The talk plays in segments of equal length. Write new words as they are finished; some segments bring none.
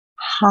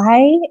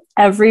Hi,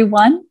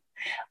 everyone.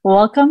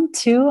 Welcome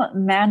to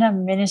Manna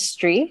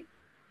Ministry.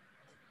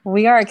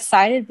 We are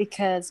excited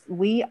because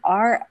we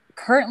are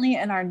currently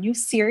in our new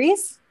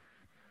series,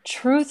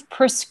 Truth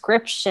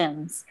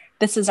Prescriptions.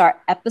 This is our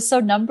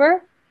episode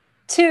number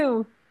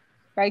 2,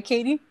 right,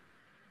 Katie?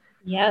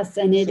 Yes,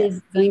 and it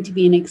is going to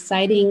be an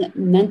exciting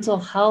mental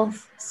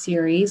health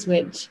series,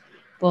 which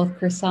both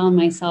Kryssel and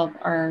myself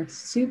are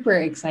super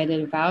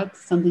excited about,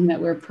 something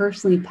that we're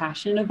personally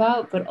passionate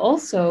about, but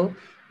also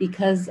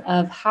because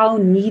of how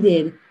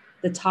needed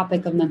the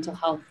topic of mental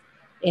health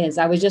is.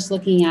 I was just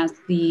looking at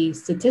the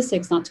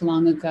statistics not too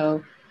long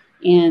ago,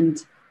 and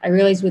I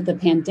realized with the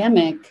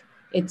pandemic,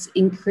 it's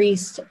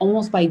increased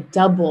almost by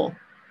double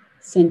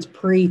since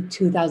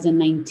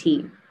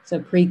pre-2019, so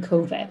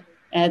pre-COVID.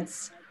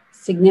 That's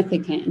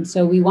significant. And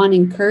so we want to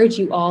encourage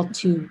you all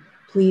to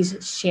please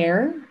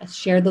share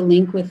the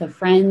link with a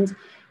friend,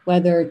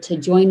 whether to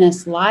join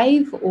us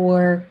live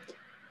or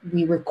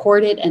we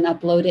record it and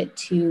upload it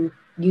to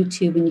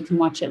YouTube and you can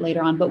watch it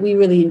later on. But we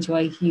really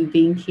enjoy you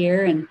being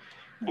here and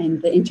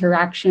the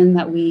interaction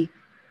that we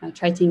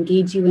try to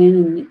engage you in.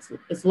 And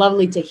it's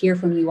lovely to hear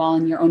from you all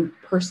in your own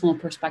personal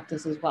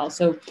perspectives as well.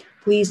 So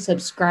please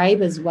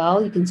subscribe as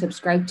well. You can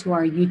subscribe to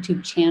our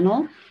YouTube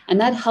channel, and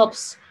that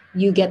helps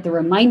you get the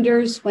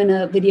reminders when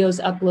a video is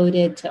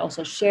uploaded, to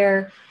also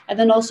share, and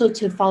then also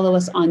to follow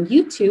us on on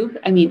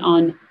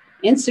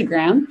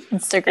Instagram. And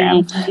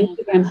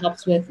Instagram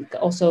helps with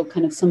also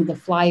kind of some of the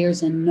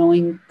flyers and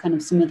knowing kind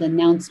of some of the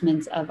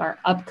announcements of our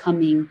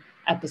upcoming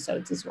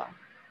episodes as well.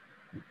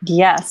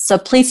 Yes, so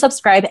please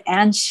subscribe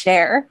and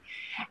share.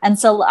 And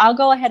so I'll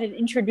go ahead and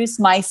introduce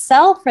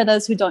myself. For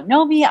those who don't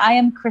know me, I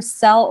am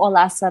Kryssel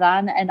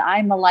Olasaran, and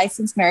I'm a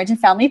licensed marriage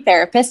and family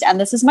therapist. And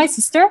this is my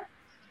sister.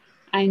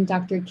 I'm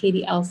Dr.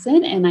 Katie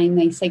Elsen, and I'm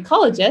a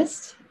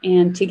psychologist.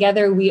 And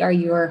together we are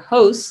your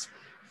hosts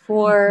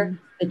for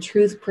the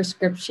Truth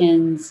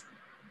Prescriptions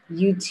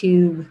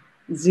YouTube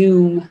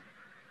Zoom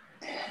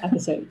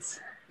episodes.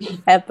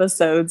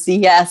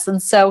 Yes.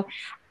 And so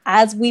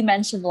as we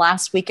mentioned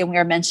last week, and we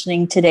are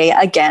mentioning today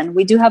again,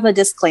 we do have a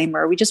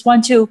disclaimer. We just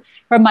want to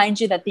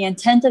remind you that the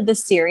intent of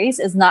this series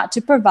is not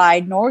to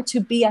provide nor to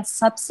be a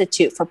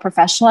substitute for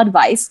professional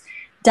advice,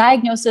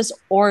 diagnosis,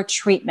 or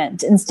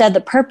treatment. Instead,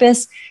 the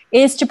purpose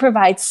is to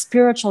provide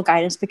spiritual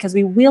guidance, because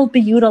we will be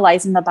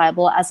utilizing the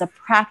Bible as a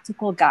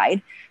practical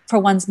guide for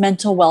one's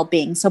mental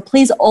well-being. So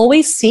please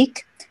always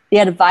seek the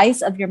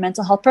advice of your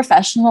mental health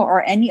professional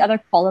or any other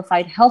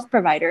qualified health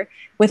provider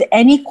with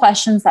any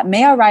questions that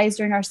may arise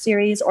during our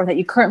series or that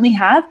you currently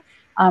have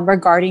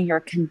regarding your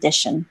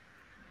condition.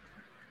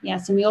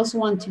 Yes, and we also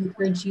want to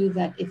encourage you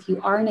that if you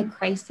are in a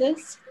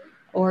crisis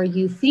or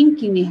you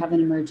think you may have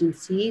an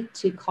emergency,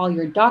 to call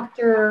your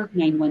doctor,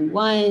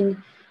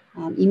 911,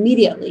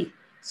 immediately.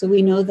 So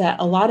we know that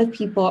a lot of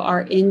people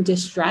are in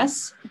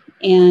distress,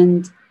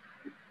 and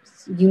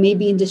you may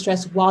be in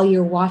distress while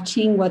you're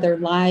watching, whether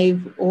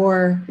live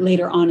or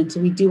later on. And so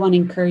we do want to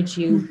encourage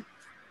you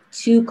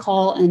to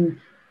call and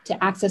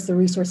to access the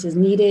resources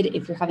needed.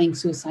 If you're having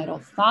suicidal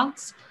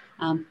thoughts,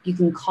 you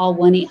can call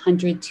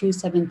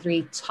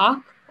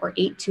 1-800-273-TALK or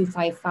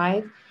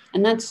 8255.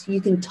 And that's, you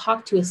can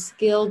talk to a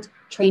skilled,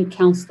 trained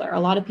counselor. A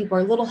lot of people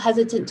are a little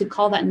hesitant to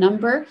call that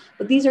number,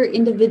 but these are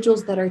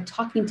individuals that are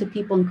talking to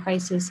people in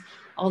crisis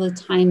all the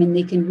time, and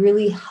they can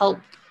really help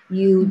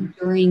you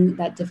during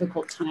that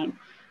difficult time.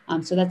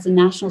 So that's the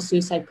National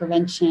Suicide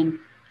Prevention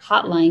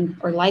Hotline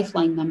or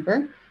Lifeline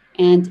number.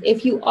 And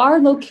if you are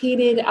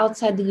located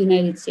outside the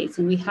United States,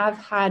 and we have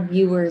had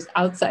viewers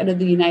outside of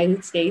the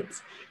United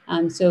States,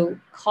 so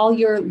call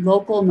your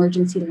local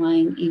emergency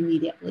line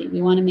immediately.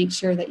 We want to make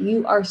sure that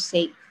you are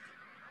safe.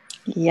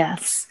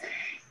 Yes.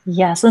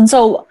 And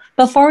so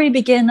before we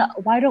begin,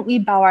 why don't we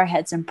bow our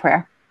heads in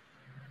prayer?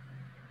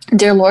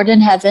 Dear Lord in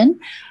heaven,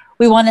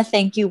 we want to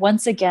thank you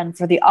once again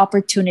for the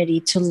opportunity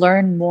to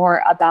learn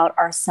more about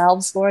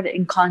ourselves, Lord,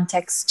 in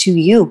context to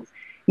you.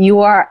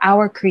 You are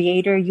our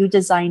creator. You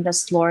designed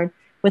us, Lord,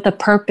 with a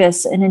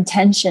purpose and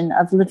intention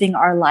of living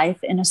our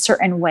life in a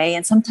certain way.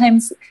 And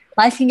sometimes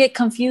life can get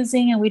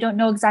confusing and we don't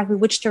know exactly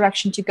which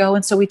direction to go.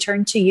 And so we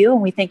turn to you,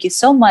 and we thank you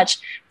so much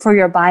for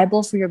your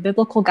Bible, for your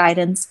biblical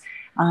guidance,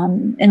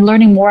 and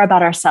learning more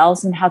about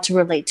ourselves and how to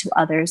relate to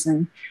others.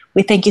 And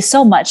we thank you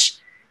so much.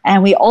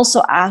 And we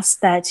also ask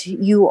that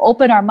you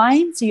open our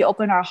minds, you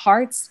open our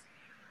hearts,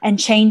 and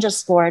change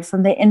us, Lord,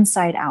 from the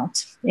inside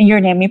out. In your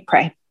name we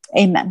pray.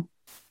 Amen.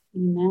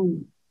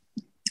 Amen.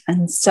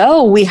 And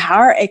so we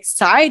are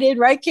excited,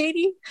 right,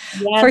 Katie?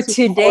 Yes, for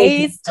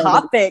today's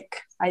topic.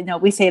 I know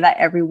we say that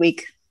every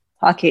week,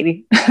 huh,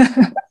 Katie?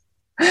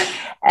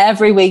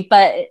 Every week.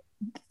 But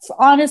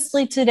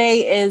honestly,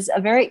 today is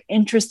a very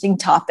interesting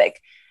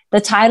topic.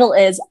 The title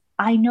is,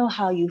 I Know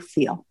How You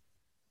Feel.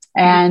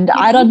 And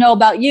I don't know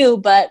about you,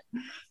 but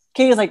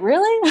Katie's like,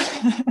 really?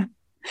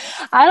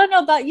 I don't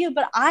know about you,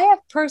 but I have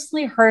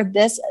personally heard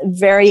this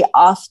very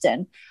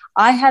often.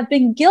 I have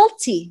been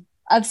guilty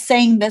of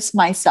saying this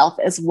myself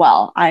as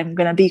well. I'm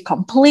going to be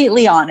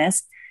completely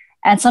honest.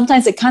 And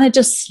sometimes it kind of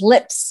just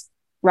slips,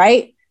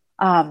 right?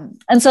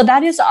 And so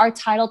that is our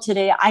title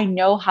today, I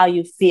Know How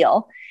You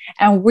Feel.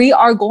 And we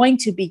are going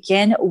to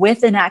begin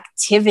with an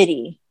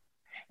activity.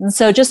 And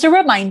so just a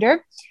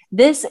reminder,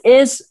 this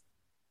is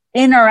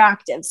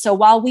interactive. So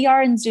while we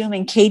are in Zoom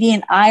and Katie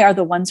and I are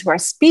the ones who are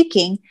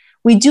speaking,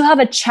 we do have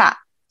a chat.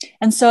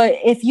 And so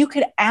if you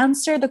could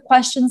answer the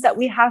questions that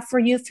we have for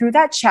you through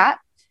that chat,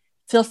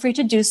 feel free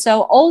to do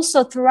so.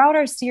 Also, throughout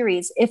our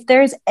series, if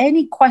there's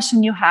any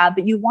question you have,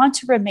 but you want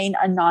to remain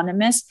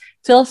anonymous,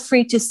 feel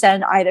free to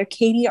send either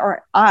Katie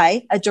or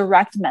I a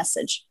direct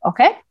message.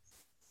 Okay?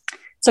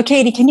 So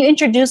Katie, can you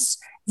introduce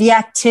the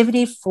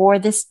activity for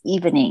this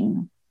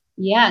evening?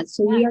 Yeah,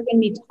 so we are going to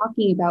be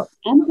talking about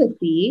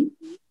empathy,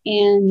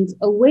 and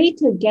a way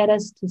to get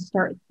us to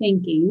start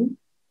thinking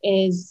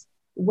is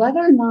whether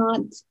or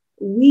not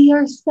we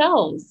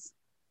ourselves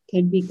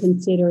could be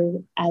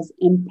considered as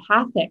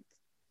empathic.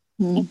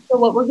 And so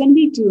what we're going to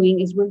be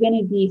doing is we're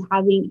going to be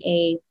having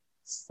a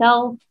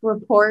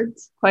self-report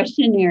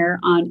questionnaire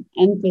on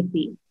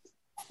empathy.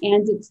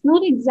 And it's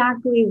not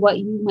exactly what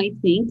you might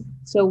think.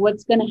 So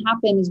what's going to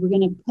happen is we're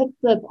going to put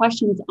the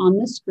questions on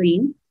the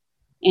screen.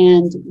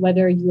 And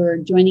whether you're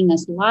joining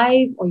us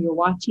live or you're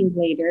watching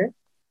later,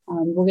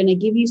 we're going to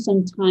give you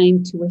some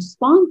time to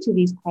respond to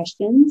these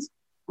questions.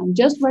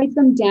 Just write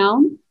them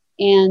down.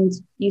 And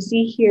you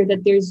see here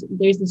that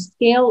there's a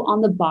scale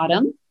on the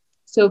bottom.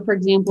 So for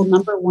example,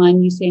 number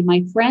 1, you say,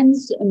 my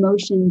friend's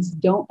emotions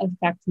don't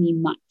affect me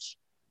much.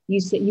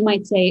 You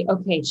might say,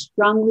 okay,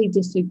 strongly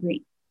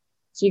disagree.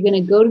 So you're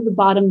going to go to the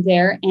bottom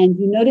there, and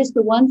you notice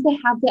the ones that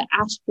have the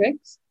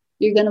asterisks,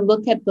 you're going to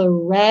look at the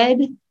red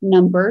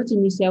numbers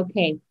and you say,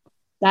 okay,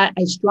 that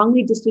I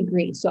strongly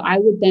disagree. So I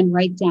would then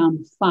write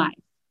down 5.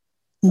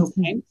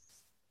 Okay.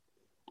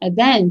 And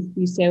then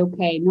you say,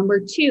 okay, number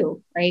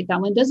 2, right?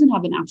 That one doesn't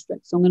have an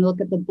asterisk. So I'm going to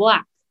look at the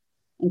black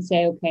and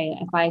say, okay,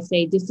 if I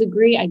say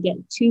disagree, I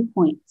get 2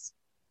 points.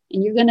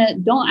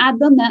 And don't add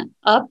them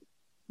up.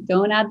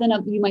 Don't add them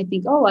up. You might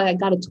think, oh, I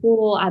got a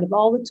total out of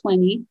all the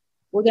 20.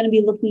 We're going to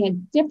be looking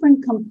at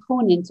different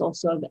components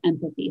also of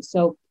empathy.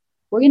 So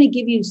we're going to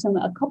give you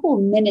a couple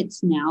of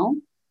minutes now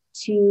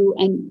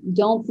and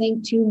don't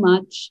think too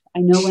much.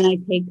 I know when I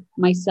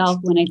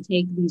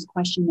take these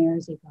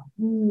questionnaires, I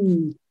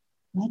go,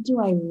 what do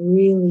I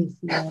really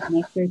feel? And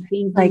I start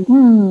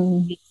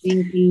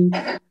thinking,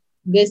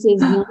 this is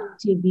not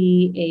to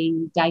be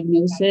a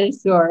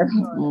diagnosis or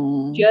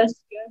just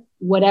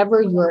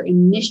whatever your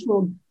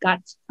initial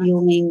gut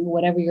feeling,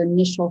 whatever your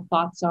initial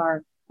thoughts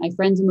are. My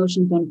friend's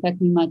emotions don't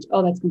affect me much.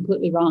 Oh, that's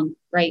completely wrong,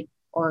 right?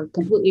 Or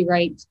completely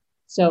right.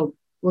 So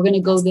we're going to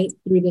go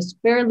through this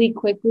fairly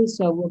quickly.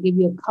 So we'll give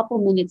you a couple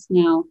minutes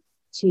now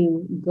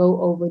to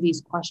go over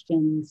these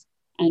questions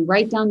and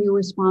write down your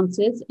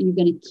responses. And you're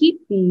going to keep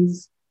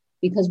these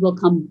because we'll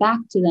come back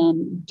to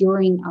them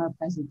during our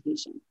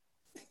presentation.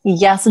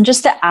 Yes. And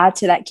just to add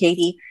to that,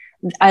 Katie,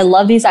 I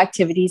love these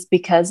activities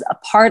because a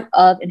part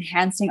of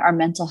enhancing our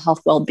mental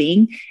health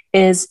well-being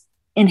is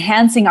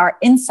enhancing our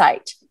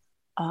insight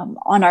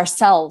on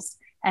ourselves.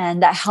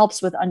 And that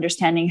helps with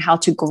understanding how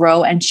to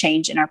grow and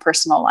change in our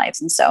personal lives.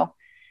 And so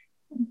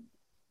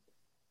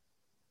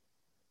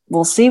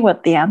we'll see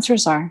what the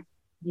answers are.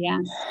 Yeah.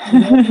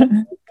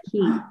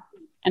 Key.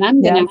 And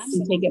I'm going to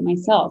actually take it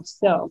myself.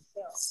 So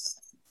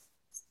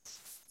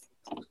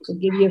we'll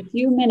give you a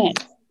few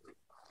minutes.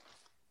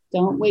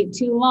 Don't wait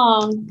too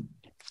long.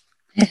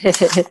 I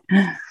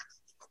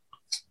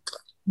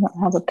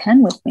don't have a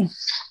pen with me.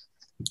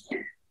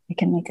 I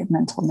can make a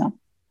mental note.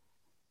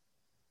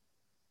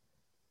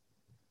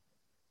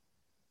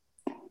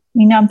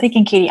 I'm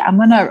thinking, Katie, I'm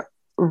going to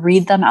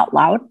read them out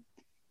loud,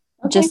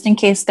 just in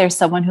case there's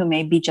someone who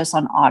may be just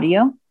on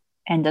audio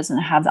and doesn't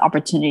have the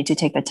opportunity to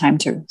take the time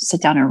to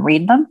sit down and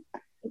read them.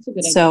 That's a good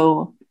idea.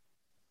 So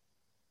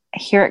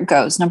here it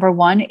goes. Number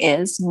 1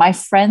 is, my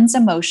friend's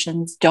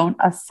emotions don't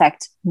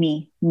affect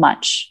me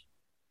much.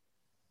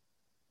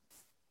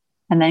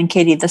 And then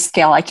Katie, the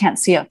scale, I can't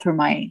see it through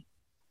my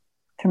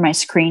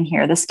screen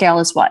here. The scale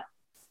is what?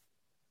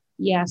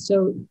 Yeah,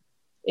 so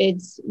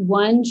it's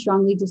 1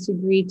 strongly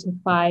disagree to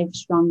 5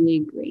 strongly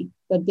agree.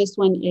 But this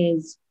one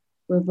is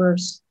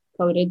reverse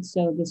coded.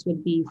 So this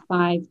would be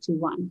 5 to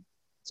 1.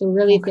 So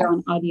really, if they're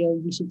on audio,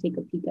 you should take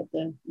a peek at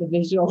the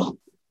visual.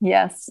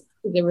 Yes.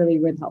 They really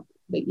would help.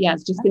 But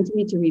yes, just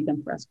continue to read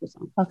them for us,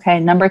 Kryssel. Okay.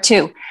 Number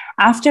 2,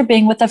 after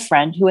being with a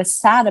friend who is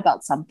sad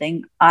about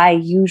something, I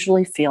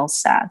usually feel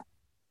sad.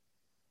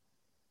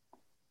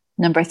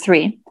 Number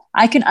 3,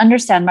 I can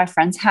understand my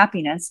friend's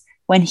happiness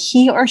when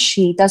he or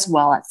she does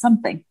well at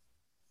something.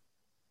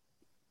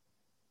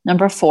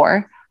 Number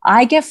 4,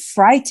 I get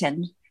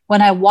frightened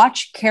when I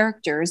watch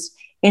characters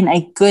in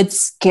a good,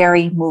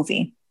 scary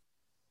movie.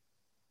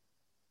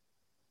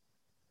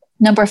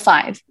 Number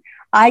 5,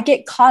 I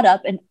get caught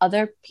up in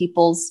other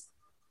people's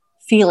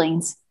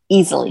feelings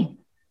easily.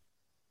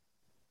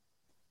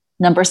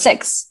 Number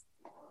 6,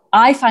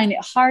 I find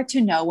it hard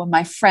to know when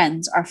my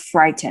friends are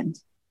frightened.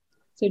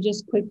 So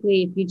just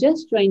quickly, if you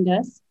just joined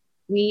us,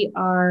 we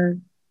are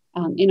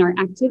in our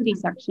activity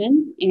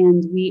section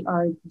and we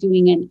are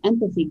doing an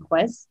empathy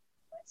quiz.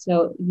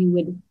 So you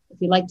would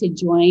you'd like to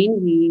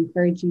join, we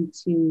encourage you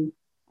to,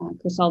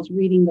 Kryssel's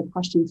reading the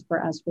questions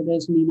for us, for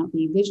those who may not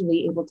be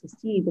visually able to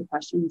see the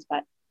questions,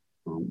 but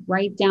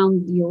write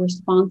down your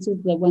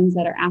responses. The ones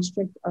that are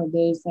asterisk are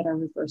those that are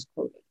reverse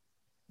quoted.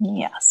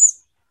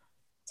 Yes.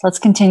 So let's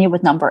continue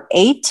with number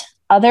 8.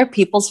 Other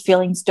people's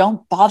feelings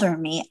don't bother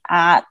me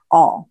at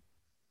all.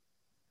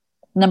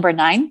 Number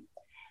 9,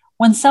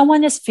 when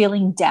someone is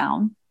feeling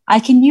down, I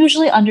can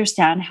usually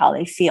understand how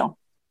they feel.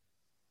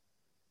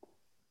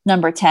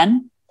 Number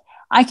 10,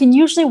 I can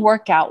usually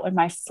work out when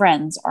my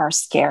friends are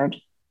scared.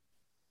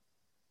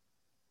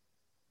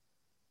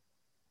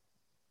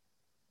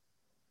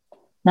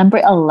 Number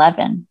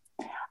 11,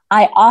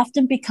 I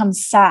often become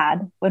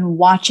sad when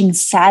watching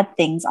sad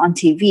things on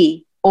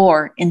TV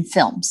or in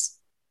films.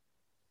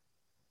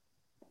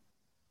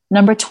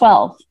 Number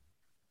 12,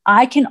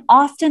 I can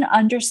often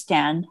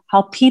understand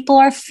how people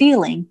are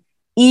feeling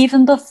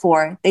even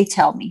before they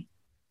tell me.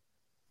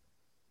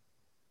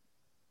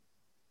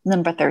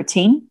 Number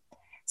 13,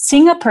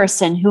 seeing a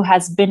person who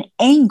has been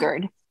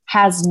angered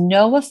has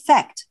no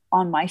effect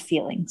on my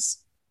feelings.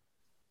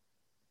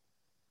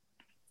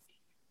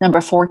 Number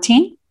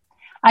 14,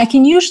 I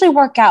can usually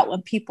work out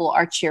when people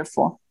are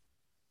cheerful.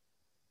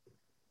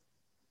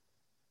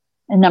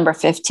 And number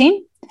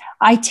 15,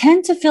 I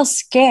tend to feel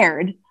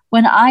scared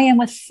when I am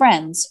with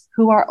friends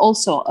who are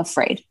also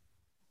afraid.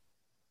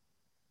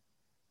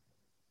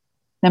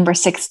 Number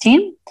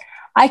 16,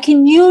 I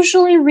can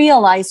usually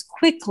realize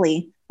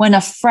quickly when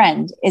a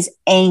friend is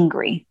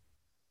angry.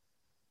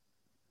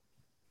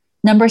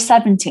 Number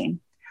 17,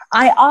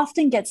 I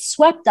often get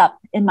swept up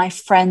in my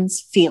friends'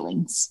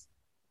 feelings.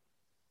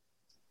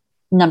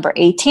 Number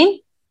 18,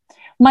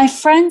 my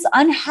friend's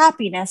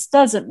unhappiness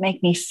doesn't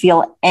make me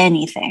feel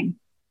anything.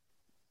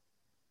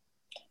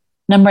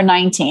 Number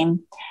 19,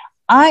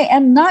 I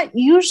am not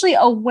usually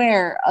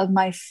aware of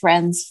my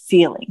friend's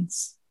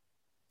feelings.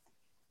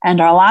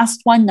 And our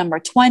last one, number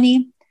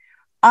 20,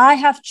 I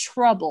have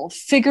trouble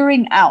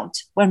figuring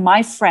out when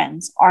my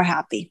friends are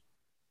happy.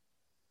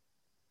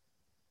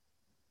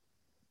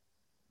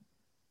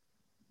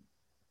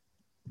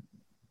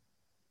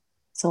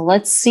 So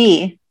let's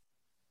see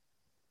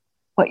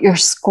what your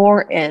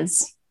score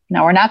is.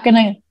 Now, we're not going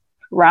to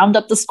round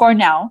up the score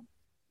now,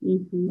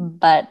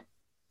 but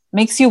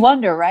makes you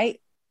wonder, right?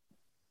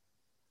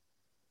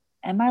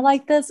 Am I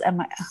like this?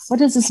 What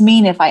does this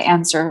mean if I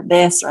answer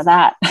this or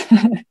that?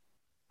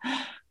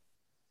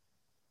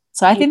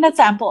 So I think that's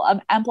ample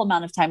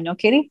amount of time. No,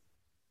 Katie?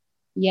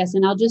 Yes.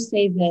 And I'll just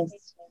say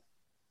this.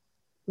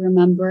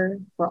 Remember,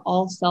 for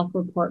all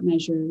self-report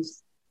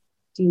measures,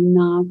 do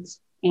not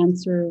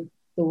answer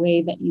the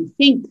way that you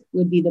think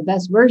would be the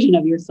best version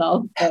of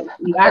yourself, but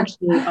you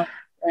actually are,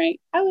 right?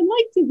 I would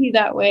like to be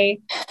that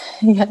way.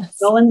 Yes.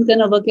 No one's going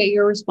to look at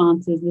your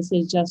responses. This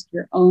is just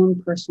your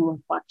own personal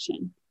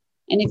reflection.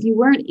 And if you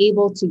weren't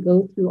able to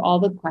go through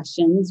all the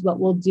questions, what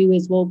we'll do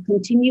is we'll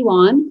continue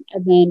on.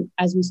 And then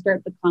as we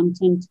start the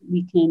content,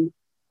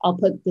 I'll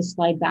put the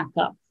slide back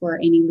up for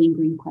any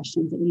lingering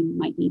questions that we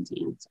might need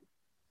to answer.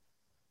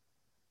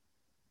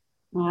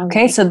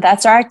 Okay, so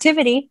that's our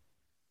activity.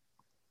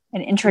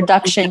 An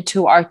introduction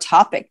to our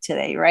topic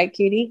today, right,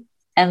 Katie?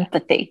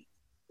 Empathy.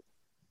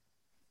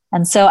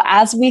 And so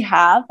as we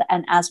have,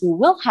 and as we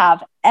will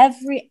have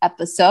every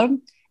episode,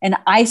 an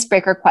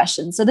icebreaker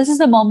question. So this is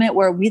a moment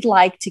where we'd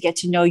like to get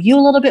to know you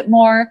a little bit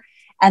more.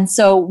 And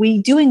so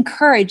we do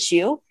encourage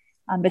you,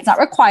 it's not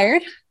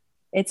required,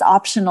 it's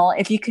optional.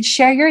 If you could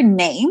share your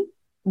name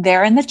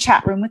there in the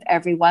chat room with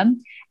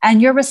everyone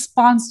and your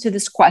response to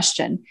this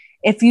question.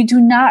 If you do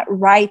not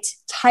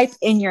type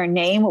in your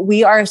name,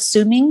 we are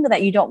assuming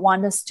that you don't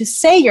want us to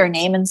say your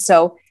name. And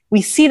so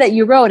we see that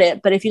you wrote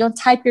it, but if you don't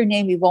type your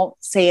name, we won't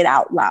say it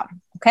out loud.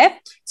 Okay.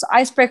 So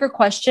icebreaker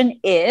question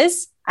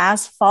is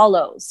as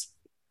follows.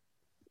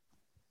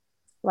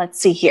 Let's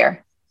see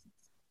here.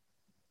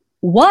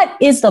 What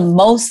is the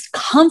most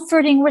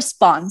comforting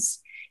response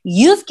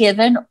you've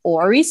given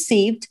or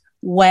received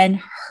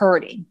when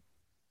hurting?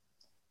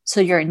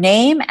 So your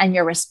name and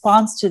your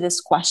response to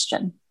this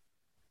question.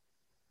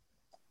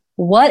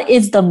 What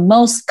is the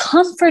most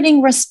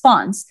comforting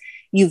response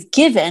you've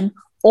given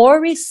or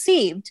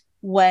received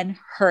when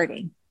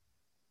hurting?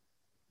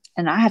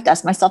 And I have to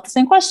ask myself the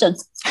same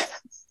questions.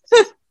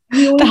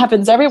 That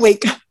happens every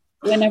week.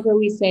 Whenever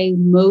we say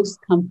most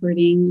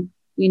comforting,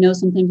 we know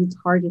sometimes it's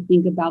hard to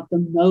think about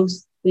the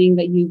most thing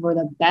that or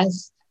the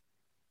best,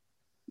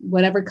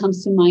 whatever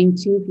comes to mind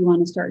too, if you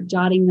want to start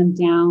jotting them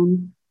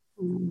down.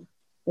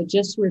 But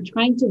we're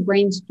trying to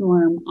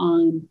brainstorm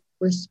on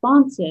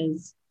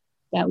responses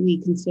that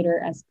we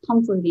consider as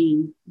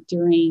comforting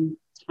during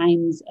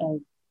times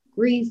of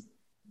grief,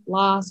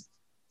 loss,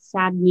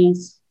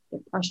 sadness,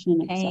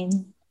 depression,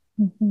 pain.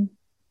 Mm-hmm.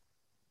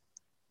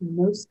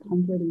 Most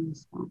comforting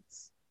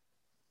response.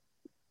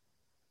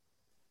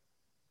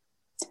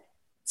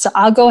 So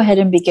I'll go ahead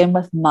and begin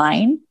with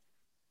mine.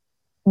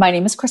 My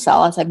name is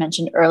Kryssel, as I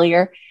mentioned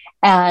earlier,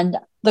 and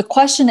the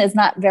question is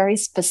not very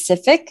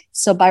specific.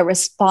 So by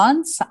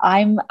response,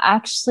 I'm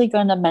actually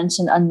going to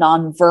mention a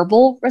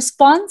nonverbal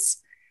response.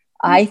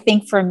 I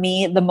think for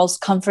me, the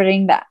most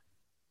comforting that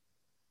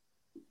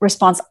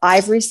response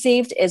I've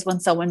received is when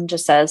someone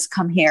just says,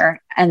 come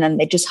here, and then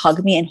they just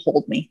hug me and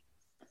hold me.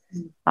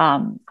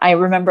 I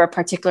remember a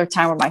particular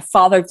time where my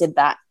father did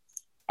that.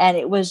 And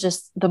it was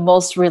just the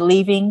most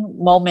relieving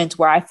moment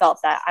where I felt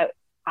that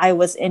I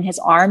was in his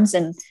arms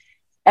and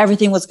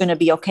everything was going to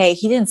be okay.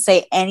 He didn't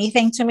say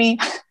anything to me,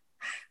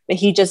 but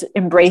he just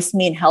embraced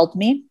me and held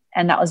me.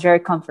 And that was very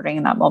comforting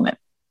in that moment.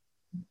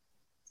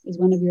 Is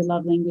one of your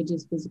love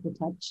languages physical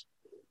touch?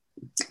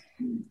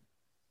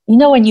 You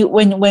know,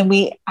 when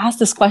we asked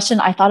this question,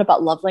 I thought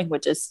about love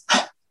languages.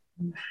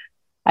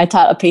 I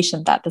taught a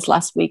patient that this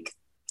last week.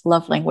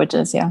 Love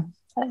languages, yeah.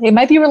 It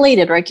might be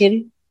related, right,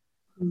 Katie?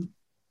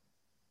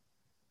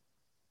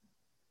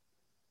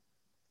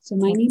 So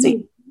my name is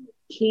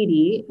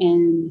Katie,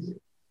 and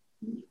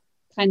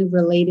kind of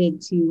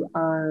related to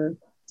our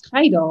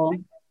title,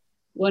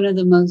 one of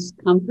the most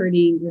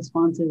comforting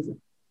responses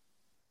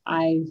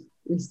I've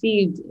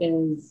received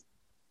is,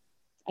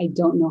 I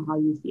don't know how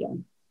you feel.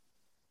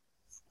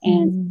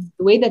 And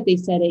the way that they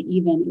said it,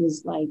 even, it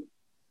was like,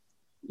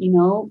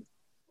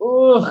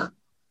 oh,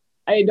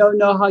 I don't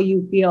know how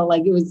you feel.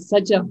 Like, it was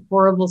such a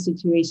horrible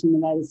situation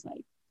that I was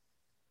like,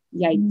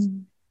 yikes.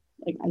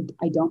 Like,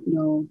 I don't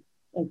know.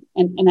 Like,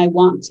 and I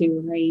want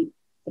to, right?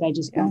 But I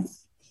just don't.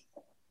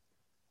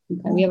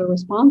 Okay, we have a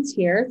response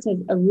here. It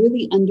says, a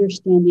really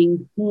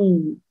understanding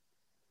and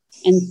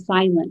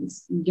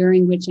silence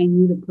during which I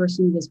knew the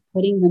person was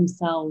putting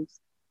themselves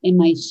in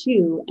my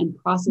shoe and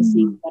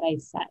processing what I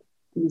said.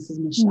 And this is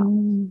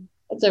Michelle.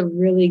 That's a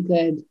really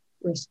good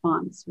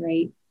response,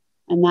 right?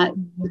 And that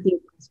I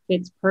think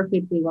fits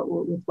perfectly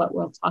with what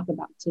we'll talk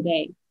about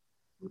today.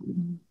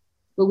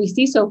 But we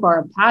see so far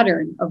a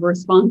pattern of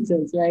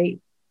responses, right?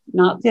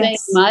 Not saying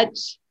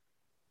much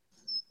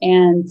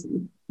and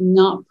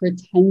not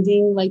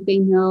pretending like they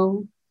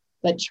know,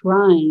 but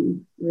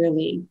trying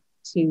really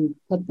to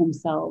put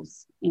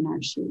themselves in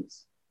our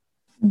shoes.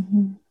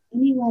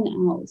 Anyone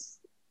else?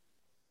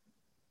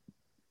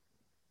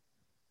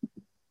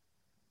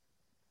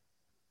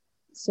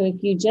 So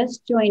if you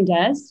just joined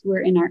us,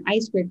 we're in our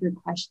icebreaker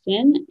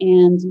question,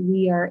 and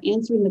we are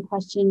answering the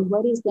question,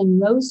 what is the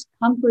most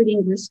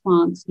comforting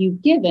response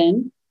you've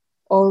given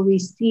or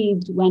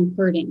received when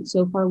hurting?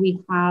 So far, we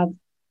have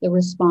the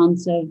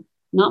response of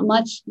not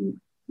much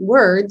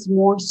words,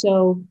 more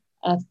so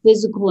a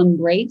physical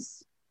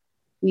embrace.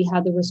 We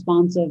have the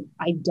response of,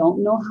 I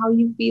don't know how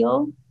you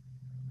feel.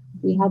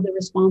 We have the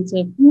response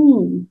of,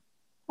 and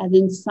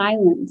then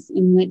silence,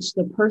 in which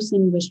the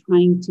person was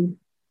trying to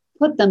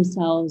put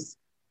themselves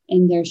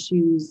in their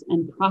shoes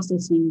and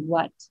processing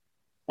what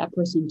that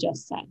person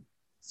just said.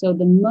 So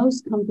the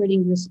most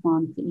comforting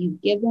response that you've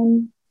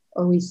given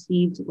or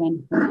received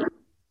when hurting.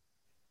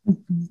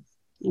 And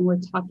we're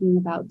talking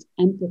about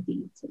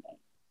empathy today.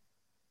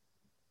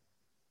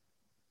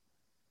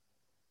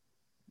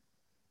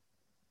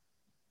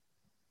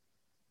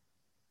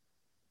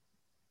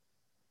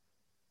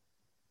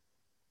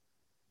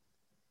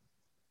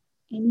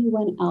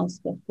 Anyone else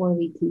before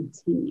we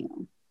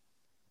continue?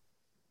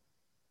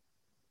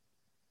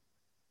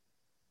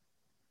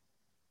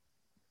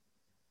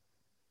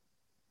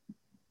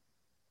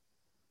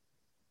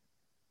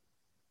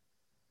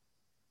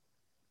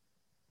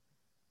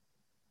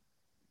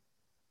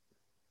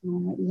 All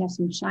right, we have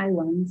some shy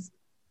ones.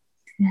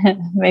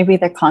 Maybe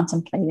they're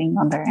contemplating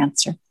on their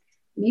answer.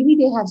 Maybe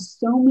they have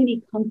so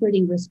many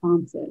comforting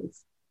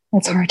responses.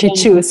 It's hard to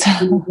choose.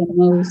 The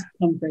most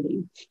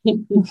comforting.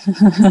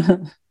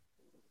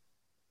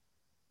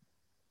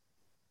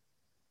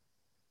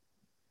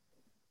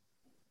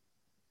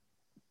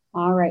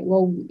 All right.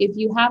 Well, if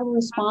you have a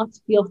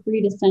response, feel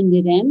free to send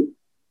it in,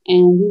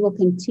 and we will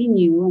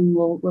continue and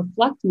we'll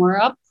reflect more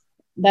up.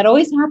 That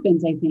always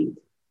happens, I think.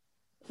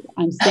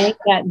 I'm saying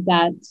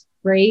that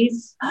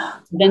phrase,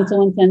 then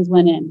someone sends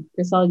one in.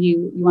 Kryssel,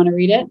 you want to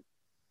read it?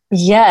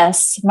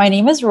 Yes. My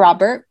name is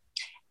Robert.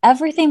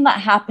 Everything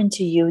that happened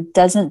to you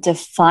doesn't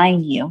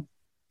define you.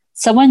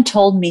 Someone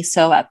told me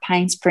so at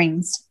Pine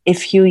Springs a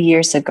few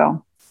years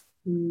ago.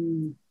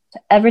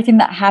 Everything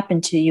that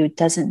happened to you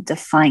doesn't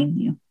define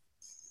you.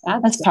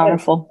 That's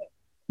powerful.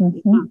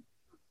 Yeah.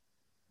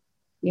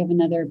 We have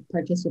another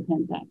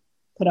participant that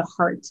put a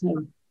heart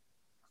to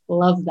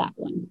love that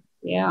one.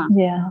 Yeah.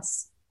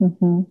 Yes.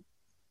 Okay.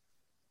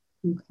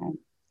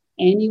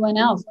 Anyone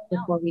else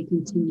before we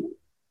continue?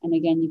 And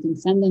again, you can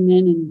send them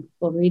in and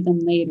we'll read them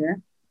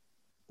later.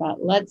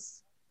 But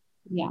let's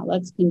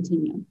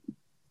continue.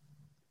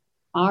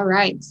 All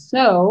right.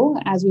 So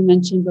as we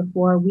mentioned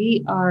before,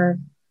 we are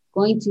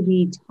going to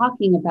be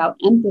talking about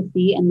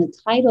empathy, and the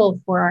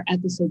title for our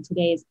episode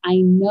today is I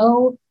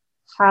Know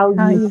How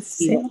You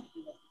Feel.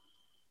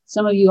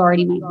 Some of you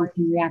already might have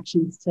some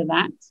reactions to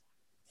that.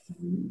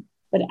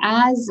 But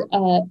as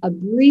a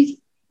brief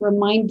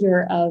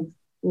reminder of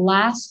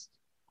last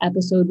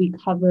episode, we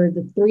covered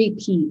the 3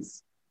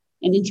 Ps.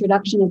 An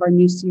introduction of our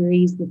new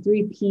series. The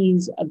 3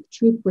 Ps of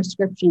truth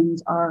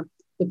prescriptions are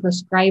the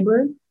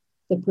prescriber,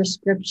 the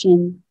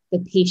prescription, the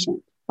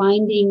patient.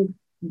 Finding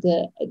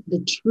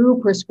the true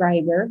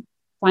prescriber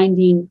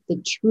finding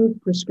the true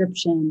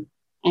prescription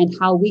and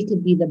how we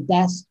could be the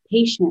best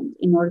patient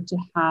in order to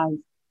have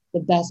the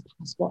best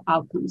possible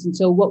outcomes. And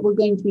so what we're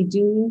going to be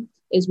doing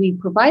is we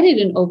provided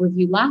an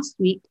overview last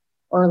week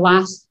or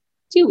last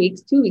 2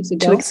 weeks, 2 weeks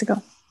ago. 2 weeks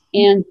ago.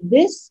 And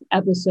this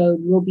episode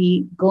will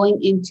be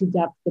going into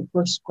depth the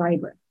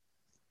prescriber.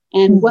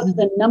 And one of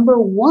the number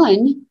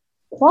one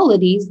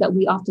qualities that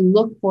we often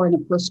look for in a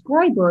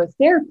prescriber or a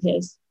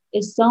therapist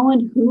is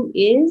someone who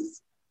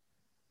is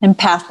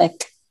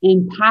empathic.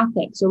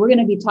 So we're going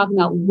to be talking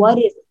about what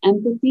is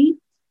empathy.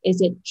 Is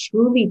it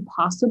truly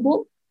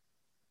possible?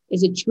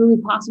 Is it truly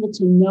possible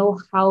to know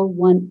how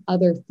one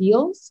other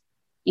feels,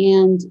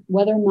 and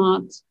whether or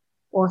not,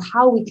 or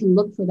how we can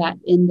look for that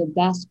in the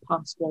best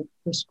possible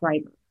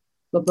prescriber?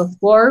 But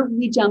before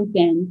we jump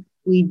in,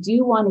 we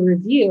do want to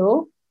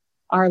review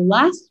our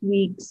last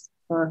week's,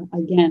 or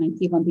again, I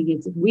keep on thinking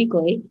it's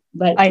weekly,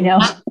 but I know.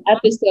 last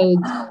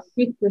episode's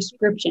truth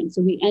prescription.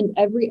 So we end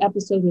every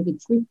episode with a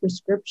truth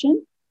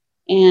prescription.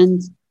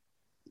 And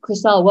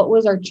Kryssel, what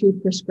was our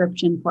truth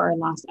prescription for our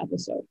last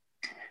episode?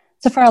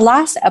 So for our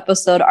last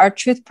episode, our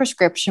truth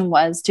prescription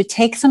was to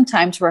take some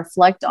time to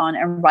reflect on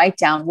and write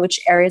down which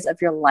areas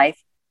of your life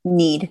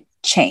need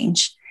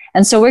change.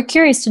 And so we're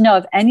curious to know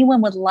if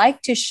anyone would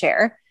like to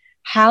share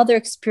how their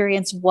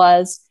experience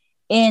was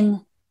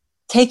in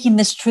taking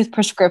this truth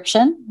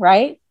prescription,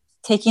 right?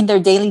 Taking their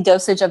daily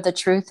dosage of the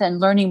truth and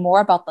learning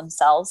more about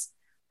themselves.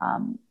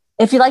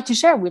 If you'd like to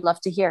share, we'd love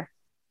to hear.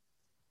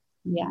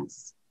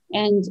 Yes.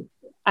 And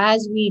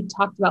as we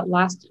talked about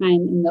last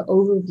time in the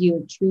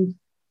overview of truth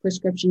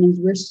prescription, is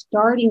we're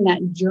starting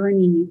that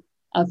journey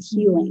of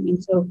healing.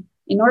 And so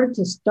in order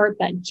to start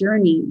that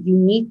journey, you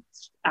need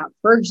at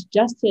first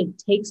just to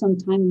take some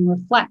time and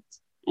reflect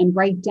and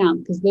write down,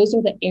 because those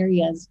are the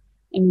areas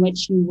in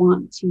which you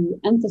want to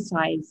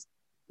emphasize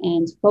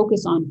and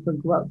focus on for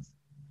growth.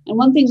 And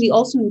one thing we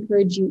also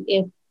encourage you,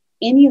 if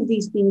any of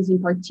these things in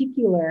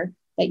particular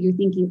that you're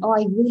thinking, oh,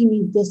 I really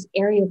need this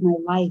area of my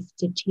life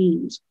to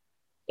change.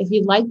 If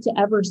you'd like to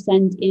ever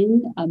send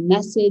in a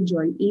message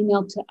or an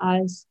email to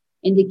us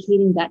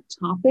indicating that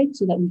topic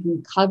so that we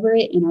can cover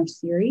it in our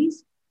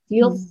series,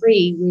 feel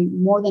free. We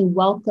more than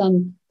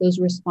welcome those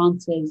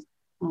responses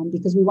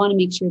because we want to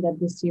make sure that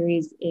this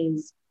series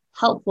is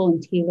helpful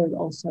and tailored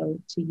also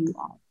to you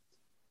all.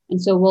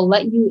 And so we'll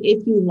let you,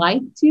 if you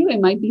like to, it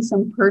might be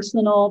some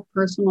personal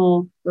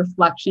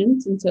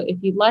reflections. And so if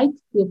you'd like,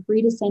 feel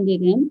free to send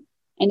it in.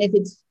 And if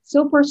it's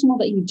so personal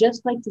that you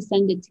just like to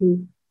send it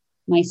to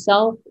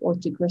myself or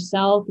to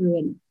Kryssel through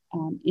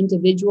an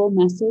individual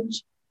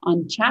message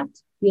on chat,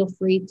 feel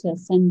free to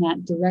send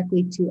that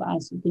directly to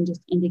us. You can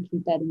just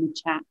indicate that in the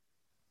chat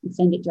and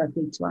send it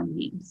directly to our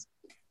names.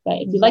 But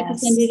if you'd like to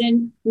send it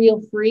in,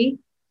 feel free,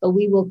 but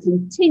we will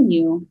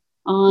continue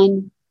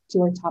on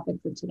to our topic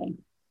for today.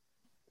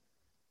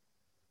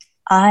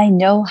 I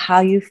know how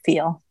you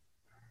feel.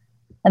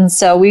 And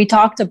so we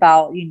talked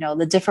about,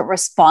 the different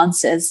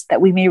responses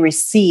that we may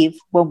receive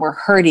when we're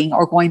hurting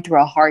or going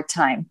through a hard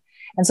time.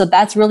 And so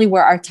that's really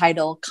where our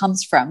title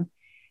comes from.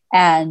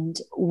 And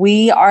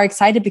we are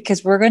excited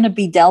because we're going to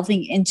be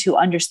delving into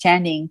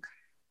understanding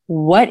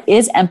what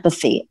is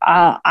empathy.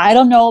 I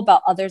don't know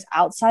about others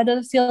outside of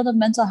the field of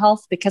mental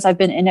health because I've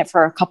been in it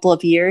for a couple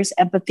of years.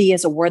 Empathy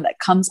is a word that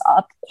comes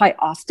up quite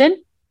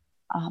often.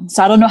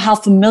 So I don't know how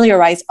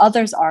familiarized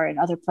others are in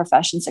other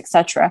professions,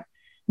 etc.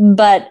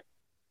 But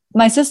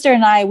my sister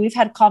and I, we've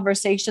had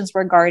conversations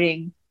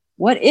regarding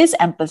what is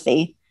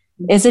empathy.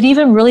 Is it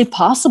even really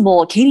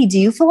possible? Katie, do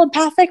you feel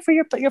empathic for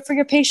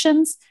your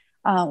patients?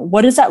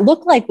 What does that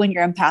look like when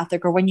you're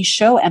empathic or when you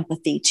show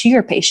empathy to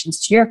your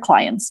patients, to your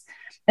clients?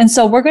 And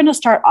so we're going to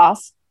start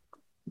off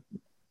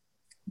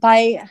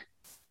by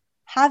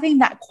having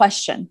that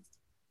question.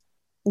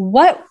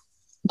 What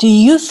do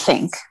you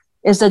think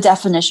is the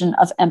definition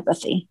of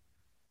empathy?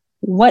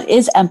 What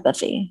is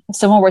empathy? If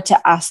someone were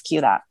to ask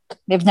you that,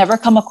 they've never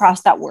come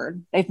across that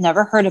word. They've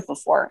never heard it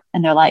before.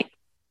 And they're like,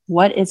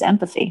 what is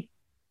empathy?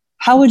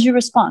 How would you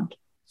respond?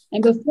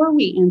 And before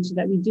we answer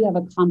that, we do have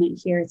a comment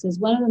here. It says,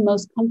 one of the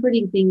most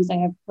comforting things I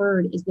have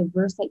heard is the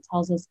verse that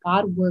tells us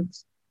God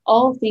works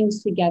all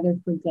things together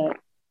for good,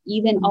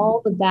 even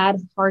all the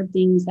bad, hard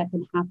things that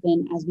can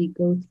happen as we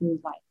go through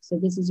life. So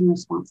this is in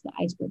response to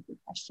the icebreaker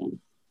question,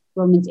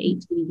 Romans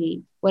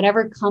 8:28.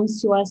 Whatever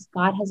comes to us,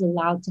 God has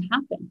allowed to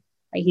happen,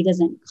 right? He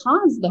doesn't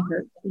cause the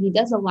hurt, but he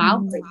does allow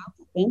for it to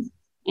happen.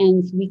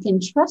 And we can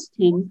trust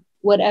him,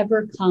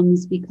 whatever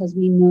comes, because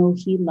we know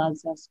he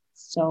loves us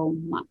so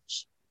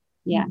much.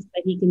 Yes,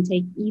 that he can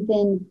take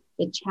even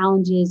the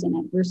challenges and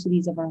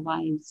adversities of our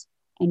lives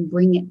and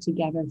bring it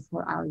together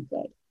for our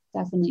good.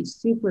 Definitely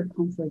super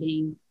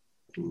comforting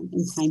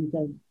in times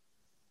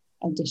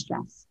of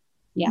distress.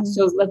 Yeah,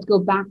 so let's go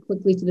back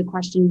quickly to the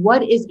question,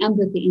 what is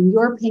empathy? In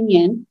your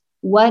opinion,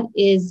 what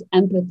is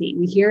empathy?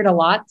 We hear it a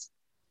lot.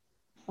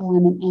 Oh,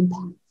 I'm an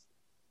empath.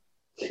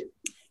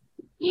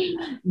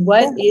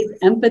 What is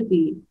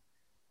empathy?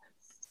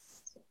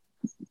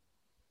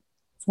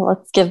 So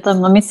let's give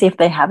them, let me see if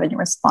they have any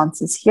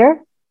responses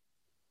here.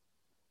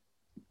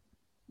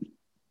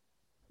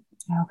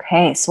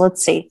 Okay, so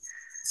let's see.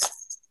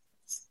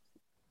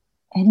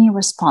 Any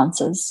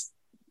responses?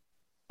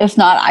 If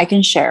not, I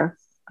can share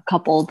a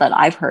couple that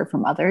I've heard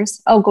from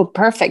others. Oh, good.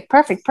 Perfect,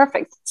 perfect,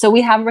 perfect. So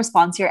we have a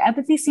response here.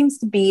 Empathy seems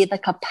to be the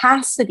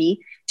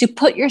capacity to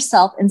put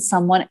yourself in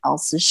someone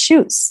else's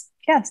shoes.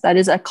 Yes, that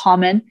is a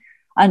common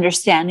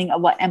understanding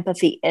of what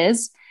empathy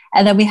is.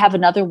 And then we have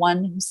another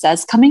one who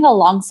says coming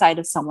alongside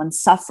of someone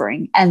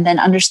suffering and then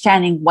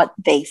understanding what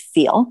they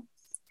feel.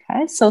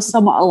 Okay, so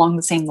somewhat along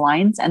the same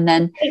lines. And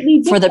then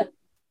for the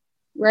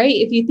right,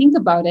 if you think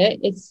about it,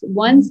 it's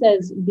one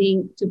says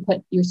being to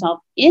put yourself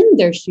in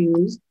their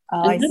shoes.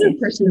 Another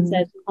person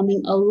says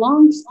coming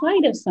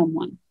alongside of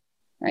someone,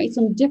 right?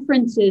 Some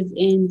differences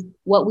in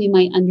what we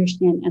might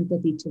understand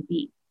empathy to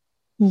be.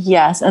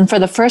 Yes. And for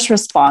the first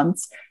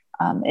response,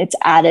 it's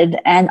added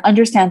and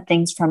understand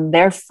things from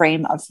their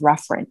frame of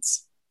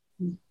reference.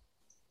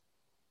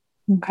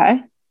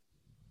 Okay.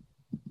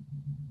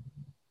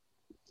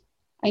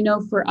 I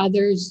know for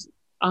others,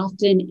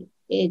 often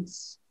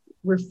it's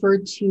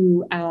referred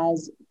to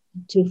as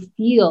to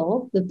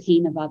feel the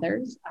pain of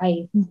others.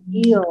 I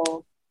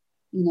feel,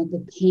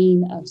 the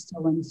pain of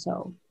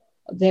so-and-so.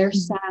 They're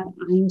sad,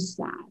 I'm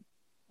sad,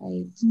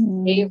 right?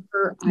 They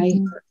hurt,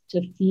 I hurt.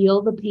 To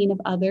feel the pain of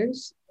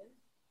others.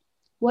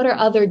 What are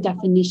other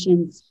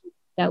definitions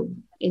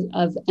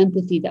of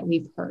empathy that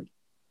we've heard?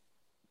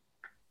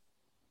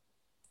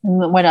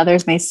 When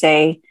others may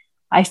say,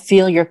 I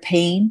feel your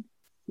pain.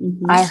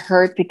 I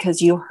hurt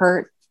because you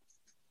hurt.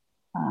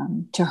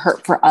 To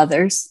hurt for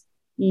others.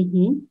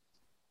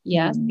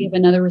 Yes, we have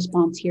another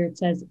response here. It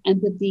says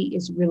empathy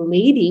is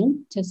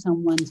relating to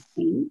someone's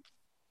pain.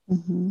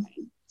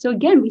 So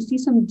again, we see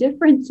some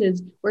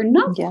differences. We're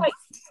not quite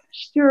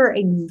sure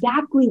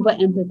exactly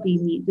what empathy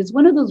means. It's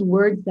one of those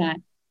words that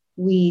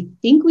we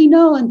think we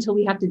know until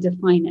we have to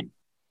define it.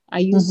 I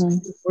use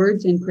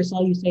words, and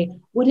Kryssel, you say,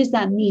 what does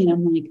that mean?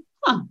 I'm like,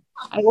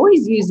 I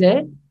always use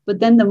it. But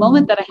then the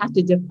moment that I have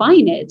to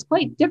define it, it's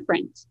quite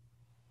different.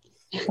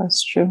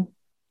 That's true.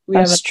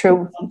 That's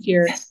true.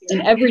 Here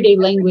in everyday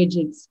language,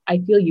 it's I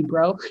feel you,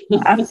 bro.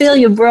 I feel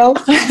you, bro.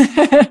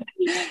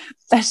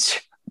 That's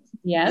true.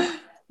 Yes.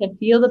 To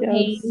feel the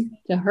pain,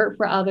 to hurt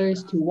for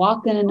others, to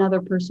walk in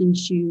another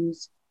person's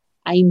shoes.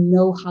 I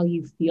know how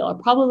you feel are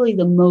probably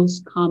the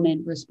most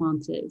common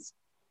responses.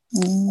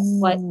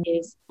 What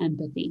is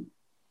empathy?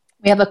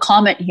 We have a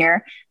comment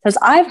here. It says,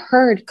 I've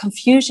heard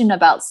confusion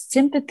about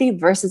sympathy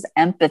versus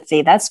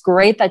empathy. That's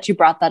great that you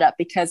brought that up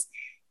because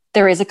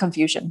there is a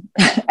confusion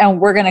and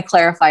we're going to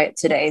clarify it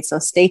today. So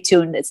stay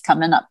tuned. It's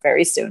coming up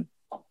very soon.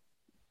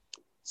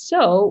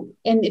 So,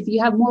 and if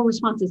you have more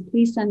responses,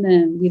 please send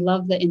them. We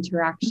love the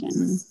interaction.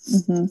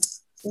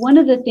 One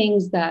of the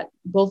things that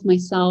both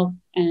myself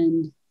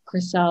and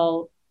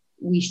Kryssel,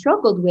 we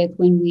struggled with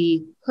when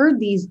we heard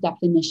these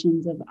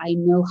definitions of I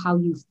know how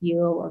you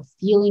feel or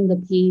feeling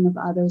the pain of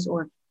others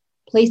or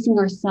placing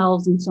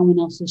ourselves in someone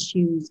else's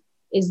shoes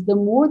is the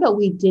more that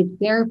we did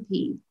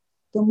therapy,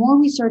 the more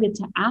we started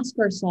to ask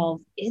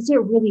ourselves, is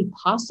it really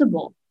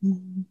possible?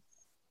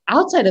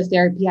 Outside of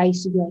therapy, I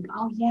used to be like,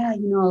 oh yeah,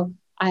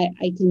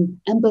 I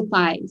can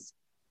empathize.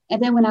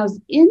 And then when I was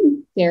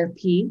in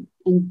therapy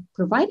and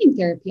providing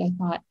therapy, I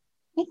thought,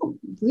 I don't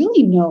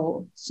really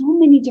know so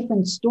many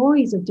different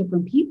stories of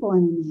different people.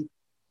 And I'm like,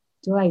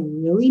 do I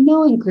really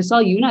know? And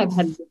Kryssel, you and I have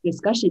had this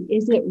discussion.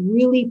 Is it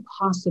really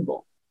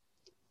possible?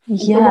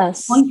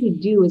 Yes. So what we're going to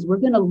do is we're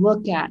going to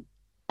look at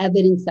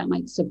evidence that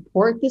might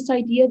support this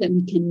idea that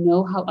we can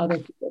know how other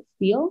people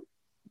feel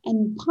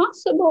and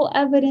possible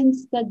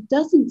evidence that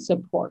doesn't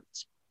support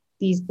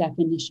these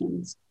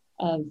definitions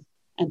of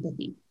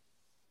empathy.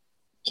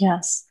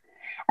 Yes.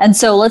 And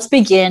so let's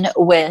begin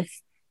with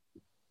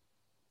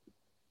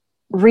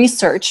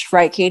research,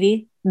 right,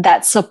 Katie,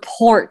 that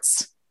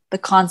supports the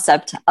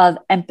concept of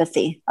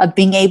empathy, of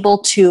being able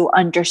to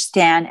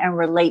understand and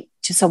relate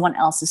to someone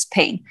else's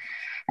pain.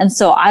 And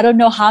so I don't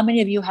know how many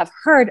of you have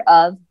heard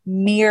of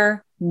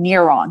mirror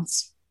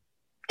neurons.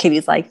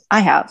 Katie's like,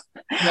 I have.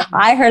 Yeah.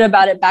 I heard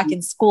about it back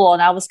in school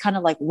and I was kind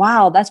of like,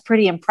 wow, that's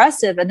pretty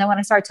impressive. And then when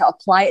I started to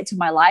apply it to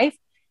my life,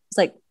 it's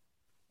like,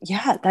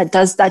 yeah,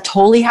 that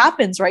totally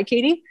happens, right,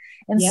 Katie?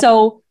 And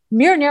so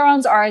mirror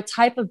neurons are a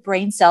type of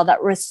brain cell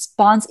that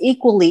responds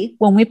equally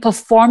when we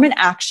perform an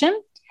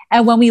action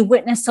and when we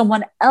witness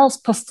someone else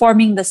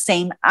performing the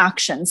same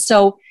action.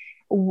 So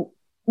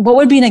what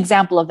would be an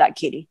example of that,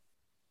 Katie?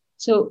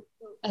 So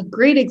a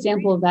great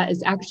example of that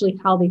is actually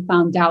how they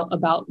found out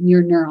about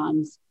mirror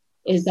neurons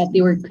is that they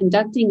were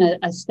conducting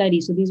a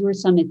study. So these were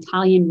some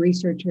Italian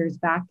researchers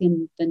back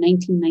in the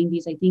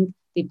 1990s. I think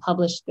they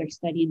published their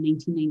study in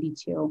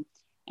 1992.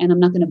 And I'm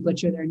not going to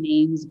butcher their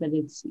names, but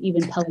it's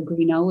even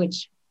Pellegrino,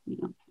 which,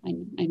 I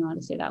know how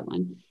to say that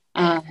one.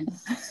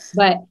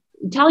 But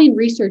Italian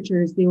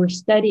researchers, they were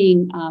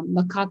studying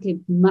macaque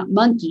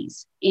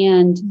monkeys,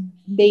 and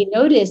they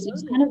noticed, it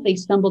was kind of, they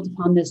stumbled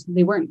upon this.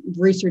 They weren't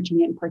researching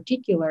it in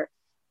particular,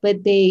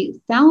 but they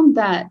found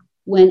that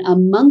when a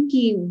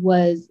monkey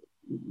was,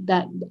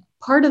 that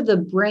part of the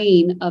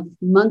brain of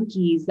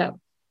monkeys that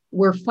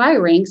were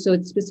firing. So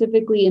it's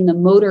specifically in the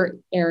motor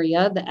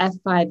area, the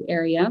F5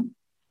 area,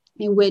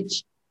 in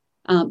which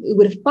it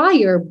would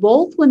fire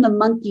both when the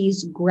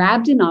monkeys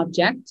grabbed an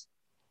object,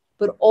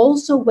 but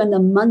also when the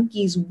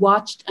monkeys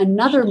watched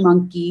another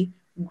monkey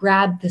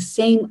grab the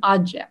same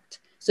object.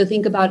 So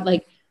think about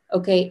like,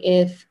 okay,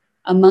 if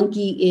a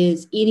monkey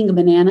is eating a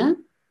banana,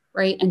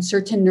 right, and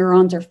certain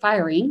neurons are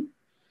firing,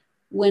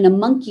 when a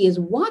monkey is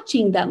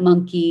watching that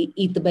monkey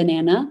eat the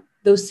banana,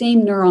 those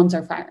same neurons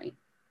are firing.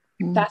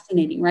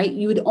 Fascinating, right?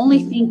 You would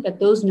only think that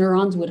those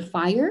neurons would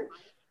fire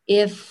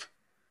if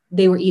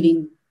they were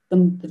eating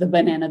the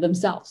banana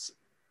themselves,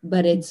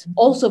 but it's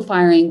also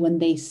firing when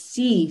they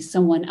see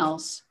someone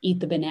else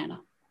eat the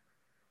banana.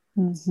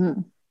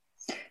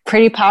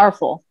 Pretty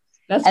powerful.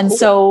 That's and cool.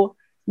 So,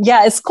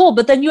 yeah, it's cool.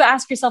 But then you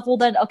ask yourself, well,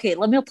 then, okay,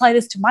 let me apply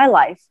this to my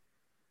life.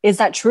 Is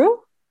that true?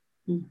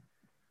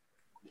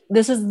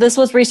 This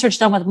was research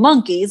done with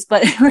monkeys,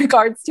 but in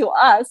regards to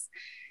us,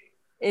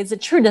 is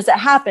it true? Does it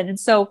happen? And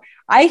so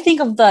I think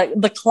of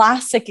the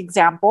classic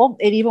example.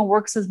 It even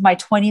works with my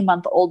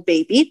 20-month-old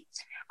baby.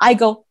 I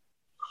go,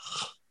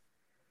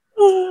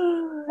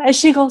 and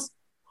she goes,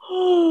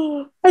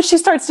 and she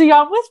starts to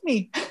yawn with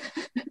me.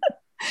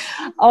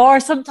 Or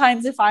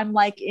sometimes if I'm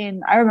like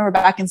I remember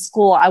back in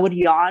school, I would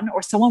yawn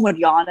or someone would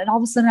yawn, and all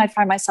of a sudden I'd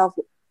find myself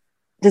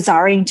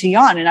desiring to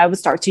yawn, and I would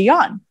start to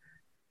yawn.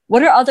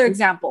 What are other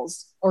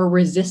examples? Or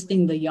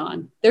resisting the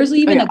yawn. There's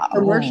even a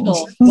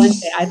commercial one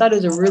day. I thought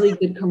it was a really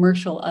good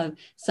commercial of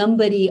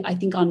somebody, I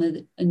think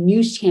on a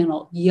news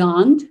channel,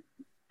 yawned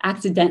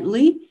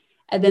accidentally.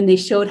 And then they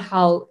showed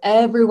how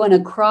everyone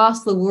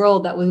across the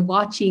world that was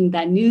watching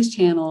that news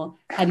channel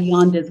had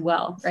yawned as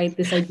well, right?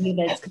 This idea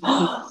that it's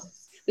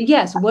contagious. But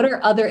yes, what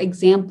are other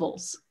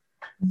examples?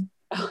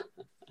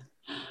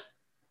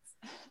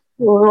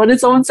 What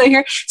did someone say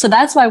here? So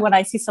that's why when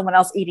I see someone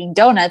else eating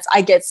donuts,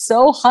 I get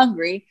so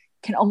hungry,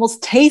 can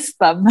almost taste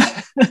them.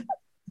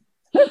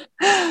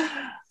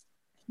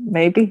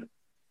 Maybe.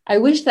 I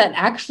wish that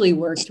actually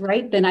worked,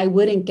 right? Then I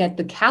wouldn't get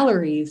the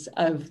calories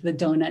of the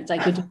donuts. I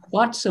could just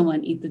watch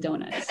someone eat the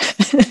donuts.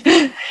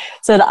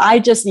 So that I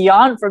just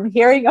yawn from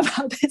hearing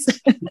about this.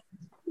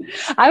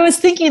 I was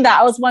thinking that.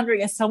 I was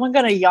wondering, is someone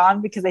going to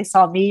yawn because they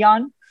saw me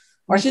yawn?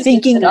 Or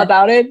thinking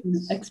about it?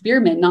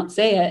 Experiment, not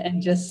say it,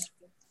 and just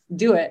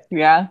do it.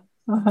 Yeah.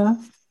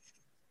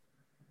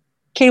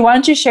 Katie, why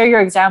don't you share your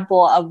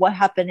example of what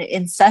happened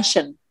in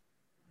session?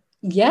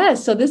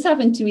 Yes. So this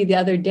happened to me the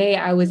other day.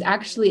 I was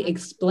actually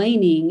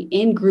explaining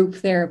in group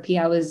therapy.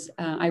 I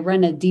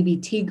run a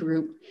DBT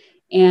group,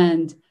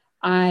 and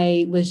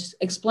I was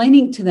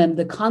explaining to them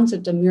the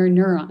concept of mirror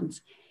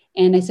neurons.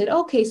 And I said,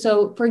 okay,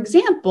 so for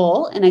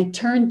example, and I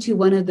turned to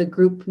one of the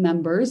group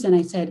members and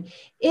I said,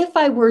 if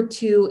I were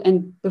to,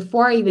 and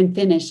before I even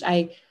finished,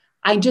 I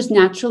just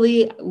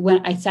naturally,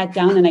 when I sat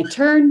down and I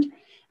turned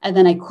and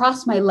then I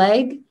crossed my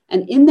leg.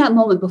 And in that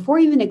moment, before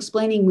even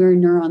explaining mirror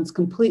neurons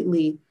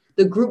completely,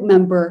 the group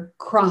member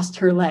crossed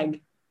her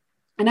leg.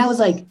 And I was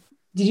like,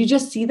 did you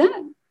just see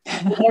that?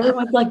 And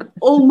everyone's like,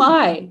 oh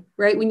my,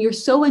 right? When you're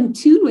so in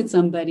tune with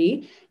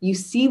somebody, you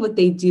see what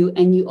they do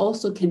and you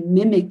also can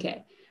mimic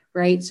it,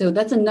 right? So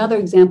that's another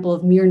example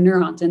of mirror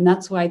neurons. And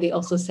that's why they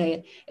also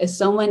say if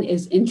someone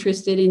is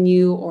interested in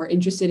you or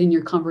interested in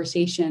your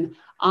conversation,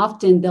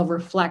 often they'll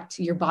reflect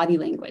your body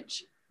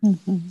language.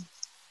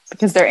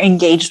 Because they're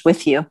engaged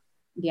with you.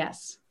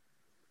 Yes.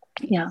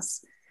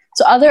 Yes.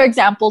 So other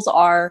examples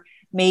are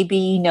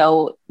maybe,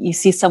 you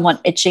see someone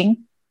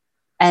itching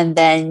and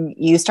then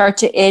you start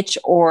to itch,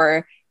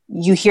 or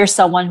you hear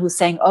someone who's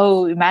saying,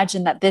 oh,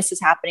 imagine that this is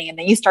happening. And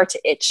then you start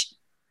to itch.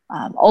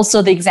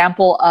 Also the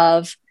example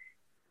of,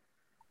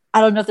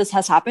 I don't know if this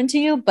has happened to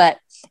you, but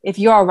if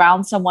you're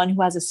around someone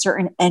who has a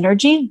certain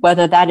energy,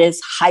 whether that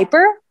is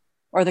hyper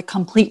or the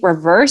complete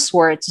reverse,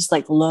 where it's just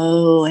like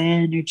low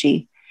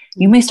energy,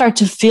 you may start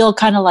to feel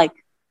kind of like,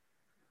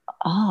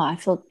 oh, I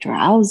feel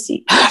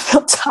drowsy. I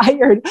feel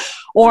tired.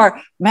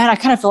 Or, man, I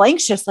kind of feel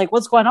anxious. Like,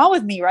 what's going on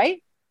with me,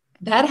 right?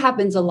 That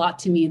happens a lot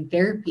to me in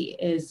therapy.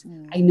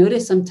 I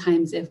notice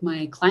sometimes if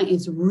my client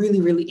is really,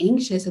 really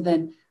anxious, and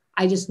then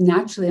I just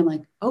naturally, I'm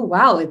like, oh,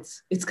 wow,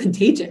 it's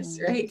contagious,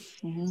 right?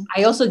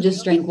 I also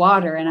just drank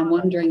water, and I'm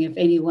wondering if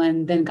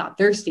anyone then got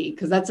thirsty,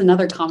 because that's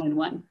another common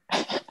one.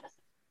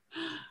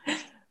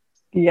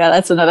 Yeah,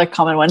 that's another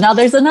common one. Now,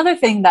 there's another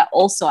thing that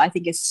also I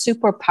think is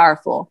super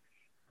powerful.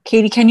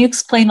 Katie, can you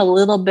explain a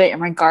little bit in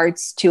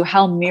regards to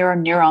how mirror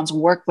neurons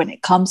work when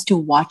it comes to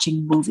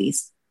watching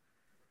movies?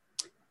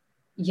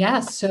 Yeah.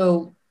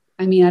 So,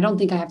 I mean, I don't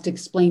think I have to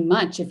explain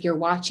much. If you're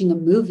watching a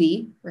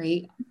movie,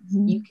 right,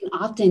 you can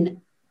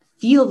often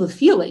feel the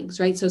feelings,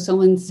 right? So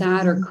someone's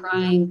sad or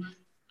crying.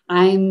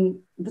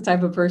 I'm the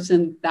type of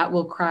person that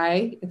will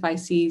cry if I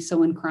see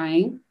someone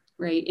crying,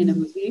 right, in a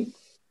movie.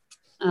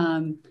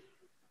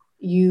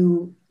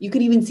 You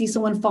could even see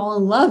someone fall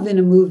in love in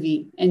a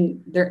movie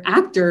and they're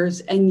actors,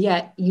 and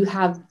yet you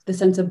have the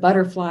sense of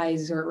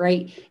butterflies, or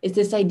right. It's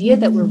this idea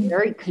that we're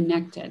very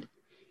connected.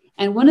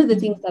 And one of the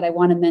things that I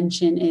want to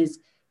mention is,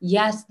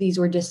 yes, these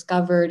were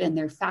discovered and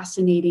they're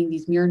fascinating,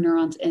 these mirror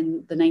neurons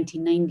in the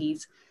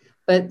 1990s,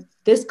 But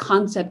this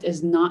concept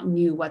is not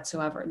new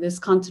whatsoever. This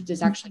concept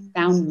is actually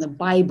found in the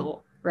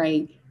Bible,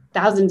 right?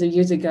 Thousands of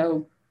years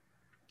ago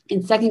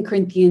in 2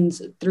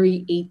 Corinthians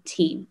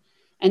 3:18.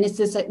 And it's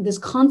this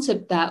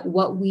concept that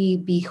what we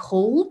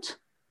behold,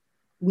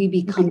 we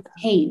become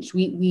changed.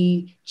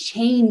 We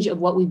change of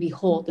what we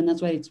behold. And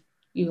that's why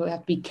you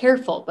have to be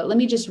careful. But let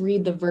me just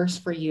read the verse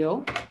for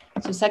you.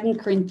 So 2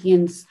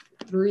 Corinthians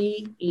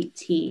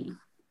 3:18.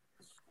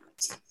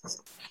 So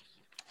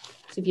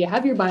if you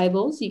have your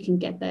Bibles, you can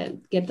get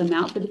them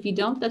out. But if you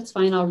don't, that's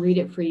fine. I'll read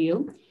it for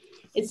you.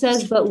 It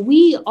says, "But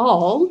we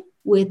all,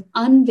 with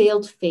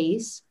unveiled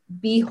face,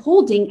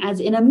 beholding as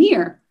in a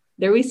mirror."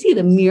 There we see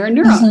the mirror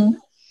neuron.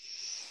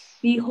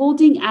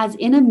 "Beholding as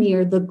in a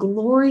mirror the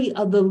glory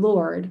of the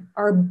Lord,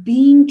 are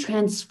being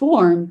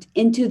transformed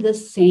into the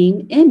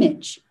same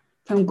image,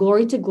 from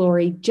glory to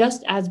glory,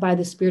 just as by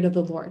the Spirit of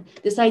the Lord."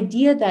 This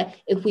idea that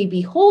if we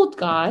behold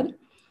God,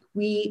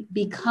 we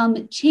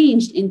become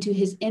changed into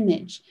his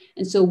image.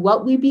 And so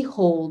what we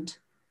behold,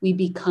 we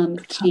become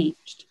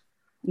changed.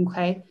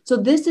 Okay. So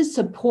this is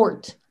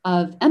support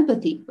of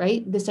empathy,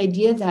 right? This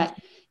idea that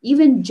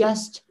even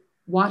just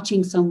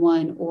watching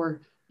someone or,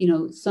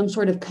 some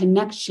sort of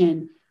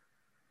connection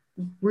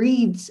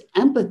breeds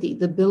empathy,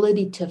 the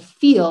ability to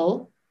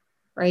feel,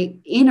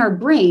 right? In our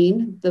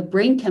brain, the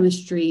brain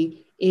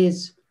chemistry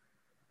is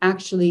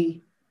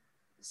actually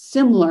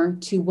similar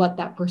to what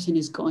that person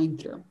is going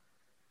through.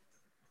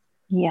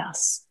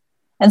 Yes.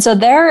 And so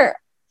there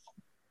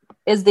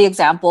is the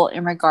example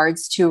in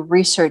regards to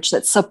research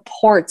that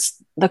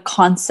supports the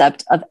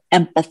concept of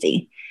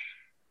empathy.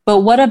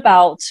 But what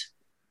about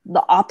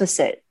the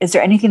opposite? Is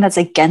there anything that's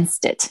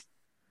against it?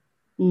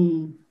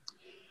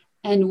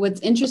 And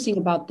what's interesting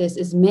about this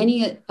is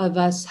many of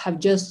us have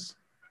just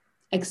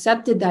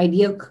accepted the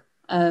idea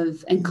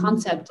of and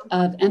concept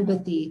of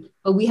empathy,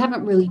 but we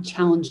haven't really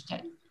challenged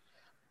it.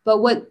 But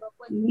what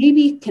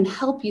maybe can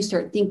help you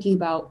start thinking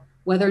about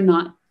whether or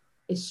not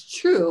it's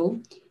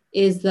true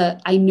is the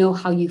 "I know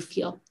how you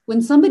feel."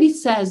 When somebody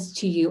says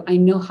to you, "I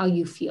know how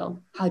you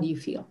feel," how do you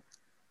feel?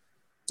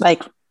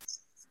 Like,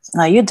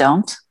 no, you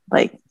don't.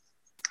 Like,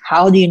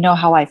 how do you know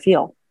how I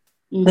feel?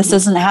 This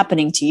isn't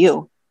happening to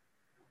you.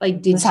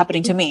 Like, this is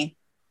happening to me.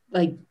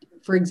 Like,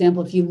 for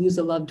example, if you lose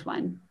a loved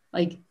one,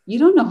 like, you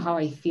don't know how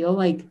I feel.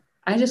 Like,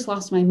 I just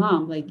lost my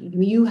mom. Like,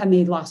 you have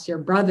maybe lost your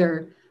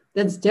brother.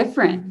 That's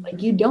different.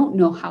 Like, you don't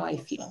know how I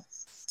feel.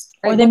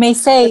 Right? Or they may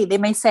say,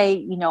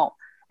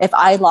 if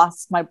I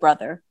lost my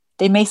brother,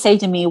 they may say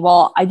to me,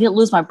 "Well, I didn't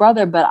lose my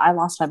brother, but I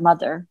lost my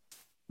mother."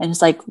 And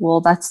it's like,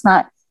 well, that's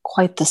not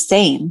quite the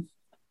same,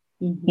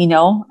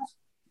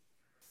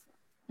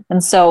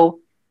 And so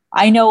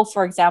I know,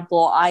 for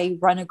example, I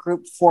run a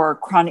group for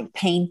chronic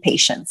pain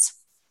patients.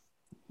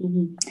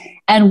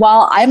 And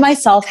while I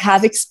myself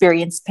have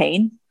experienced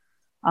pain,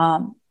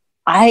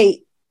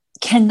 I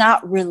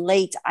cannot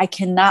relate. I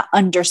cannot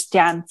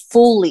understand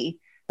fully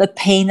the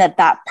pain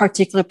that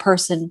particular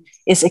person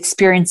is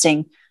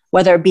experiencing,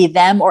 whether it be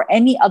them or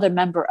any other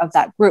member of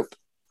that group.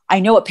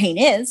 I know what pain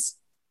is,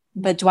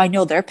 but do I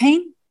know their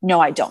pain? No,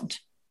 I don't.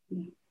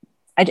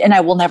 And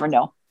I will never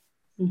know.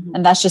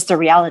 And that's just the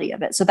reality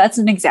of it. So that's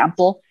an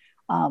example.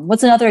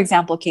 What's another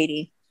example,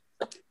 Katie?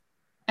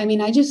 I mean,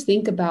 I just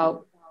think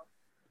about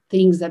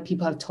things that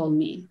people have told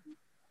me,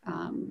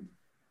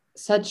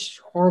 such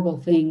horrible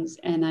things.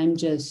 And I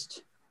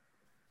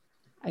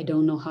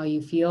don't know how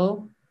you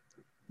feel.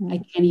 I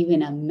can't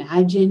even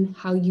imagine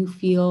how you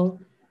feel.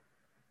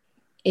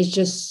 It's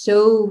just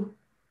so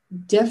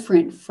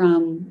different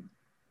from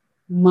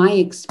my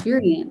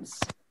experience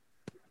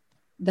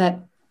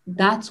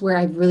that's where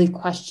I've really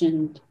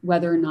questioned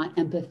whether or not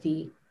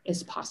empathy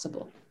is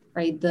possible,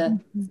 right?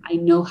 I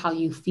know how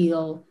you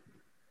feel.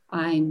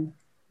 I'm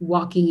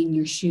walking in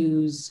your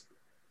shoes.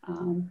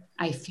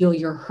 I feel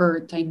your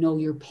hurt. I know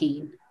your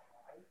pain.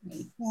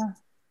 Right?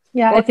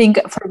 Yeah. I think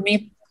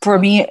for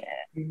me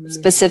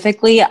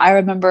specifically, I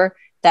remember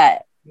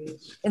that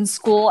in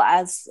school,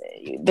 as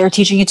they're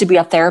teaching you to be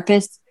a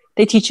therapist,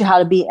 they teach you how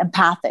to be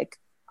empathic.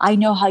 I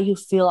know how you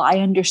feel. I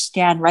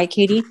understand. Right,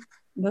 Katie?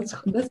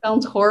 That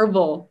sounds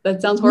horrible.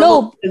 That sounds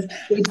horrible. No. Because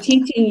they're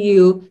teaching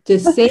you to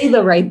say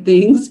the right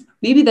things.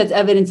 Maybe that's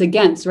evidence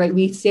against, right?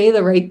 We say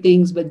the right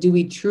things, but do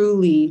we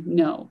truly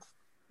know?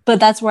 But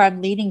that's where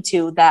I'm leading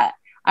to, that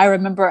I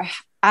remember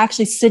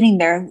actually sitting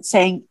there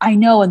saying, "I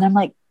know." And I'm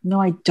like,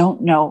 no, I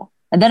don't know.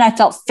 And then I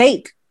felt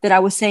fake that I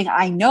was saying,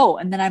 "I know."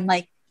 And then I'm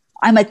like,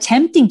 I'm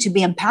attempting to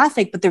be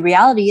empathic, but the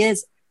reality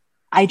is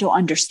I don't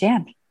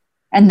understand.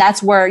 And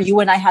that's where you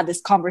and I had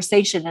this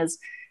conversation is,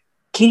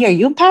 Katie, are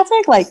you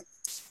empathic? Like,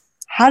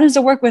 how does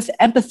it work with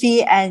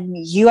empathy and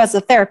you as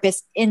a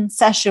therapist in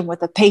session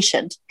with a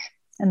patient?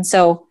 And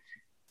so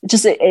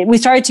we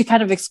started to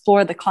kind of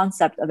explore the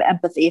concept of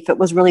empathy, if it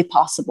was really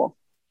possible.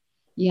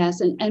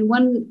 Yes. And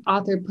one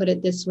author put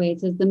it this way.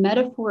 It says, the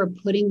metaphor of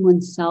putting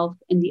oneself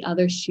in the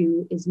other's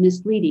shoe is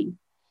misleading,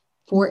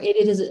 for it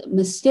is a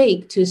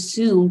mistake to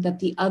assume that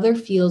the other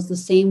feels the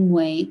same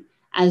way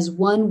as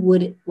one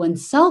would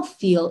oneself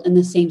feel in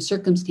the same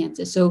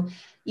circumstances. So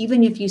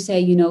even if you say,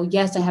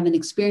 yes, I haven't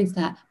experienced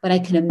that, but I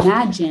can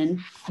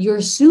imagine, you're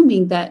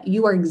assuming that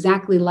you are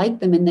exactly like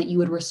them and that you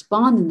would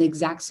respond in the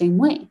exact same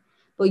way.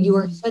 But you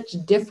are such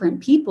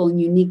different people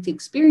and unique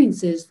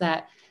experiences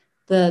that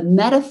the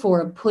metaphor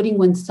of putting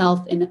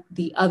oneself in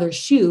the other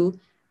shoe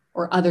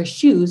or other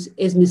shoes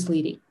is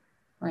misleading,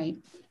 right?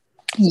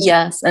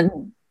 Yes.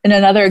 And in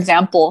another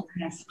example,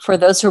 Yes. for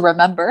those who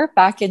remember,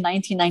 back in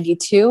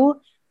 1992,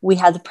 we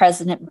had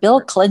President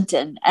Bill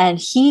Clinton, and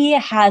he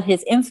had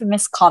his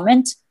infamous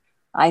comment,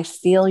 "I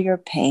feel your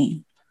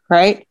pain,"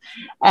 right?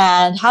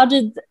 And how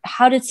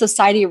did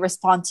society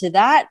respond to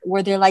that?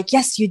 Where they're like,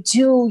 "Yes, you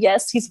do.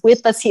 Yes, he's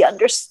with us. He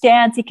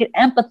understands. He can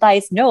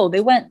empathize." No,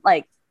 they went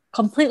like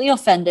completely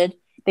offended.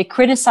 They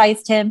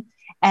criticized him,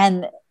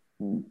 and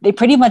they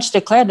pretty much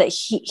declared that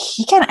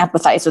he can't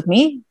empathize with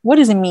me. What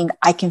does it mean,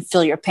 "I can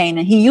feel your pain"?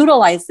 And he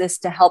utilized this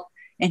to help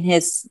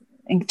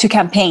to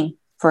campaign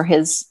for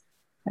his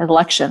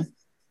election.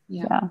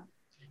 Yeah.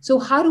 So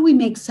how do we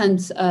make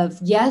sense of,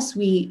 yes,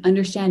 we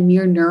understand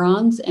mirror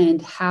neurons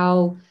and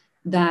how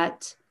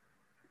that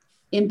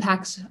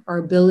impacts our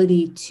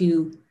ability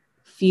to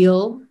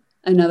feel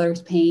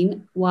another's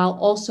pain, while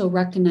also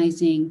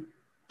recognizing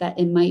that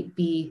it might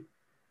be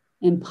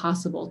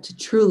impossible to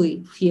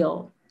truly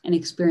feel and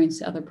experience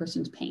the other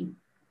person's pain?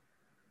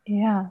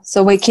 Yeah.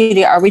 So wait,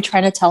 Katie, are we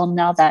trying to tell him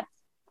now that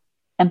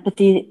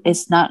empathy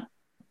is not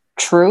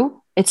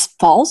true? It's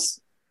false?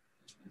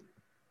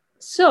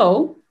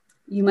 So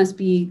you must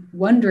be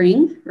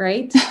wondering,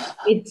 right?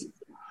 It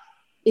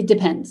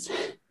depends.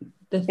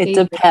 It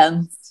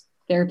depends.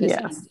 Therapist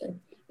answer.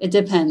 It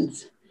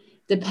depends.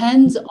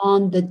 Depends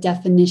on the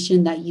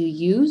definition that you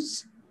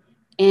use,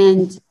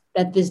 and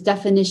that this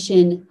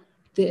definition,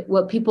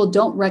 what people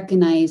don't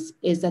recognize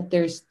is that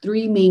there's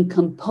three main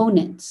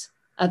components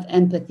of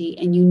empathy,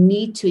 and you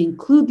need to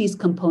include these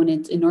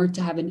components in order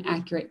to have an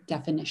accurate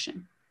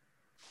definition.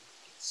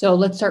 So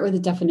let's start with the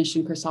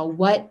definition, Kryssel.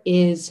 What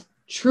is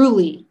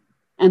truly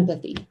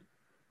empathy?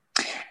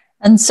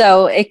 And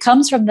so it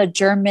comes from the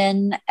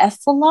German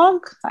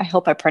etholog, I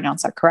hope I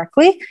pronounced that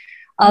correctly,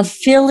 of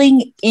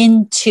feeling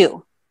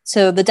into.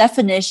 So the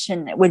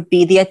definition would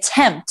be the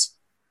attempt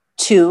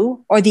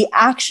to, or the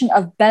action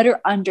of better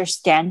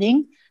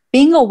understanding,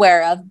 being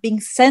aware of,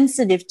 being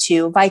sensitive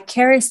to,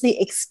 vicariously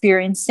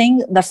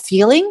experiencing the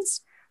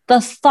feelings,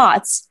 the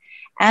thoughts,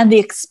 and the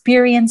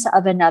experience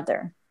of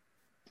another.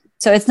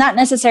 So it's not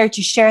necessary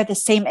to share the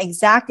same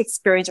exact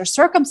experience or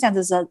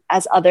circumstances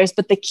as others,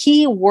 but the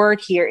key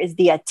word here is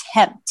the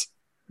attempt,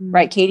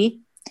 right, Katie?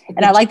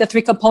 And I like the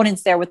three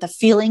components there with the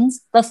feelings,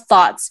 the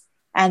thoughts,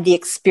 and the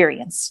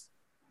experience.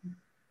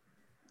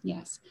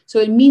 Yes. So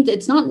it means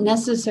it's not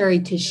necessary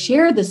to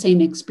share the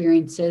same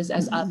experiences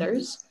as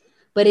others,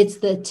 but it's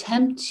the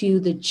attempt to,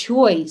 the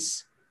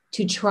choice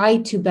to try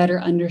to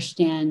better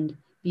understand,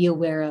 be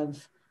aware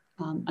of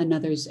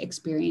another's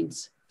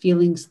experience,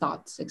 feelings,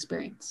 thoughts,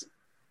 experience.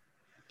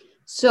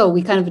 So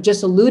we kind of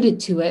just alluded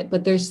to it,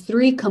 but there's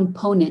three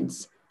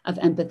components of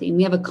empathy. And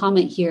we have a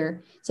comment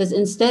here. It says,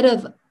 instead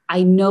of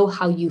 "I know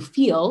how you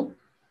feel,"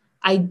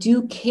 "I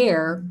do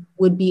care"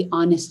 would be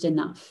honest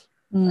enough.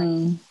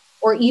 Right?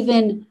 Or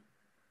even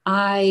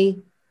 "I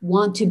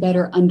want to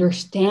better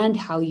understand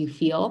how you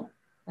feel,"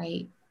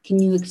 right?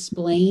 Can you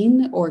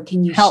explain, or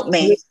can you help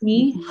me with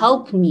me?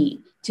 Help me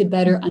to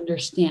better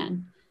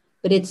understand.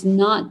 But it's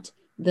not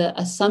the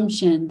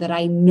assumption that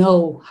I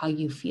know how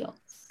you feel.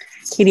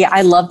 Katie,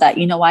 I love that.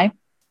 You know why?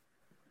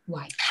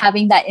 Why?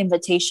 Having that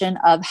invitation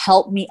of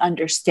 "help me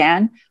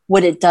understand,"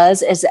 what it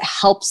does is it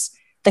helps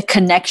the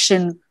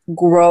connection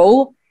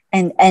grow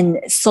and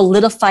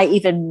solidify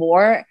even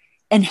more,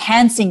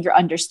 enhancing your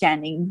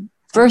understanding.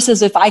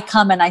 Versus if I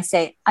come and I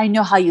say, "I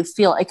know how you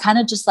feel," it kind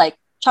of just like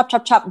chop,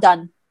 chop, chop,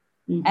 done.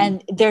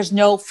 And there's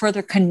no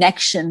further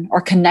connection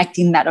or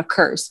connecting that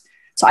occurs.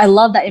 So I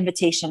love that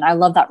invitation. I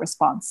love that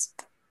response.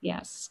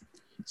 Yes.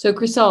 So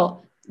Kryssel,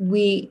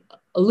 we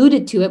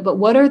alluded to it, but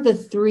what are the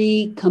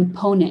three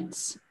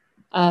components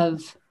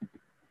of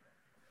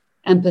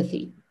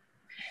empathy?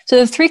 So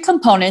the three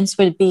components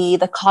would be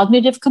the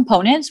cognitive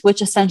component,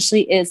 which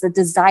essentially is the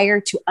desire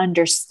to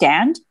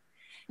understand.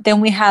 Then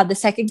we have the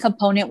second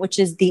component, which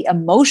is the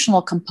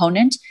emotional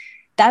component.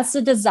 That's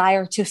the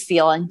desire to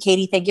feel. And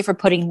Katie, thank you for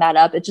putting that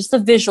up. It's just a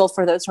visual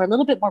for those who are a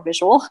little bit more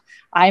visual.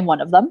 I'm one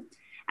of them.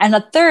 And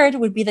the third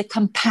would be the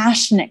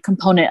compassionate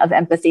component of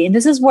empathy. And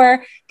this is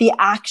where the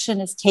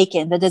action is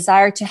taken, the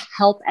desire to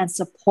help and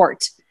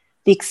support.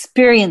 The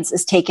experience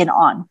is taken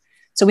on.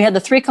 So we have the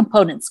three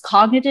components: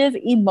 cognitive,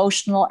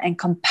 emotional, and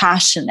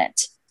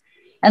compassionate.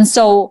 And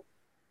so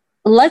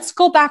let's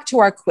go back to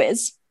our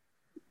quiz.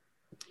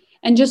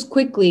 And just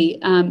quickly,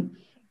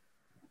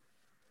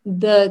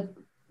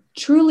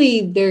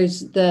 there's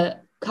the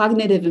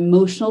cognitive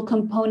emotional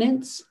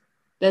components.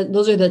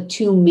 Those are the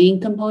two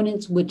main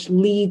components, which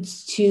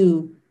leads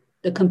to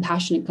the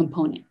compassionate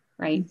component,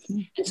 right?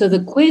 And so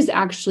the quiz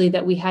actually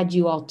that we had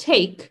you all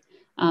take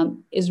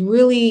is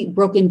really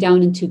broken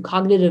down into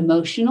cognitive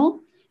emotional,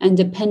 and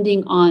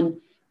depending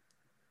on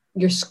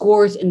your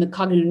scores in the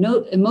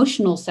cognitive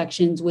emotional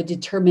sections would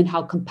determine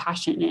how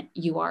compassionate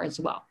you are as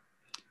well.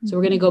 So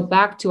we're going to go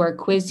back to our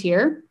quiz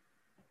here.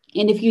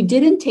 And if you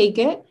didn't take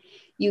it,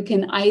 you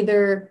can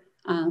either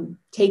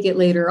take it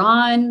later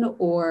on,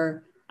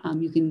 or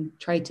you can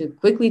try to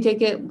quickly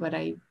take it, but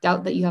I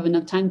doubt that you have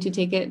enough time to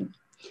take it.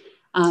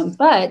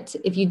 But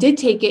if you did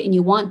take it and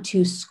you want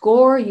to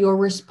score your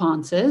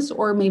responses,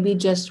 or maybe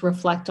just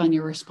reflect on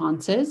your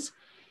responses,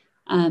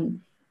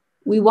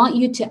 we want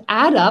you to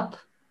add up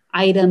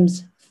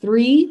items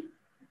 3,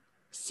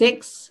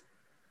 6,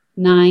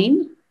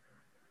 9,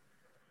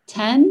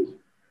 10,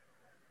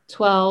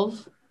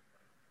 12,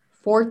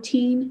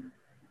 14,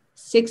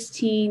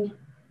 16,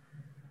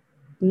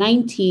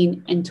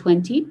 19, and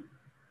 20.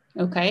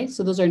 Okay,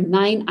 so those are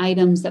 9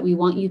 items that we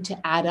want you to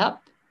add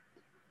up.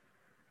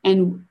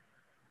 And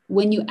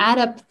when you add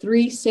up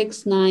 3,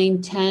 6,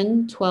 9,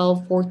 10,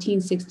 12,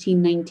 14,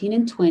 16, 19,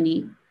 and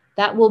 20,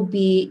 that will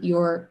be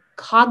your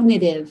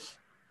cognitive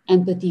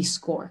empathy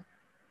score.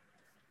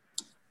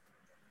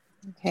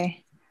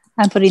 Okay,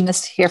 I'm putting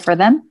this here for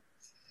them.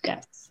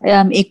 Yes.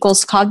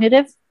 Equals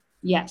cognitive?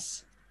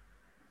 Yes.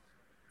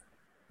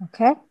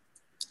 Okay.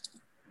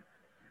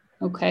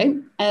 Okay,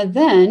 and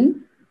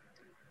then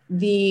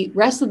the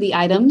rest of the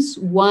items,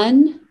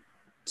 1,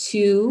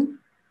 2,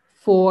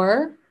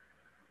 4,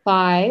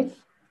 5,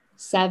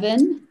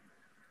 7,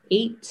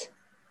 8,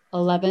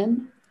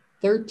 11,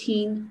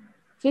 13,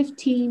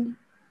 15,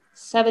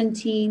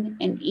 17,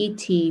 and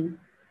 18.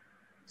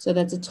 So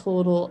that's a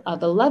total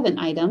of 11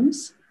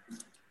 items,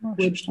 would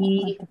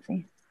be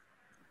empathy.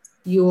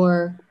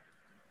 Your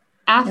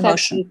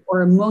affective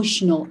or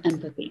emotional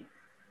empathy.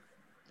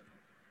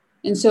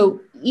 And so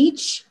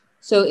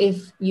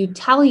if you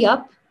tally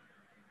up,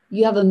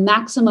 you have a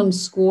maximum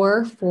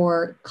score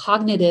for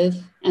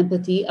cognitive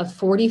empathy of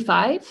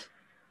 45,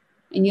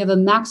 and you have a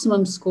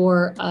maximum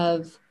score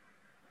of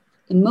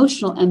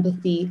emotional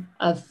empathy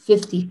of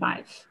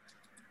 55.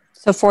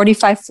 So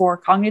 45 for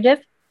cognitive?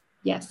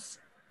 Yes.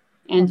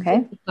 And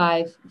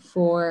 55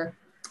 for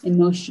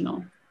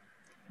emotional.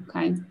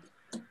 Okay.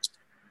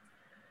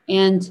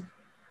 And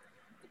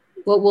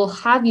what we'll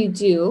have you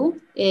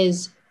do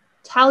is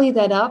tally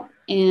that up,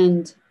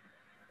 and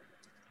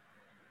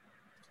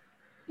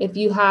if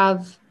you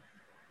have,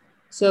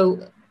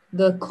 so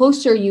the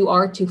closer you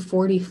are to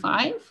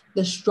 45,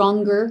 the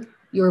stronger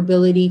your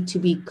ability to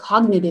be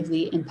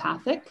cognitively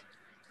empathic.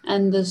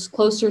 And the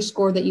closer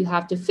score that you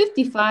have to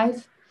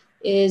 55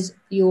 is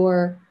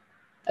your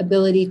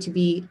ability to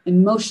be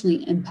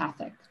emotionally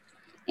empathic.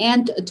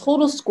 And a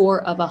total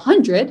score of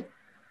 100,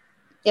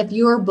 if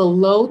you're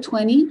below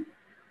 20,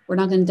 we're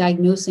not going to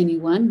diagnose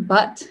anyone,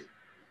 but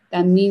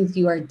that means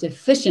you are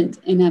deficient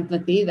in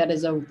empathy. That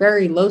is a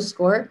very low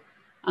score.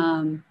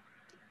 And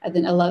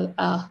then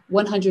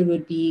 100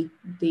 would be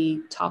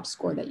the top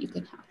score that you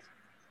can have.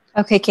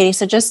 Okay, Katie.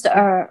 So just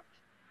a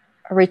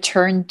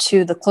return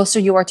to the closer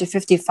you are to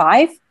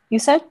 55, you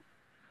said?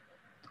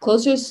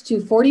 Closest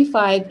to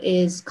 45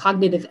 is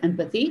cognitive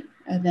empathy,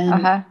 and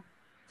then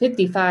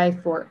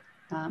 55 for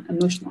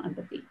emotional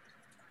empathy.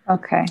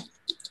 Okay.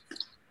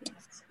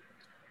 Yes.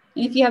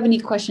 And if you have any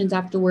questions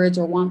afterwards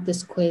or want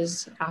this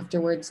quiz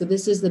afterwards, so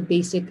this is the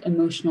basic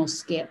emotional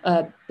scale,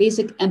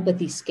 basic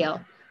empathy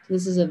scale. So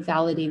this is a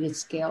validated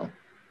scale.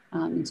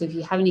 And so if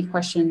you have any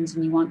questions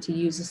and you want to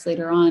use this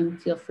later on,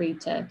 feel free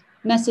to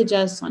message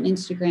us on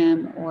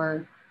Instagram,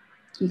 or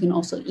you can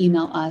also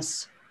email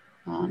us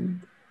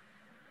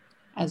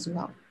as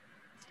well.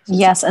 So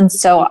yes, and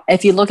so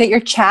if you look at your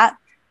chat,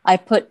 I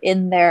put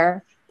in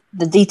there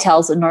the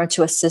details in order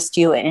to assist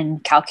you in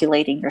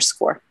calculating your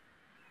score.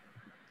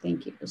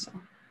 Thank you,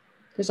 Kryssel.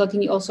 Kryssel,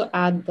 can you also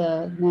add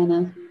the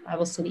Nana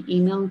Bible Study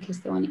email in case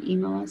they want to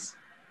email us?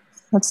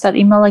 What's that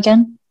email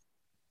again?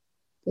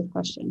 Good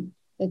question.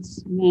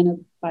 It's Nana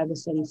Bible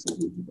Study 7,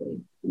 I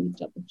believe. Let me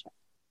double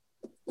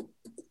check.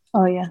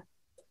 Oh, yeah.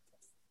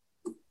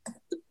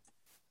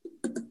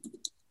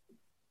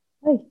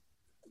 Hey.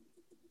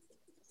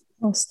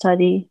 We'll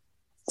study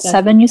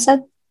 7, you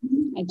said?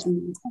 I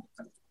do.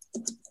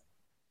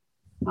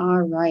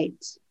 All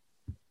right.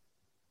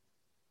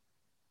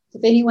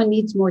 If anyone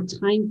needs more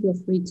time, feel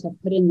free to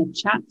put in the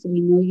chat so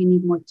we know you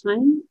need more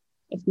time.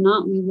 If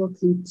not, we will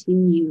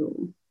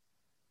continue.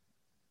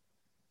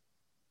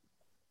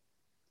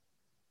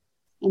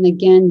 And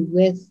again,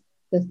 with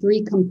the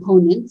 3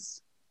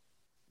 components.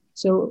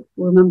 So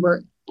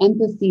remember,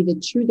 empathy, the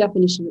true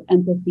definition of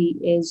empathy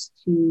is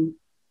to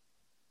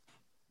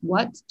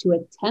what? To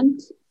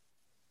attempt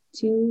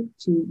to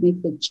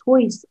make the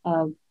choice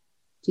of,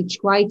 to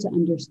try to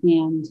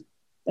understand.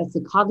 That's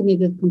the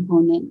cognitive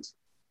component,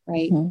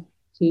 right? Mm-hmm.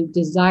 To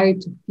desire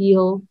to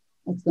feel,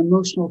 that's the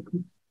emotional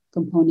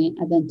component,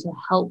 and then to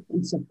help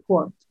and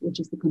support, which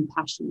is the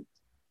compassionate.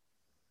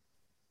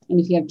 And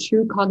if you have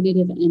true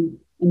cognitive and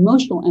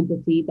emotional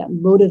empathy, that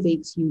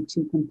motivates you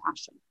to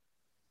compassion.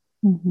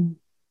 Mm-hmm.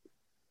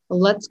 So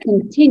let's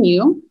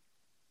continue.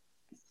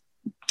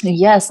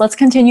 Yes, let's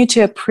continue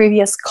to a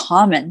previous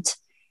comment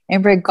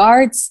in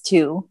regards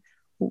to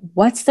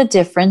what's the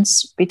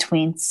difference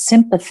between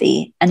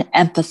sympathy and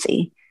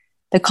empathy.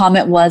 The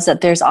comment was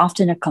that there's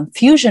often a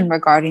confusion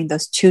regarding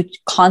those two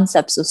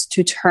concepts, those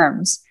two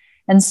terms.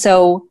 And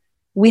so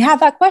we have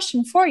that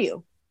question for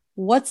you.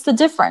 What's the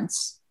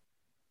difference?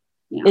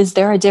 Yeah. Is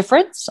there a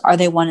difference? Are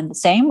they one and the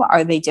same?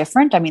 Are they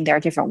different? I mean, there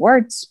are different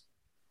words.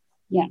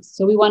 Yes.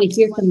 So we want to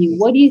hear from you.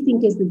 What do you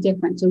think is the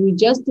difference? So we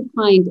just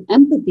defined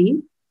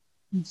empathy,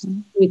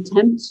 to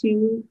attempt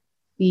to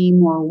be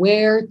more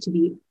aware,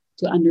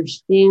 to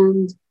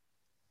understand.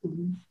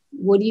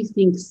 What do you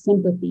think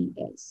sympathy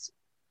is?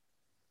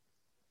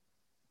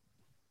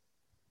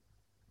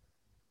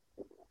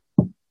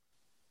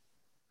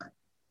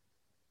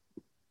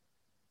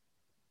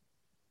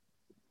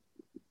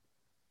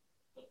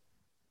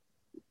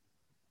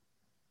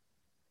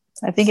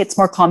 I think it's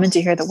more common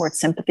to hear the word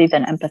sympathy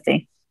than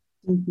empathy,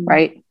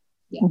 right?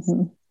 Yes.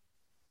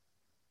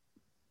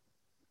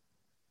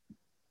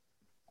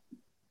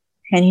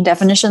 Any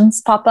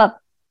definitions pop up?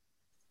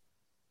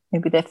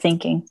 Maybe they're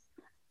thinking,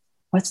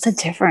 what's the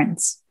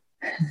difference?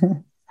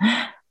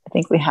 I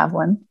think we have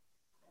one.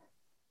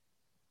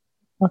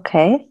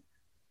 Okay.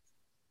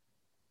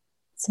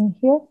 So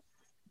here,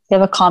 we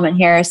have a comment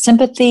here.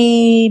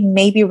 Sympathy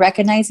may be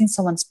recognizing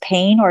someone's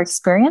pain or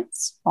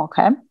experience.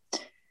 Okay.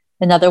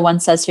 Another one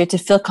says here to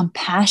feel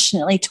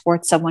compassionately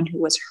towards someone who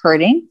was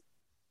hurting.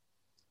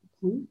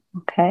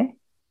 Okay.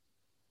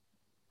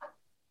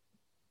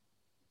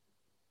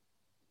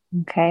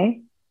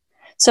 Okay.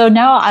 So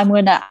now I'm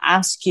going to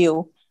ask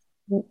you,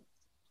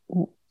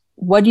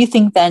 what do you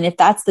think then, if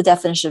that's the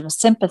definition of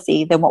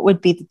sympathy, then what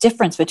would be the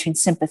difference between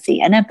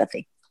sympathy and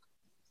empathy?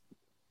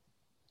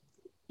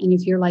 And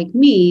if you're like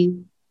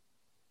me,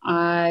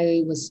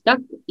 I was stuck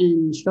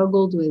and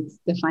struggled with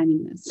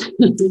defining this.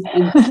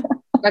 And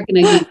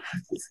recognizing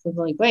it was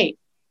like, wait,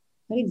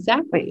 what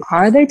exactly? Wait,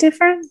 are they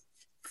different?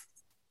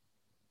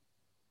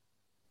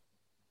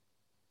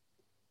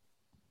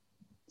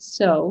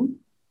 So,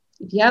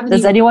 if you have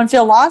does anyone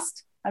feel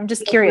lost? I'm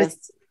just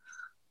curious.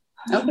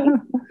 Okay.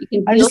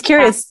 I'm just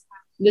curious. Sad.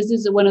 This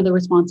is one of the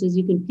responses.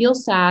 You can feel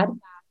sad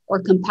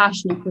or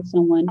compassionate for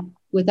someone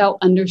without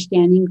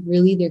understanding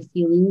really their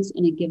feelings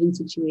in a given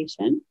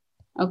situation.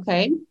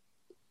 Okay.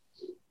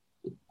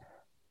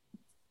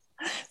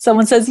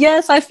 Someone says,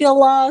 yes, I feel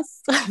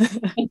lost.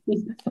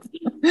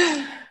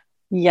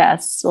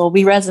 Yes. Well,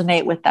 we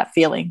resonate with that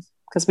feeling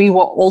because we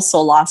were also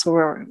lost. We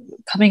were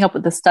coming up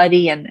with the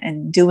study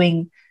and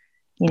doing,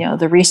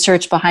 the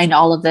research behind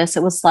all of this.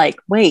 It was like,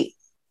 wait,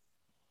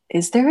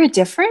 is there a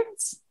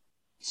difference?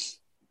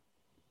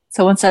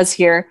 Someone says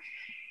here,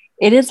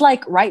 it is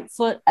like right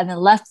foot and then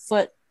left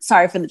foot.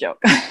 Sorry for the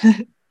joke.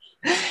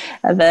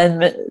 And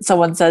then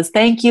someone says,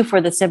 thank you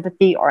for the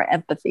sympathy or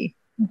empathy.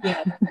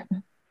 Yeah.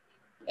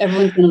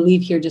 Everyone's going to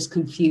leave here just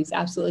confused.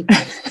 Absolutely.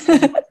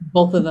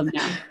 Both of them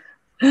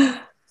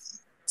now.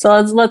 So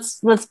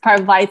let's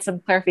provide some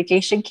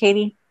clarification,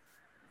 Katie,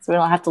 so we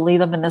don't have to leave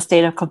them in a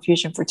state of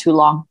confusion for too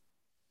long.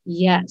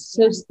 Yes.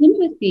 So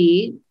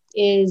sympathy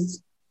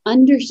is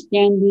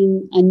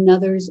understanding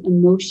another's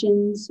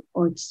emotions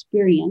or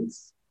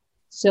experience.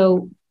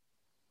 So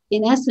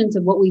in essence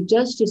of what we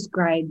just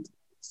described,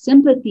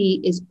 sympathy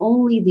is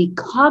only the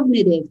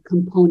cognitive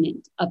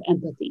component of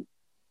empathy.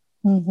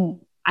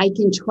 I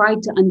can try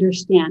to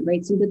understand,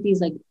 right? Sympathy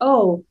is like,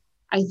 oh,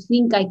 I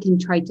think I can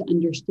try to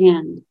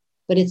understand,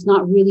 but it's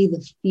not really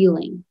the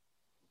feeling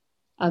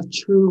of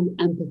true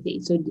empathy.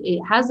 So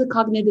it has the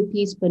cognitive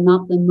piece, but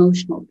not the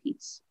emotional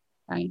piece,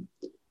 right?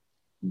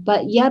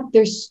 But yet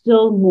there's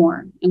still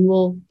more. And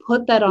we'll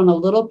put that on a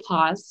little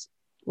pause.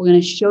 We're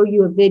going to show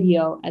you a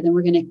video, and then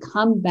we're going to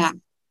come back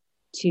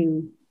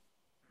to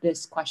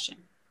this question.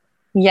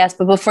 Yes,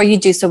 but before you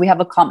do so, we have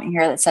a comment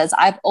here that says,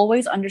 I've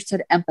always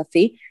understood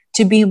empathy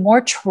to be more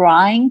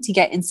trying to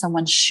get in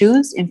someone's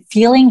shoes and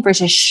feeling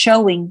versus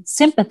showing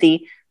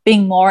sympathy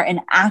being more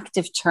an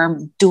active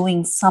term,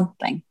 doing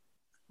something.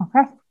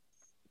 Okay.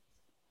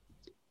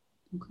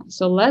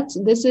 So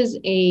this is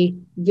a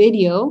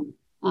video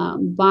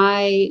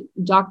by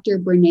Dr.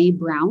 Brene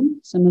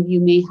Brown. Some of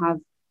you may have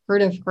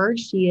heard of her.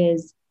 She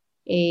is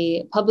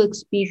a public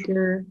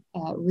speaker,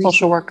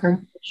 social worker,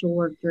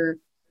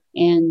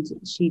 and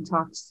she's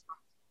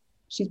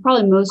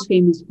probably most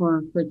famous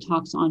for her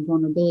talks on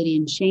vulnerability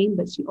and shame,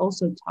 but she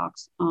also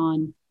talks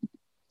on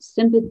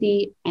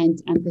sympathy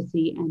and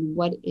empathy and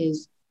what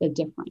is the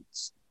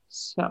difference.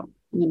 So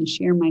I'm going to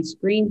share my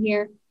screen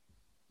here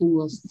and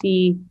we'll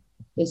see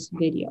this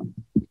video.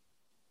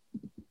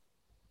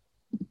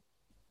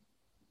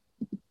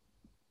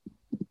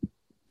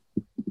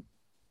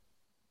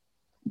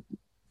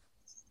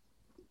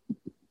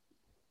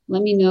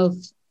 Let me know if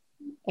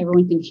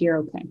everyone can hear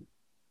okay.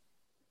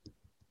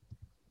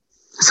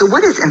 So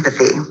what is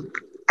empathy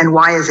and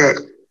why is it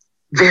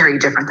very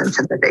different than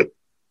sympathy?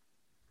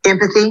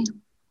 Empathy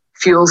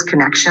fuels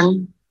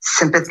connection.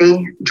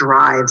 Sympathy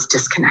drives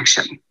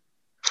disconnection.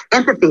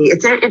 Empathy,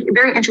 it's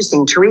very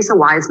interesting. Teresa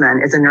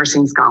Wiseman is a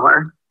nursing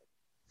scholar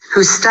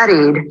who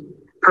studied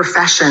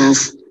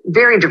professions,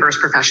 very diverse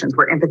professions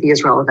where empathy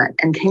is relevant,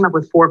 and came up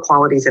with 4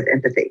 qualities of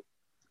empathy: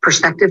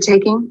 perspective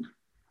taking,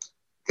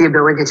 the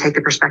ability to take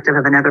the perspective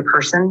of another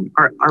person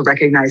or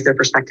recognize their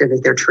perspective as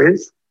their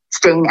truth,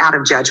 staying out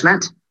of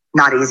judgment,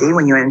 not easy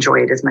when you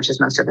enjoy it as much as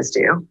most of us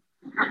do,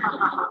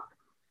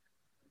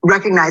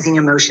 recognizing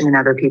emotion in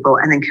other people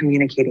and then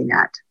communicating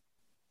that.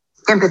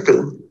 Empathy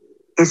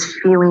is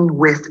feeling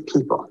with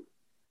people.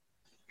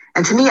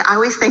 And to me, I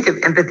always think of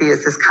empathy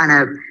as this kind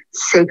of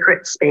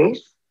sacred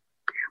space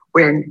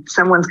when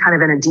someone's kind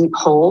of in a deep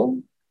hole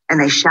and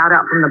they shout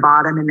out from the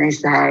bottom and they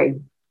say,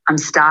 I'm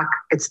stuck,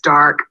 it's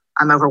dark,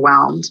 I'm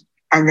overwhelmed.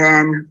 And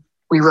then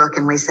we look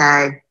and we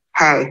say,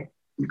 hey,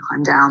 you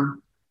climb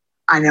down.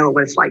 I know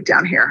what it's like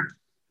down here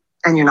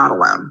and you're not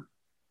alone.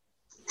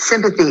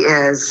 Sympathy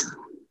is,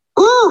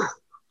 ooh,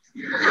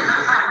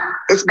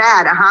 it's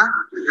bad,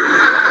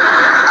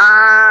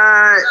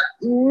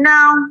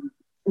 no,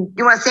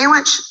 you want a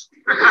sandwich?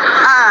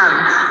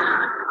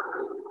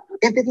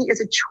 Empathy is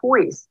a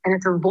choice, and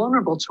it's a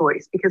vulnerable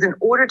choice, because in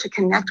order to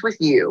connect with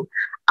you,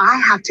 I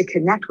have to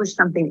connect with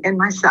something in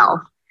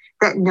myself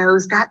that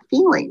knows that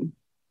feeling.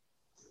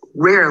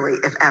 Rarely,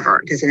 if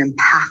ever, does an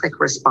empathic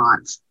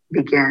response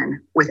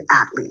begin with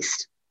at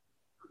least.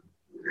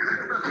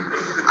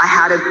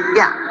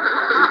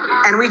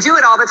 And we do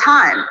it all the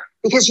time,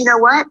 because you know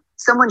what?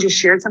 Someone just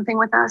shared something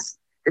with us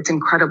that's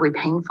incredibly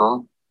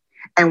painful,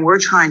 and we're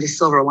trying to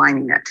silver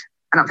lining it.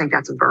 I don't think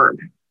that's a verb,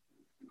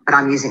 but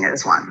I'm using it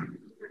as one.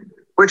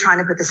 We're trying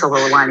to put the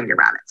silver lining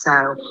around it.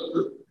 So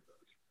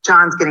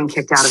John's getting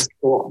kicked out of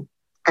school.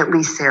 At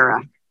least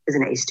Sarah is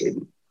an A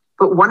student.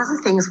 But one of the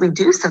things we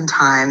do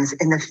sometimes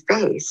in the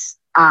face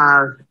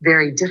of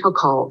very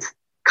difficult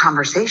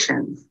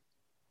conversations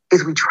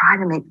is we try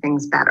to make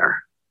things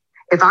better.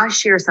 If I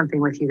share something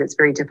with you that's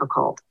very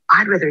difficult,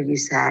 I'd rather you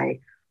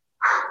say,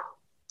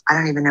 I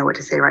don't even know what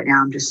to say right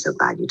now. I'm just so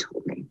glad you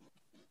told me.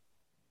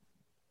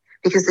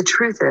 Because the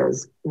truth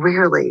is,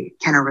 rarely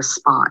can a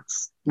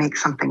response make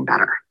something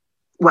better.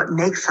 What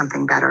makes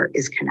something better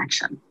is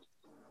connection.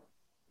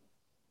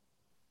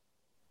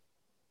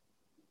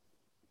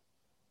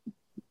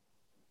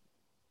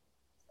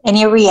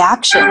 Any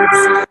reactions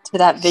to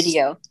that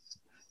video?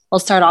 We'll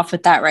start off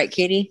with that, right,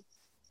 Katie?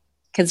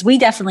 Because we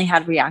definitely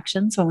had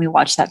reactions when we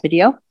watched that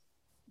video.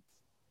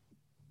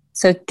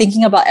 So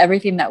thinking about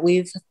everything that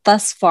we've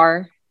thus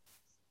far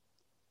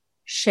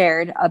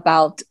shared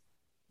about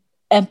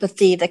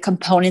empathy, the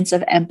components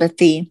of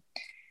empathy,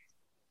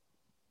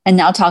 and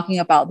now talking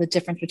about the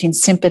difference between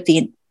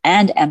sympathy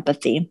and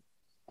empathy.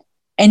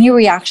 Any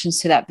reactions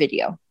to that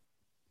video?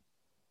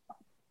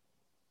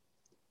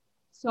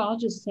 So I'll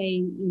just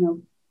say,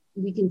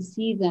 we can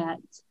see that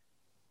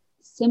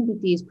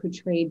sympathy is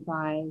portrayed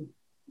by,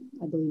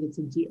 I believe it's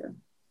a deer,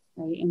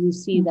 right? And we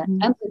see that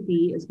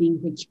empathy is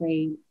being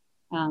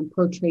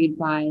portrayed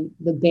by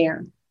the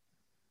bear.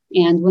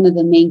 And one of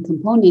the main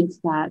components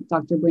that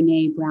Dr.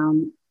 Brené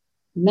Brown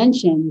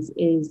mentions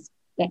is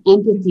that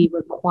empathy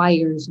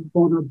requires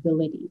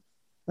vulnerability,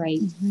 right?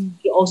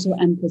 He also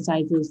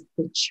emphasizes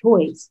the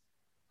choice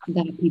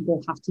that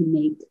people have to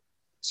make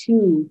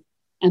to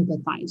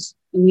empathize.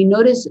 And we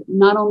notice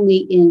not only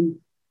in,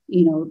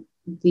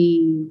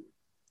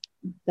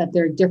 that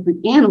there are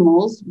different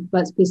animals,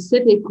 but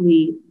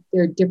specifically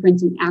there are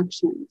difference in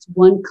actions.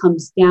 One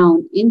comes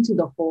down into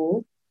the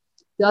hole.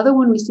 The other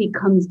one we see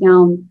comes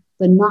down,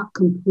 but not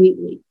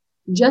completely.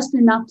 Just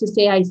enough to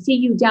say, I see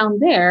you down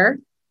there.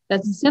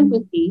 That's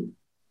sympathy,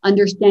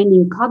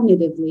 understanding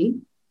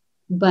cognitively,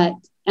 but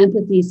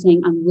empathy is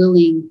saying, I'm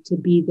willing to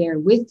be there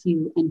with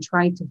you and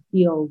try to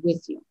feel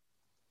with you.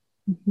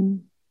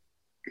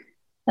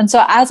 And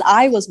so as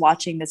I was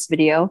watching this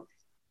video,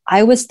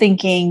 I was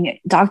thinking,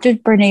 Dr.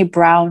 Brené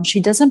Brown,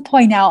 she doesn't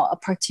point out a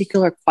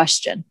particular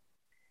question.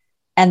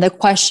 And the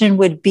question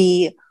would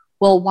be,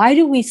 well, why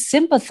do we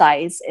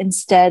sympathize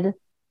instead?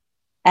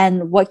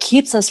 And what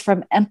keeps us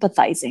from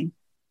empathizing?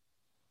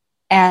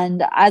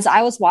 And as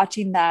I was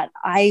watching that,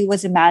 I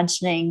was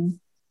imagining,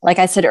 like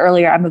I said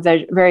earlier, I'm a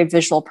very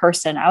visual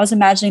person. I was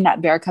imagining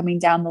that bear coming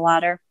down the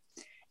ladder.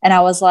 And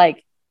I was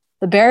like,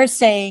 the bear is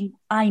saying,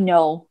 I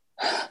know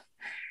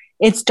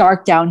it's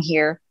dark down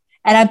here.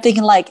 And I'm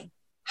thinking, like,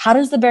 how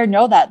does the bear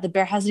know that? The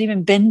bear hasn't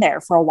even been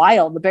there for a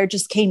while. The bear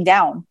just came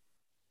down.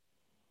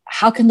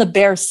 How can the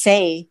bear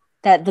say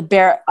that the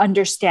bear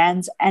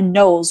understands and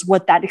knows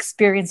what that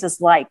experience is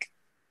like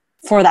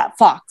for that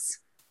fox?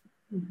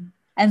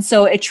 And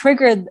so it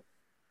triggered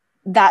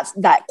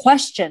that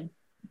question.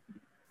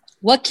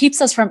 What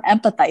keeps us from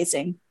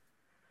empathizing?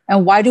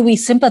 And why do we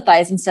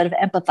sympathize instead of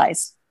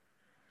empathize?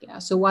 Yeah.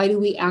 So why do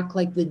we act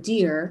like the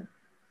deer,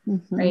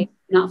 right?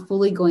 Not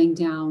fully going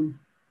down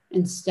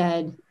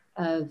instead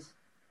of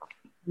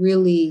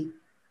really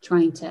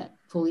trying to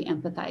fully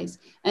empathize.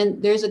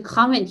 And there's a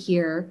comment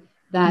here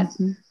that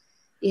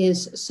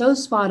is so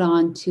spot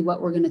on to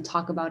what we're going to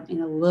talk about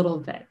in a little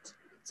bit.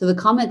 So the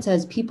comment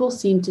says, people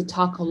seem to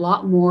talk a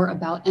lot more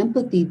about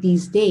empathy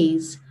these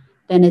days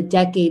than a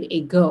decade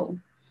ago.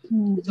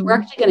 So we're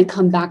actually going to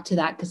come back to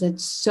that because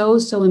it's so,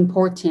 so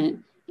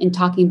important in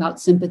talking about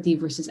sympathy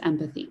versus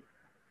empathy.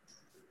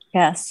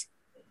 Yes.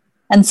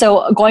 And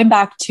so going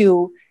back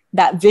to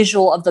that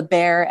visual of the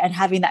bear and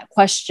having that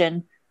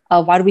question,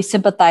 why do we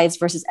sympathize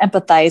versus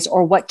empathize,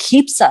 or what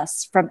keeps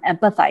us from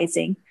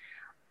empathizing,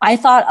 I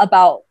thought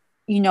about,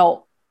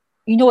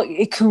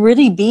 it could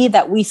really be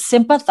that we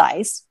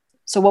sympathize.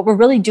 So what we're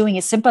really doing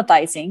is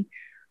sympathizing,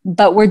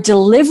 but we're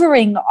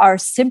delivering our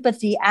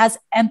sympathy as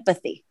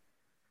empathy.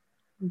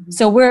 Mm-hmm.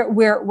 So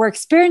we're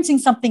experiencing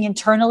something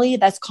internally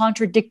that's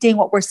contradicting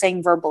what we're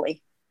saying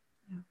verbally.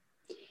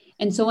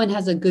 And someone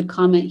has a good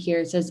comment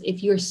here. It says,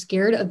 if you're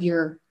scared of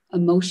your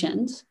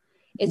emotions,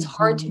 it's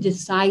hard to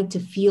decide to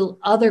feel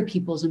other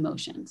people's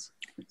emotions.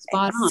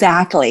 Spot on.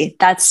 Exactly.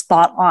 That's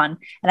spot on.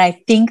 And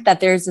I think that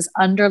there's this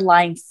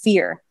underlying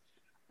fear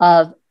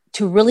of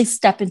to really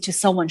step into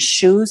someone's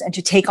shoes and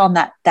to take on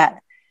that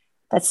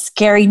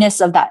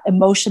scariness of that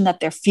emotion that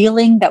they're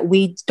feeling that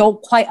we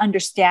don't quite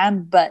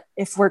understand. But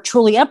if we're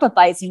truly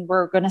empathizing,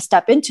 we're going to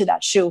step into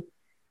that shoe.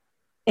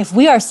 If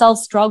we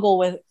ourselves struggle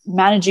with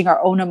managing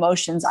our own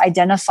emotions,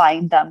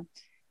 identifying them,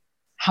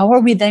 how are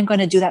we then going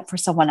to do that for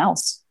someone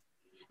else?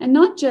 And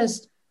not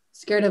just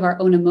scared of our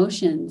own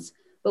emotions,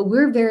 but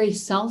we're very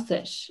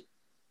selfish,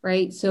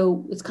 right?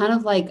 So it's kind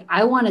of like,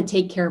 I want to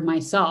take care of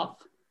myself.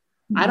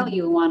 Mm-hmm. I don't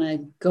even want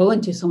to go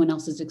into someone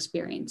else's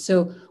experience.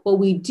 So what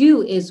we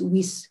do is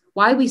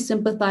why we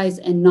sympathize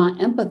and not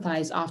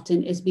empathize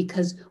often is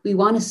because we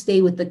want to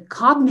stay with the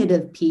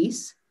cognitive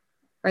piece,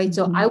 right?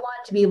 Mm-hmm. So I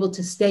want to be able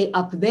to stay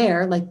up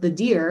there like the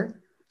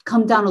deer,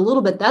 come down a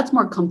little bit. That's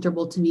more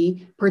comfortable to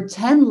me.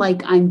 Pretend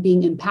like I'm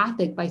being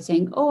empathic by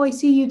saying, oh, I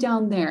see you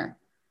down there.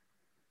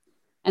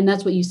 And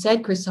that's what you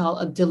said,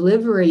 Kryssel, of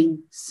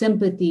delivering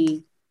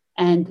sympathy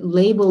and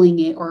labeling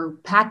it or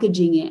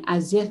packaging it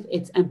as if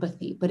it's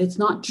empathy, but it's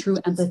not true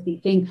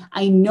empathy. Saying,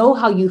 I know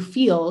how you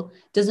feel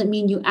doesn't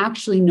mean you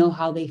actually know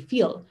how they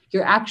feel.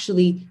 You're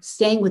actually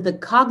staying with the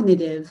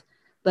cognitive,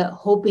 but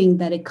hoping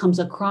that it comes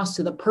across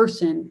to the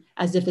person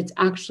as if it's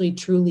actually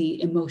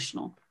truly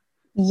emotional.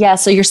 Yeah.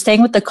 So you're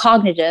staying with the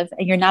cognitive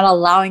and you're not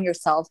allowing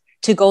yourself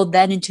to go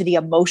then into the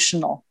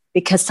emotional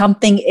because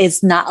something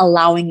is not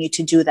allowing you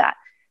to do that.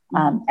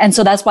 And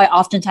so that's why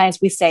oftentimes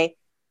we say,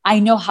 I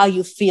know how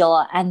you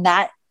feel. And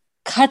that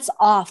cuts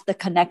off the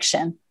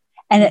connection.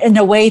 And in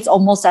a way, it's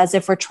almost as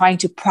if we're trying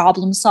to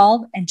problem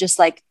solve and just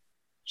like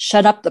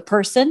shut up the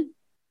person.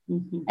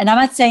 Mm-hmm. And I'm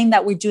not saying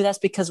that we do this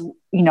because,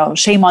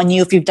 shame on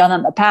you if you've done that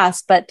in the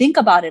past, but think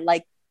about it.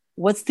 Like,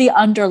 what's the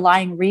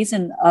underlying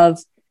reason of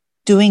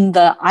doing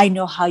the, I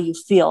know how you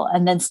feel,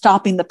 and then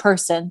stopping the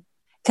person?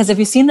 Because if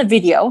you've seen the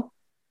video,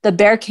 the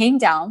bear came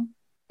down,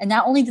 and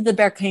not only did the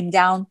bear came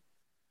down,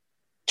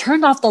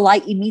 turn on the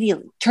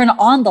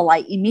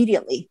light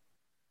immediately,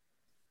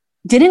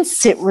 didn't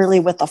sit really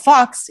with the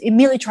fox,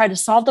 immediately tried to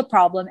solve the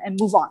problem and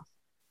move on.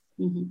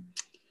 Mm-hmm.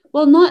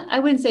 Well, I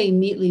wouldn't say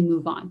immediately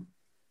move on,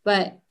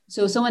 but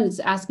so someone is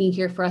asking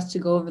here for us to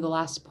go over the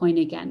last point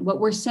again. What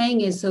we're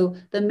saying is, so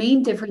the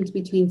main difference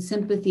between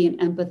sympathy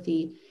and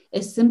empathy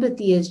is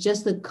sympathy is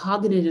just the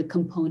cognitive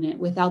component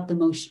without the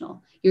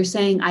emotional. You're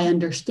saying, I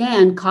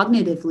understand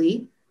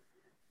cognitively,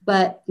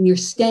 but you're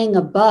staying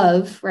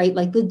above, right?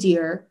 Like the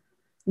deer,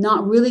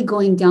 not really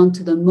going down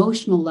to the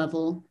emotional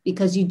level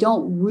because you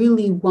don't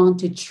really want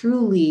to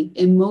truly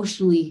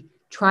emotionally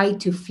try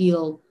to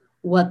feel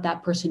what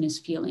that person is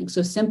feeling.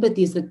 So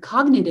sympathy is the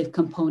cognitive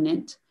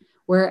component,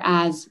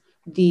 whereas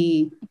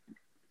the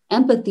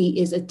empathy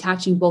is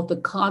attaching both the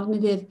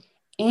cognitive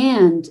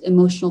and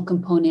emotional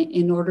component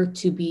in order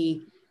to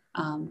be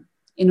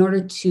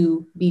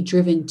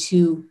driven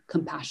to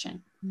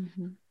compassion.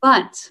 Mm-hmm.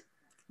 But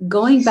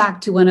going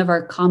back to one of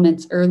our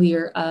comments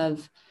earlier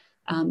of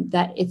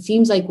that it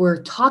seems like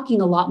we're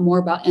talking a lot more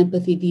about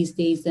empathy these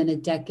days than a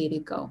decade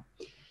ago.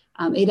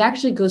 It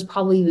actually goes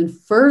probably even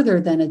further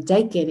than a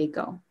decade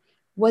ago.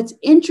 What's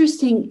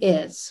interesting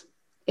is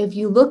if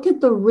you look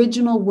at the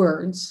original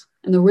words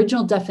and the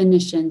original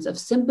definitions of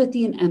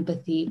sympathy and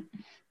empathy,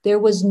 there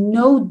was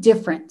no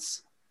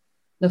difference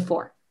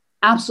before,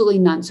 absolutely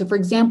none. So for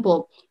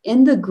example,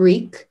 in the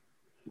Greek,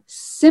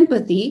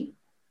 sympathy,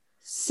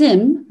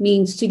 sim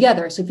means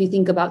together. So if you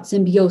think about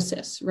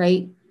symbiosis,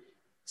 right?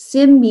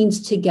 Sim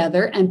means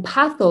together, and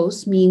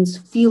pathos means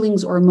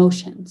feelings or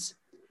emotions.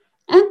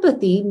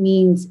 Empathy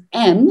means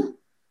in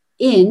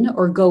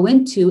or go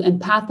into,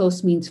 and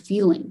pathos means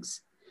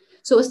feelings.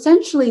 So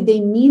essentially, they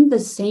mean the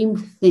same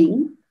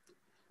thing,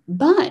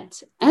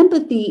 but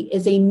empathy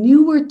is a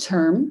newer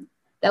term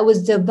that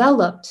was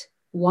developed.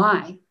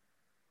 Why?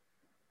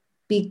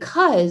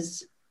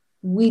 Because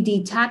we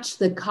detached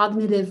the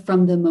cognitive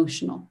from the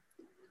emotional.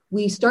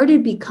 We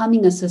started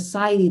becoming a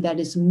society that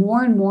is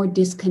more and more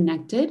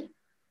disconnected.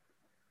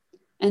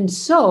 And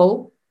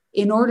so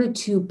in order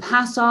to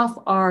pass off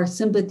our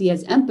sympathy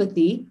as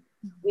empathy,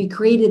 we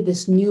created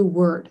this new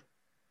word,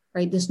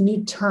 right? This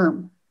new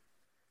term.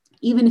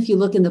 Even if you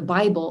look in the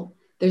Bible,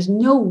 there's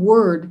no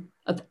word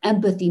of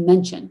empathy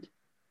mentioned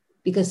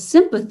because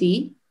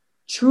sympathy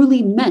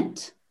truly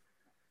meant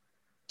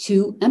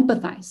to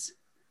empathize.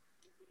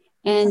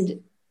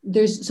 And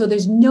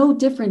there's no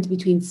difference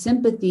between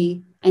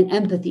sympathy and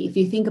empathy. If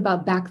you think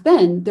about back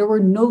then, there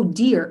were no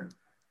deer.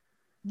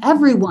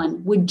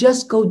 Everyone would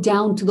just go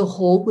down to the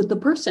hole with the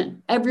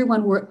person.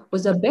 Everyone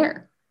was a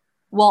bear.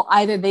 Well,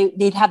 either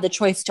they'd have the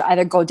choice to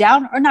either go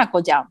down or not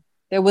go down.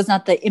 There was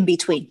not the in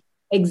between.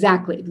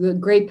 Exactly.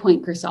 Great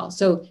point, Kryssel.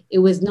 So it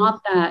was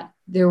not that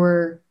there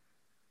were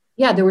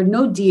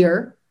no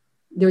deer.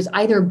 There's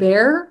either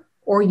bear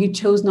or you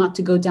chose not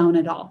to go down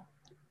at all.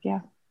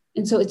 Yeah.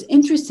 And so it's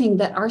interesting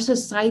that our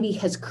society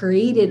has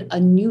created a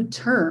new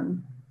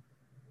term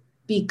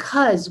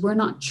because we're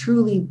not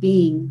truly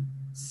being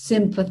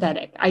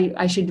sympathetic.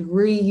 I should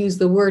reuse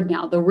the word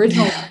now. The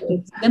original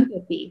is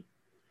sympathy.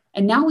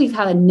 And now we've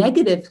had a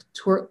negative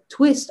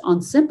twist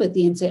on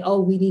sympathy and say, oh,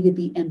 we need to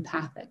be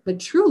empathic. But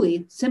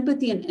truly,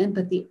 sympathy and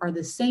empathy are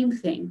the same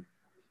thing,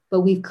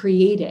 but we've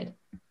created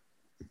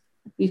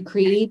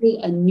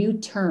a new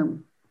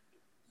term.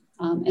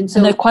 And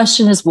the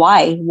question is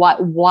why?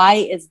 Why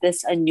is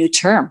this a new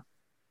term?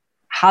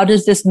 How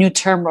does this new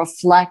term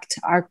reflect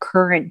our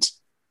current,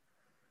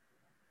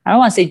 I don't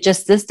want to say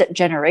just this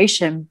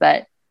generation,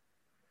 but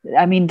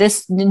I mean,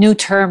 this new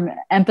term,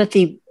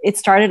 empathy, it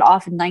started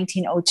off in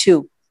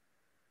 1902.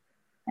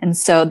 And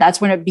so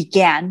that's when it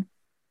began.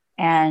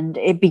 And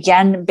it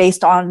began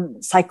based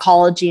on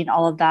psychology and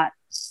all of that.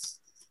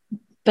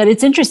 But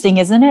it's interesting,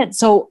 isn't it?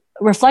 So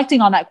reflecting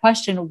on that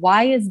question,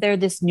 why is there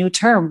this new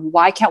term?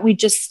 Why can't we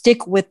just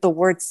stick with the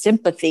word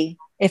sympathy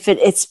if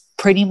it's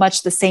pretty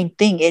much the same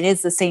thing? It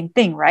is the same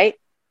thing, right?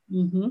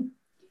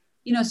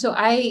 Mm-hmm. So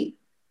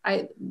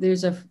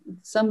there's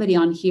somebody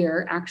on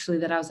here actually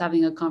that I was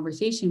having a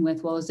conversation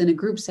with while I was in a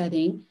group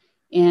setting,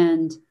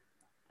 and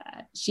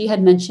she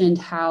had mentioned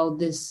how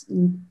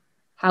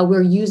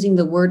we're using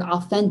the word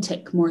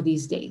authentic more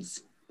these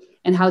days,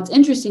 and how it's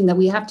interesting that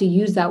we have to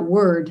use that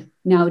word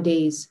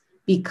nowadays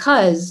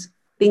because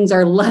things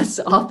are less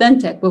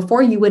authentic.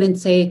 Before you wouldn't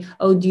say,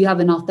 oh, are you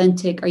an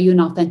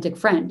authentic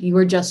friend? You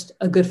were just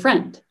a good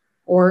friend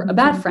or a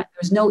bad friend.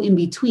 There's no in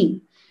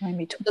between. So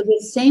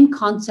the same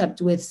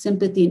concept with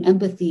sympathy and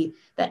empathy,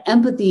 that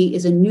empathy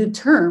is a new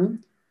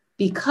term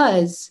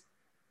because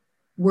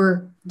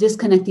we're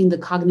disconnecting the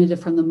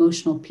cognitive from the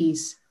emotional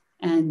piece.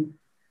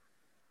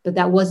 But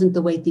that wasn't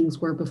the way things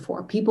were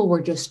before. People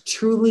were just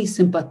truly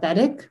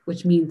sympathetic,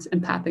 which means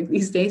empathic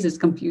these days. It's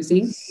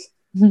confusing.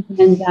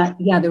 And that,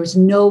 there was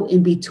no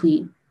in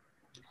between.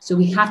 So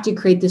we have to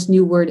create this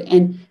new word.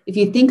 And if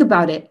you think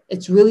about it,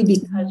 it's really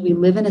because we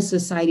live in a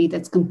society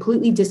that's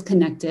completely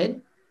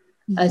disconnected,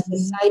 a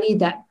society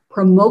that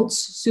promotes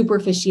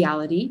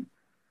superficiality.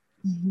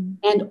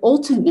 And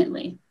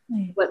ultimately,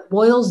 what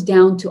boils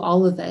down to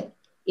all of it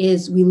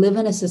is we live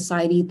in a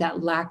society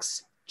that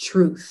lacks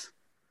truth.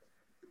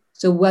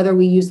 So whether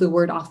we use the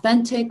word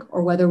authentic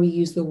or whether we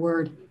use the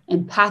word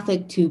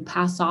empathic to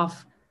pass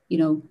off,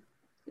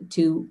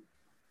 to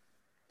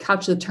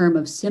couch the term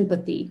of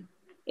sympathy,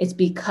 it's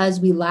because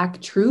we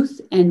lack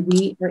truth and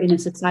we are in a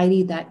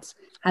society that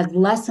has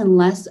less and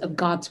less of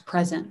God's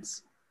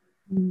presence.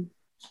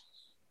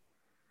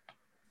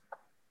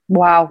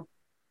 Wow.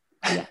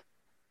 Yeah.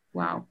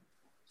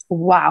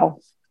 Wow.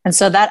 And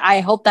so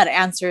I hope that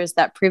answers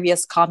that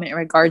previous comment in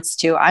regards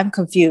to, I'm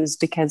confused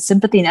because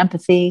sympathy and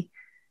empathy,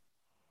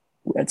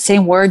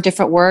 same word,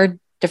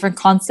 different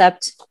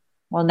concept.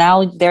 Well,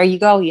 now there you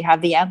go. You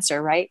have the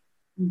answer, right?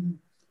 Mm-hmm.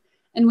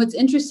 And what's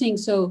interesting,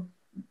 so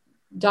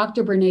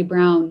Dr. Brene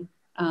Brown,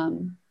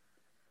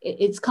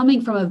 it's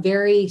coming from a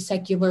very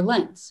secular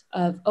lens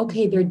of,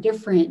 okay, they're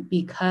different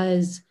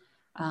because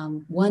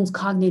one's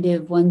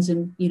cognitive, one's,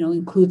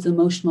 includes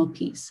emotional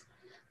piece.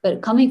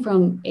 But coming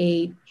from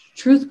a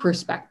truth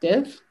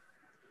perspective,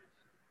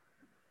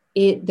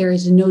 there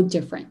is no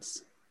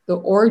difference. The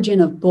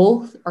origin of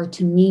both are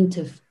to mean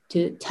to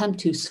attempt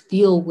to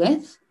feel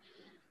with,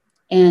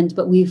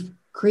 but we've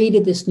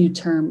created this new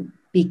term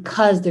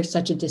because there's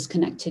such a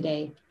disconnect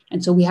today.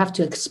 And so we have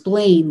to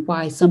explain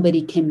why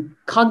somebody can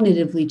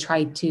cognitively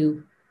try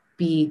to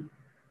be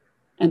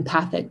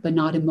empathic, but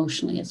not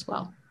emotionally as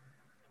well.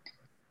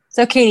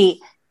 So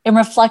Katie, in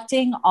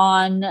reflecting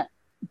on,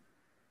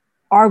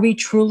 are we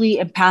truly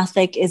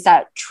empathic?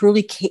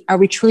 Are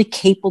we truly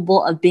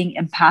capable of being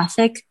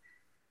empathic?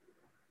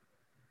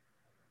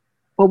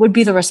 What would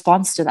be the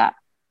response to that?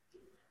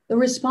 The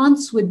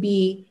response would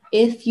be,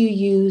 if you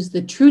use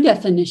the true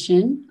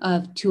definition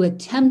of to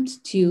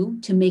attempt to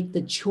make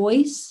the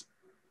choice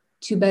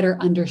to better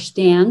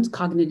understand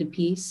cognitive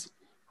piece,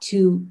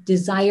 to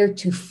desire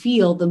to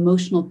feel the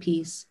emotional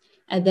piece,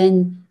 and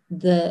then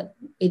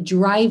it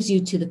drives you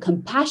to the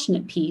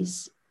compassionate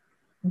piece,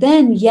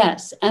 then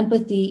yes,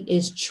 empathy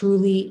is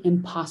truly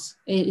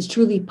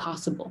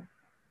possible.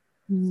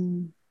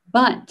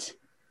 But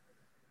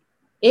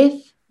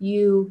if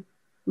you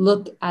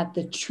look at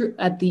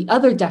the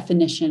other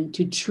definition,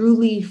 to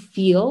truly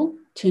feel,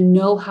 to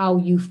know how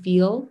you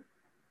feel,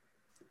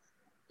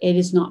 it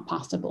is not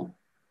possible.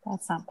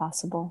 That's not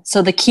possible.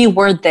 So the key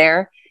word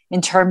there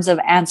in terms of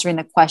answering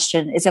the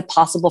question, is it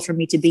possible for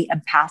me to be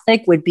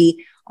empathic, would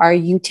be, are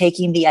you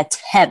taking the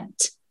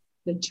attempt?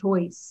 The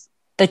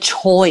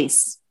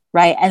choice,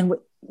 right? And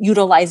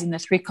utilizing the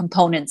three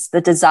components,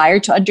 the desire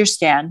to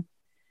understand,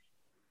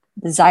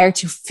 desire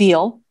to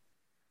feel,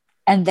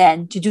 and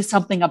then to do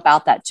something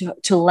about that,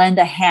 to lend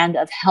a hand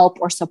of help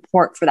or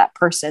support for that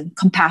person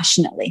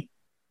compassionately.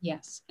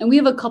 Yes. And we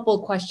have a couple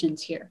of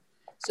questions here.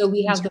 So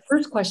we have the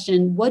first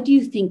question: what do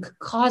you think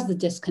caused the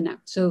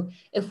disconnect? So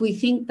if we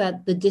think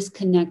that the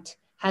disconnect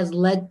has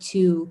led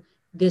to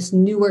this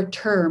newer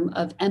term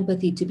of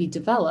empathy to be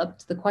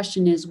developed, the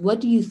question is,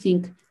 what do you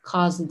think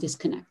caused the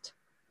disconnect?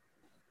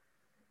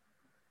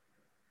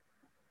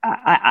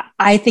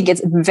 I think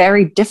it's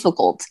very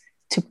difficult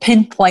to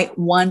pinpoint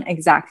one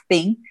exact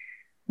thing,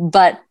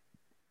 but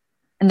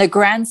in the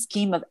grand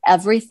scheme of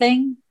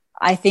everything,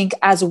 I think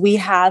as we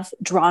have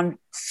drawn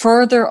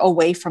further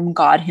away from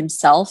God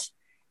himself,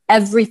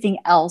 everything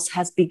else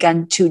has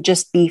begun to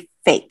just be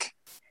fake.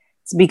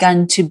 It's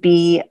begun to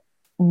be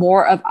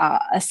more of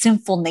a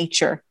sinful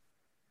nature.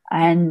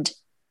 And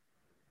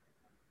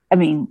I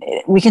mean,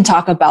 we can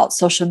talk about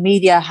social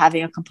media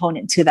having a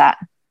component to that,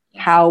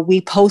 how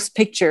we post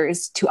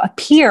pictures to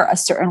appear a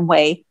certain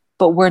way,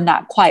 but we're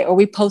not quite, or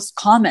we post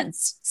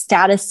comments,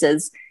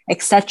 statuses,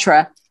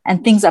 etc.,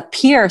 and things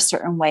appear a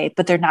certain way,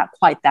 but they're not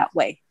quite that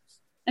way.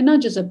 And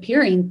not just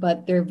appearing,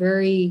 but they're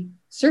very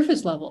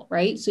surface level,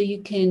 right? So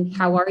you can,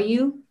 how are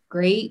you?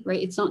 Great,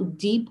 right? It's not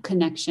deep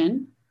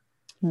connection.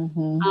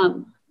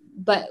 Mm-hmm.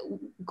 But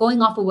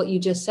going off of what you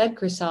just said,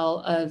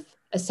 Kryssel, of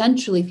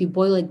essentially, if you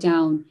boil it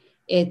down,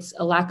 it's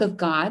a lack of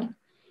God.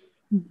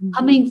 Mm-hmm.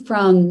 Coming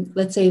from,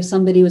 let's say, if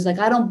somebody was like,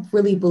 I don't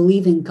really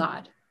believe in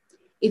God.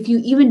 If you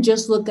even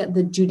just look at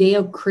the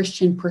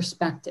Judeo-Christian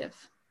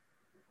perspective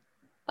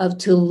of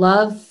to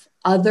love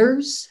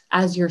others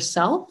as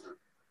yourself,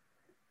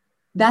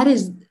 that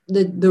is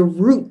the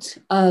root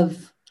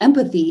of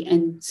empathy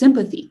and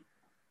sympathy.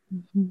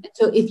 Mm-hmm.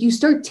 So if you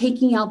start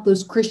taking out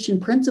those Christian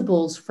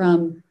principles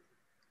from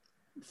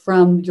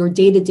your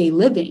day-to-day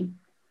living,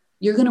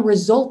 you're going to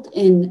result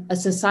in a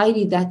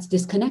society that's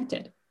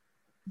disconnected.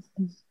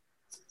 Mm-hmm.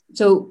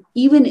 So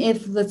even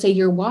if, let's say,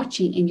 you're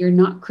watching and you're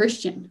not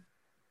Christian,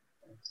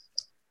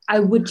 I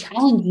would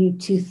challenge you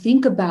to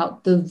think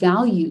about the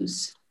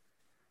values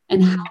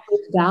and how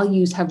those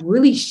values have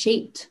really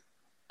shaped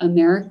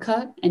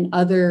America and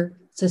other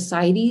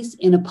societies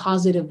in a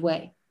positive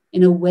way,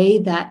 in a way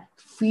that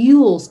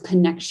fuels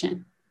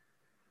connection.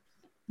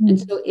 And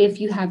so if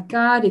you have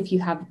God, if you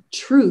have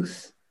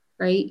truth,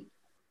 right?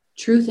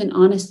 Truth and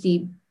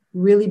honesty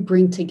really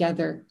bring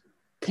together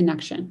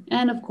connection.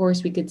 And of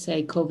course, we could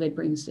say COVID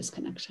brings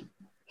disconnection.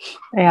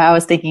 Yeah, I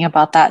was thinking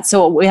about that.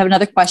 So we have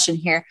another question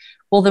here.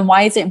 Well, then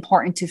why is it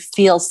important to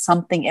feel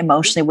something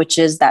emotionally, which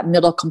is that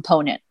middle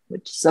component,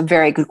 which is a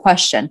very good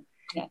question.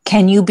 Yes.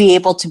 Can you be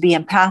able to be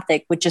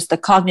empathic, which is the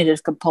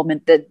cognitive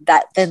component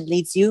that then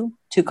leads you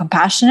to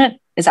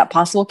compassionate? Is that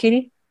possible,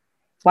 Katie?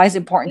 Why is it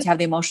important to have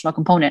the emotional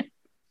component?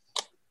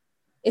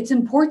 It's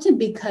important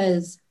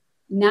because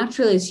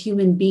naturally as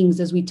human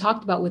beings, as we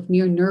talked about with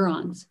mirror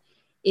neurons,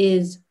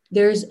 is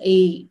there's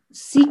a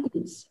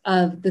sequence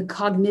of the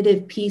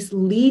cognitive piece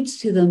leads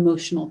to the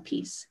emotional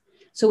piece.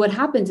 So what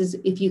happens is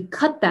if you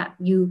cut that,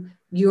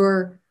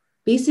 you're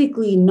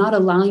basically not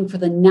allowing for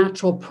the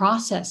natural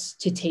process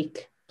to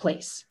take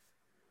place.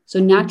 So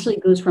naturally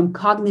it goes from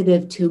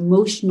cognitive to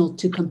emotional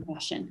to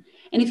compassion.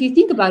 And if you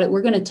think about it,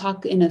 we're going to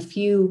talk in a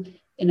few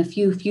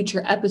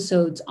future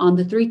episodes on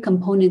the three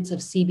components of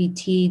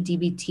CBT,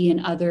 DBT,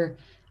 and other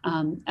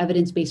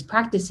evidence-based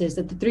practices,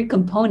 that the three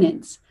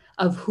components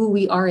of who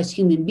we are as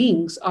human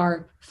beings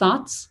are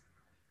thoughts,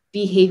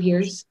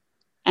 behaviors,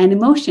 and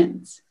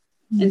emotions.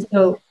 Mm-hmm. And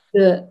so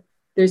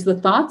there's the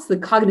thoughts, the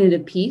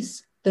cognitive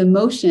piece, the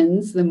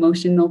emotions, the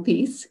emotional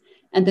piece,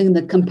 and then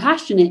the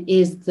compassionate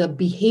is the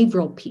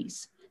behavioral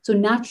piece. So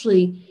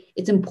naturally,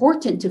 it's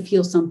important to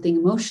feel something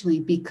emotionally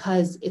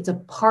because it's a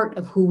part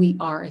of who we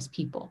are as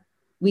people.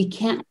 We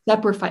can't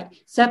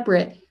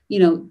separate,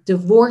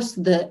 divorce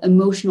the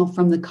emotional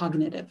from the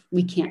cognitive.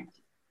 We can't.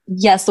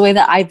 Yes, the way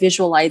that I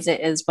visualize it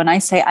is when I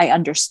say I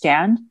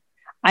understand,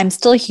 I'm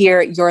still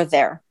here, you're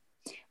there.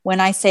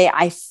 When I say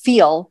I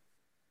feel,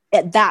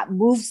 that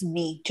moves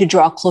me to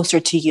draw closer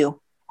to you.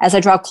 As I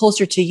draw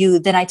closer to you,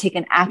 then I take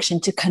an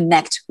action to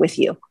connect with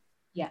you.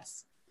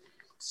 Yes.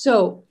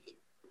 So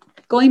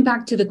going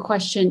back to the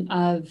question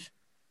of,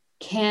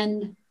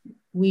 can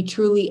we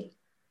truly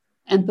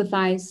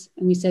empathize?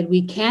 And we said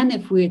we can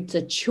if it's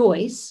a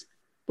choice,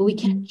 but we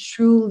can't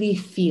truly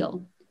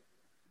feel.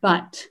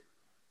 But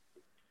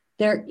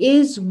there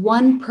is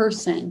one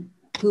person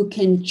who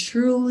can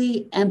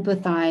truly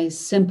empathize,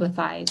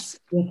 sympathize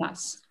with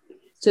us.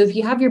 So if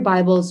you have your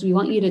Bibles, we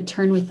want you to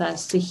turn with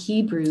us to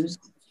Hebrews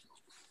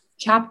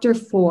chapter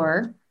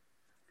 4,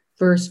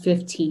 verse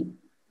 15.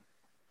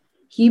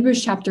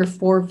 Hebrews chapter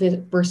 4,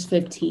 verse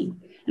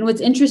 15. And what's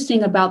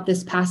interesting about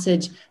this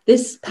passage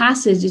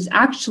is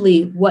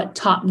actually what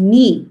taught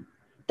me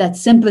that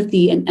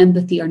sympathy and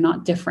empathy are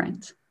not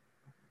different.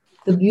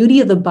 The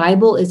beauty of the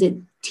Bible is it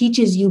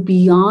teaches you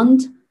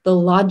beyond the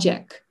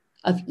logic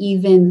of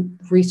even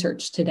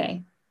research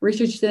today.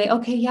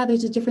 Okay, yeah,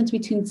 there's a difference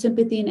between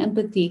sympathy and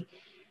empathy.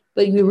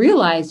 But you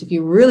realize if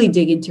you really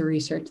dig into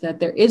research that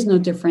there is no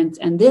difference.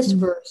 And this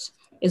verse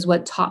is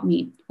what taught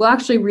me. We'll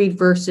actually read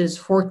verses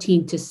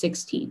 14 to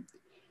 16.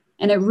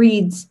 And it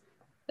reads,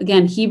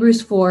 again,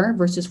 Hebrews 4,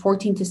 verses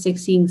 14 to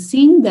 16,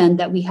 seeing then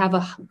that we have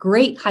a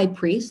great high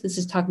priest, this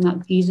is talking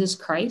about Jesus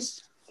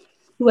Christ,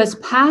 who has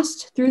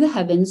passed through the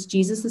heavens,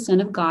 Jesus, the Son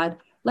of God,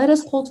 let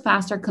us hold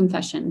fast our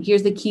confession.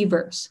 Here's the key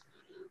verse.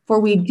 For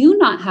we do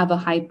not have a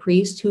high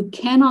priest who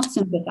cannot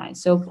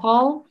sympathize. So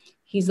Paul,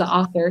 he's the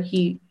author.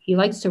 He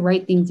likes to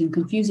write things in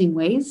confusing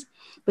ways,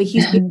 but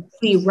he's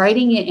basically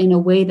writing it in a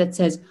way that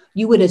says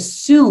you would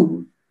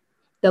assume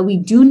that we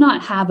do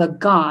not have a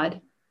God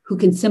who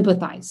can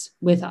sympathize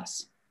with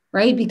us,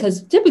 right?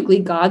 Because typically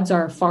gods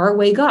are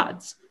faraway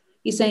gods.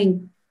 He's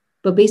saying,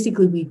 but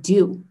basically we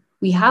do.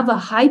 We have a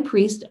high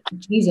priest,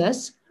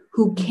 Jesus,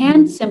 who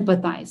can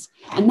sympathize.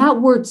 And that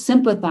word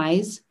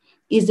sympathize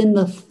is in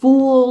the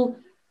full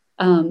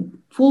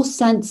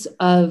sense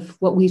of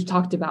what we've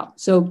talked about.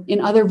 So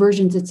in other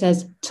versions, it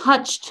says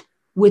touched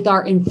with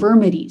our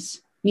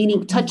infirmities,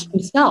 meaning touched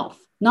himself,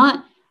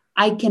 not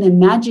I can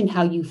imagine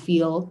how you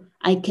feel.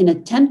 I can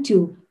attempt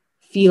to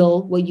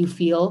feel what you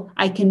feel.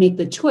 I can make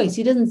the choice.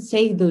 He doesn't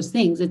say those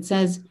things. It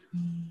says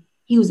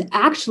he was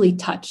actually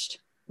touched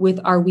with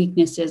our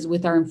weaknesses,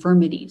 with our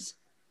infirmities,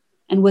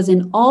 and was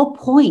in all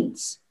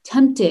points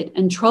tempted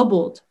and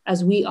troubled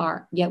as we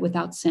are, yet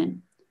without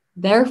sin.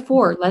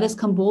 Therefore, let us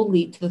come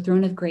boldly to the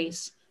throne of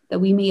grace, that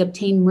we may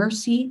obtain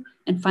mercy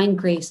and find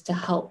grace to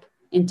help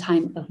in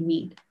time of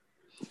need.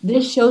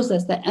 This shows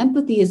us that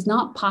empathy is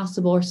not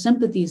possible, or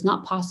sympathy is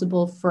not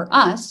possible for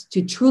us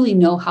to truly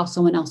know how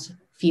someone else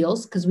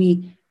feels, because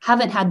we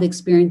haven't had the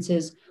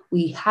experiences.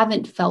 We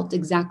haven't felt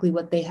exactly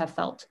what they have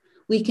felt.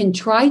 We can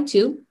try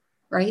to,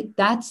 right?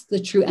 That's the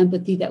true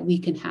empathy that we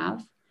can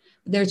have.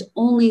 There's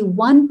only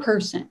one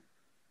person.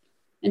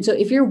 And so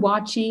if you're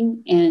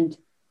watching and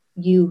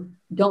you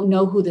don't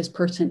know who this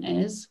person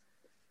is,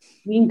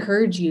 we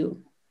encourage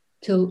you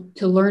to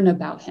learn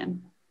about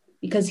him,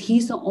 because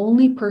he's the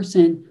only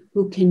person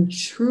who can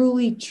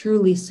truly,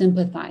 truly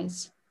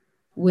sympathize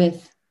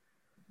with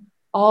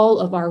all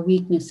of our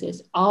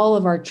weaknesses, all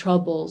of our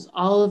troubles,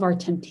 all of our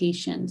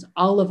temptations,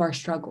 all of our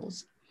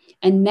struggles.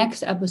 And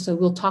next episode,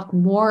 we'll talk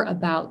more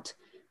about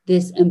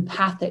this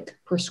empathic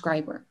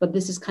prescriber. But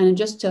this is kind of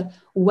just to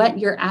whet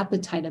your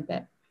appetite a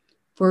bit,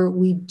 for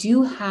we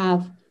do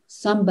have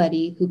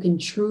somebody who can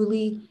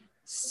truly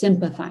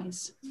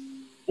sympathize.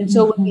 And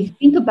so when we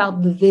think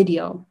about the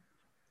video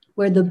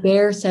where the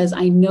bear says,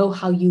 I know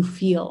how you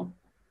feel,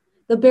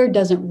 the bear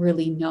doesn't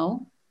really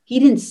know. He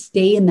didn't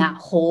stay in that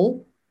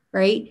hole,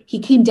 right? He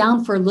came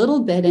down for a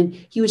little bit and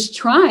he was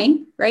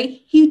trying,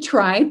 right? He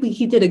tried, but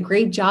he did a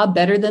great job,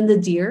 better than the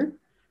deer.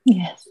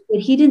 Yes.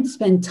 But he didn't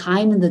spend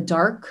time in the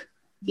dark.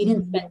 He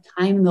didn't spend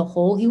time in the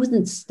hole. He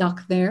wasn't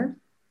stuck there,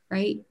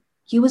 right?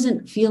 He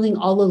wasn't feeling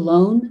all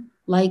alone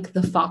like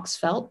the fox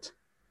felt.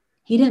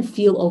 He didn't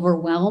feel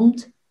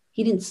overwhelmed.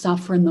 He didn't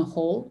suffer in the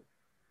hole.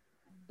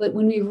 But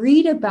when we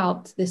read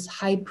about this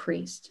high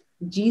priest,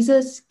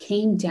 Jesus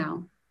came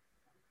down.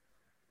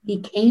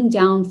 He came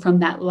down from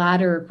that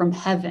ladder from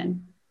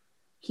heaven.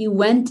 He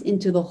went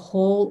into the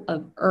whole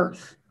of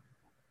earth.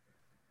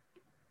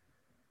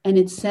 And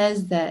it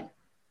says that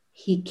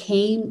he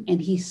came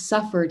and he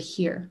suffered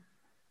here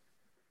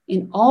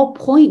in all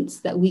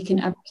points that we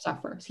can ever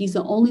suffer. He's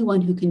the only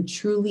one who can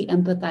truly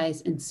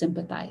empathize and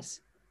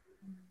sympathize.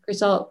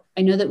 Kryssel,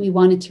 I know that we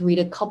wanted to read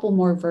a couple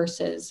more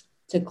verses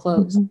to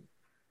close.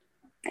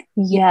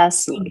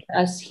 Yes.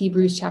 Us,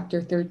 Hebrews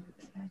chapter 3.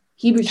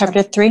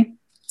 Chapter 3?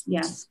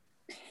 Yes.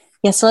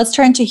 Yes, so let's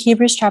turn to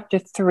Hebrews chapter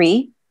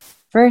 3,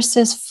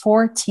 verses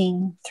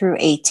 14 through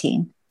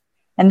 18.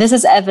 And this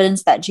is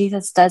evidence that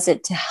Jesus does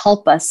it to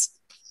help us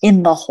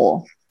in the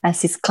hole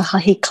as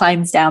he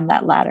climbs down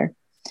that ladder.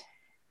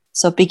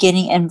 So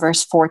beginning in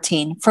verse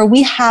 14, for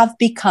we have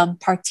become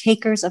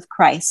partakers of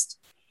Christ,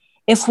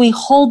 if we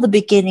hold the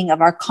beginning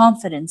of our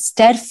confidence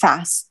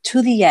steadfast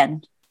to the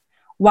end,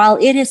 while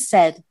it is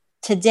said,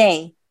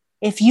 today,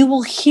 if you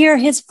will hear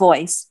his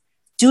voice,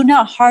 do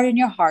not harden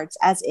your hearts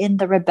as in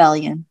the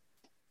rebellion.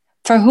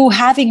 For who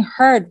having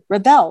heard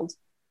rebelled?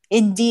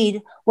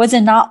 Indeed, was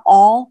it not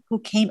all who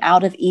came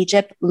out of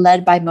Egypt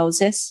led by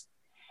Moses?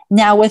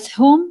 Now with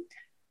whom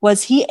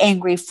was he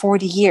angry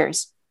 40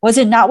 years? Was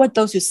it not with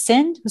those who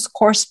sinned, whose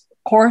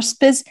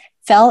corpses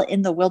fell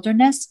in the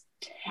wilderness?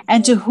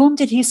 And to whom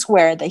did he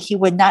swear that he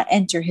would not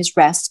enter his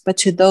rest, but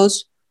to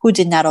those who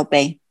did not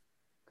obey?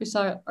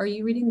 Kryssel, are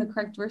you reading the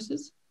correct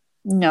verses?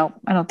 No,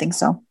 I don't think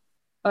so.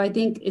 Oh, I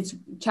think it's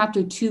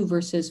chapter 2,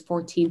 verses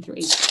 14 through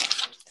 18.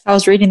 I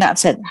was reading that and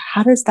said,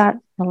 how does that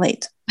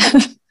relate?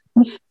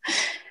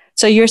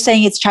 So you're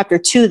saying it's chapter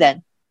 2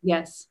 then?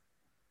 Yes.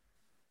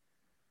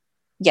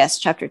 Yes,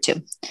 chapter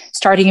 2,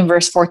 starting in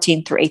verse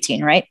 14 through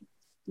 18, right?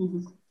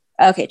 Mm-hmm.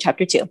 Okay,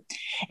 chapter 2.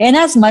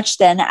 Inasmuch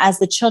then as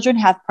the children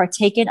have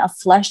partaken of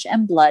flesh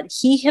and blood,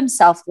 he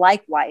himself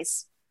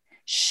likewise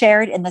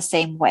shared in the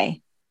same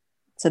way.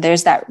 So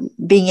there's that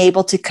being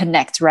able to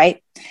connect,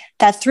 right?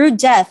 That through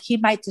death he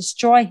might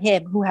destroy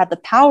him who had the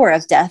power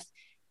of death,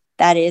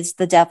 that is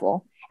the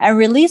devil, and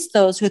release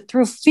those who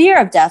through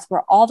fear of death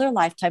were all their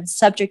lifetime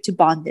subject to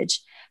bondage.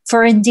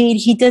 For indeed,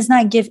 he does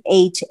not give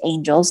aid to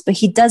angels, but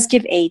he does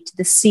give aid to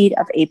the seed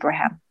of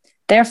Abraham.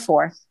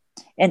 Therefore,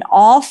 in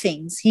all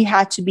things, he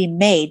had to be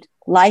made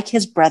like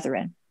his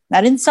brethren,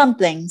 not in some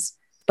things,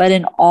 but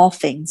in all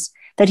things,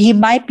 that he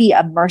might be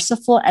a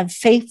merciful and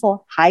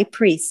faithful high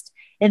priest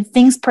in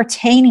things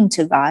pertaining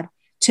to God,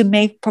 to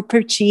make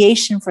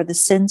propitiation for the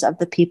sins of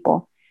the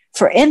people.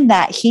 For in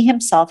that he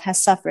himself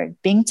has suffered,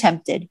 being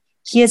tempted,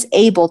 he is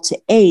able to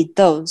aid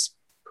those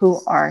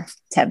who are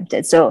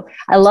tempted. So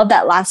I love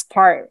that last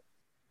part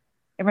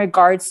in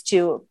regards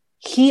to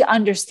he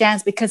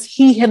understands because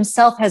he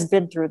himself has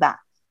been through that.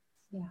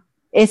 Yeah.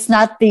 It's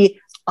not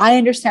I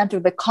understand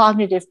through the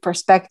cognitive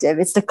perspective.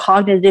 It's the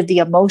cognitive, the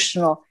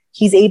emotional.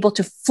 He's able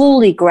to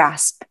fully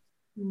grasp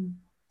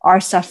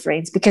our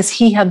sufferings because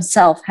he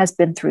himself has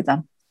been through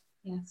them.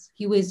 Yes.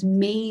 He was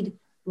made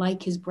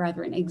like his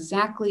brethren,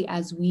 exactly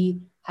as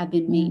we have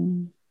been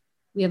made.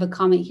 We have a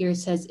comment here that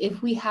says,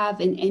 if we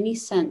have in any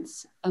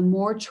sense a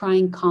more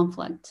trying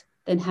conflict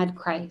than had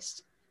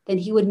Christ, then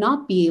he would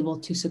not be able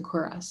to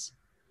succor us.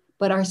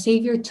 But our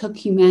Savior took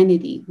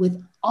humanity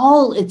with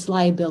all its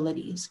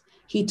liabilities.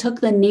 He took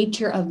the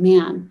nature of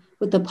man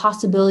with the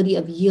possibility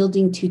of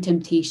yielding to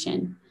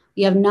temptation.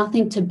 We have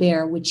nothing to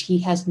bear which he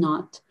has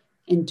not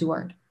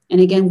endured. And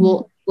again,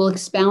 we'll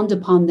expound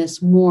upon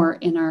this more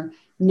in our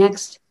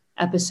next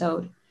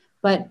episode.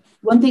 But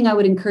one thing I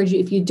would encourage you,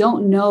 if you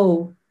don't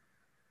know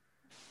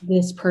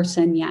this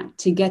person yet,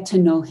 to get to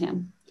know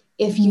him.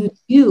 If you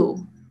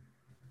do,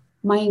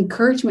 my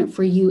encouragement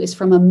for you is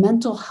from a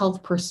mental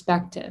health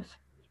perspective,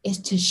 is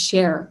to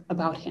share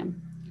about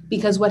him.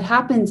 Because what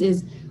happens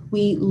is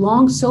we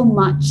long so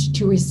much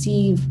to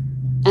receive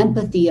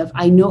empathy of,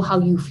 I know how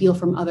you feel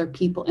from other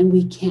people, and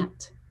we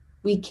can't.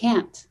 We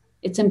can't.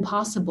 It's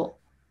impossible.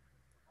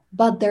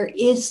 But there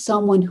is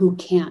someone who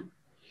can.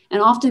 And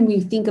often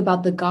we think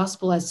about the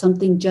gospel as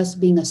something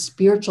just being a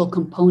spiritual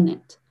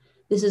component.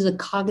 This is a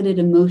cognitive,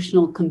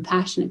 emotional,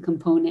 compassionate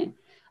component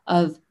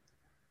of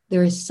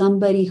there is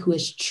somebody who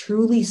has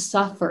truly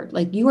suffered.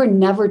 Like you are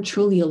never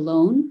truly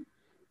alone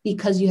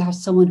because you have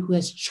someone who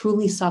has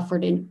truly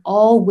suffered in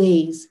all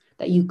ways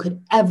that you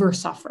could ever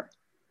suffer,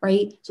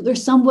 right? So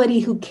there's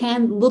somebody who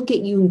can look at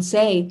you and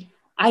say,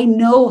 I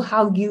know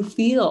how you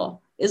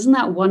feel. Isn't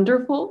that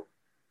wonderful?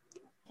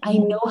 I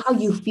know how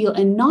you feel.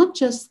 And not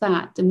just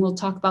that, and we'll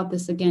talk about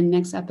this again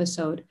next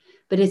episode,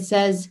 but it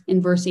says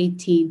in verse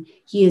 18,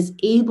 he is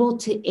able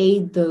to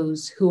aid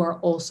those who are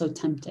also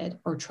tempted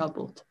or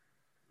troubled.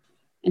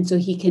 And so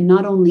he can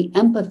not only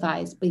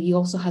empathize, but he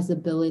also has the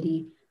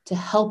ability to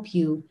help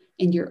you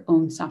in your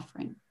own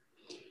suffering.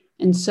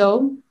 And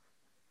so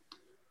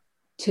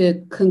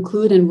to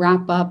conclude and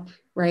wrap up,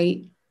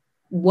 right?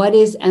 What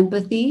is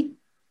empathy?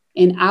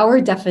 In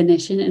our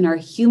definition, in our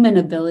human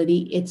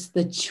ability, it's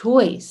the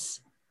choice,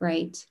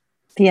 right?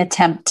 The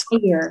attempt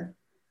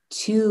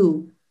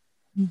to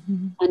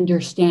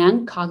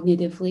understand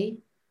cognitively,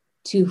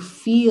 to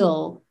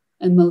feel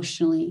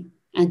emotionally,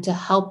 and to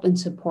help and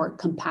support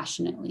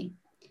compassionately.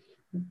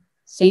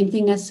 Same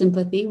thing as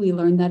sympathy. We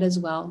learned that as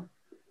well.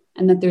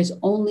 And that there's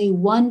only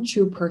one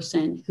true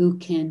person who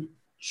can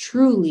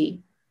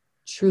truly,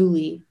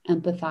 truly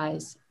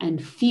empathize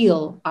and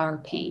feel our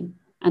pain.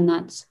 And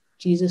that's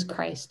Jesus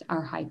Christ,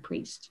 our high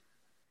priest.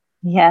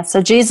 Yeah,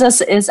 so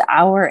Jesus is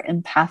our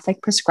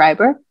empathic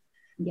prescriber.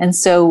 Yes. And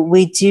so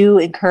we do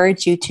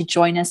encourage you to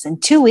join us in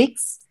 2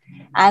 weeks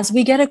as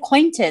we get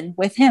acquainted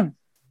with him.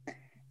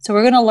 So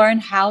we're going to learn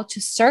how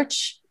to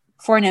search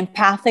for an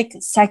empathic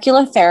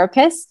secular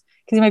therapist.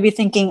 Because you might be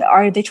thinking,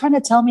 are they trying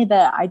to tell me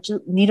that I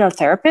need a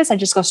therapist? I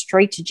just go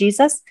straight to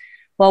Jesus?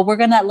 Well, we're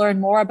going to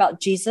learn more about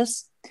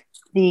Jesus,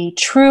 the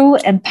true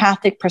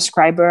empathic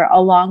prescriber,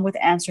 along with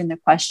answering the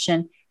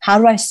question, how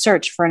do I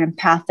search for an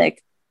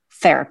empathic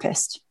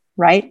therapist,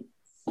 right?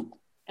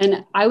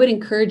 And I would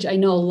encourage, I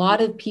know a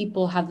lot of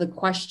people have the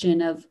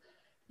question of,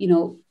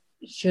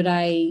 should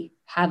I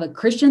have a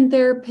Christian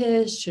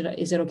therapist?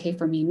 Is it okay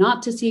for me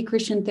not to see a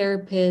Christian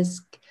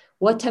therapist?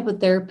 What type of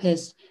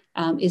therapist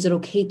is it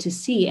okay to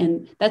see?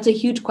 And that's a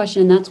huge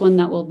question. And that's one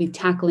that we'll be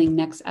tackling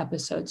next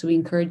episode. So we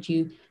encourage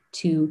you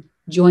to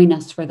join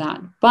us for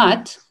that.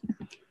 But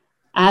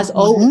as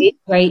always,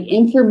 right,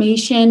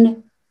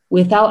 information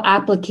without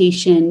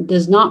application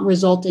does not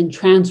result in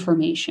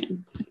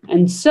transformation.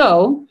 And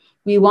so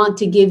we want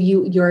to give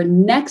you your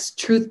next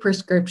truth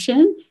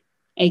prescription,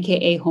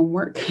 AKA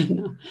homework.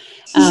 And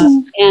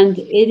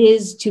it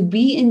is to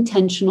be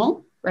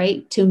intentional,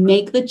 right? To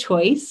make the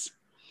choice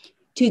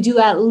to do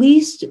at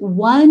least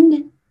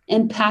one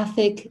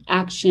empathic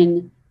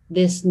action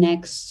this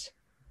next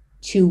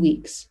 2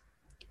 weeks.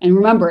 And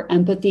remember,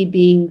 empathy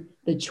being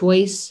the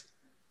choice,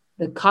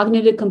 the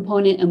cognitive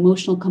component,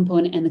 emotional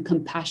component, and the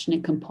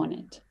compassionate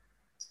component.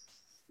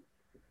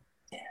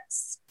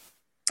 Yes.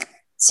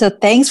 So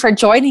thanks for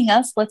joining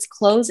us. Let's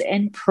close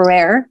in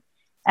prayer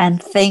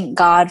and thank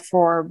God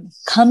for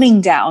coming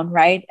down,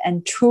 right?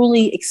 And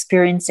truly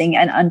experiencing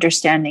and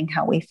understanding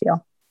how we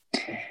feel.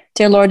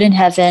 Dear Lord in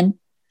heaven,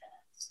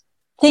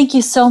 Thank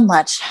you so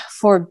much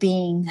for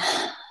being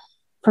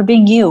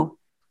you,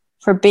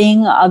 for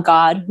being a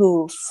God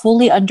who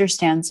fully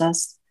understands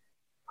us,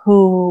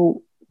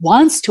 who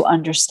wants to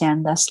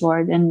understand us,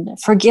 Lord. And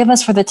forgive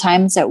us for the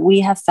times that we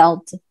have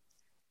felt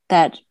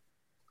that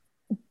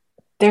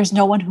there's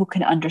no one who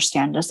can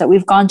understand us, that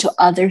we've gone to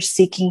others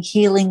seeking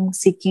healing,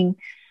 seeking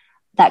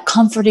that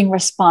comforting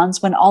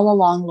response, when all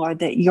along, Lord,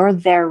 that you're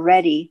there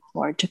ready,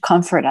 Lord, to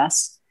comfort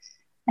us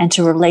and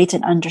to relate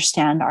and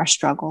understand our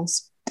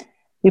struggles.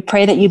 We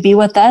pray that you be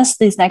with us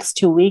these next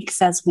 2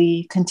 weeks as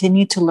we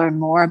continue to learn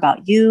more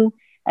about you,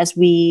 as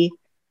we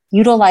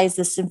utilize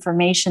this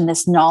information,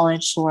 this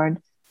knowledge,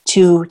 Lord,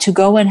 to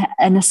go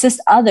and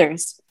assist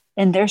others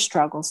in their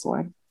struggles,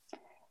 Lord.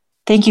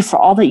 Thank you for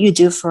all that you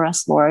do for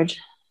us, Lord,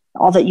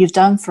 all that you've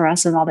done for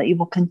us and all that you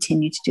will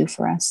continue to do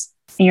for us.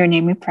 In your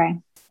name we pray.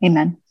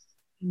 Amen.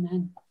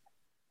 Amen.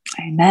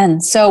 Amen.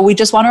 So we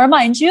just want to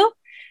remind you,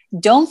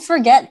 don't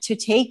forget to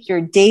take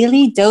your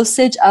daily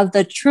dosage of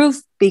the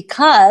truth,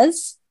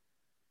 because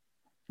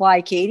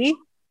why, Katie?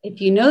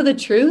 If you know the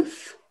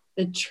truth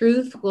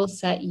will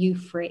set you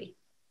free.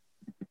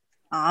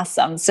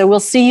 Awesome. So we'll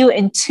see you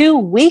in 2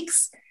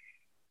 weeks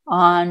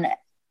on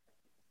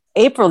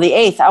April the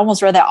 8th. I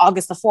almost read that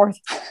August the 4th.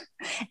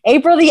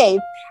 April the 8th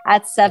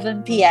at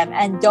 7 p.m.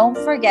 And don't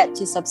forget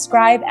to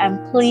subscribe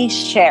and please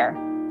share,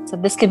 so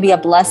this can be a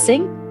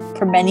blessing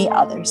for many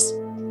others.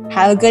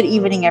 Have a good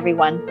evening,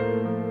 everyone.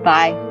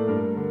 Bye.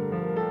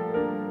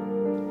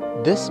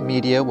 This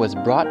media was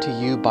brought to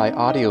you by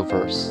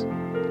Audioverse,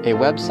 a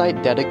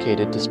website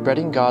dedicated to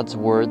spreading God's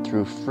Word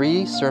through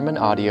free sermon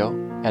audio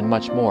and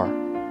much more.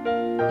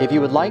 If you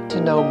would like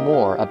to know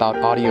more about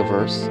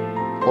Audioverse,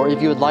 or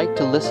if you would like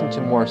to listen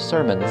to more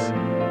sermons,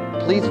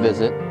 please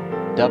visit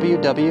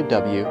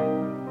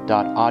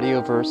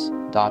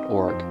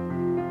www.audioverse.org.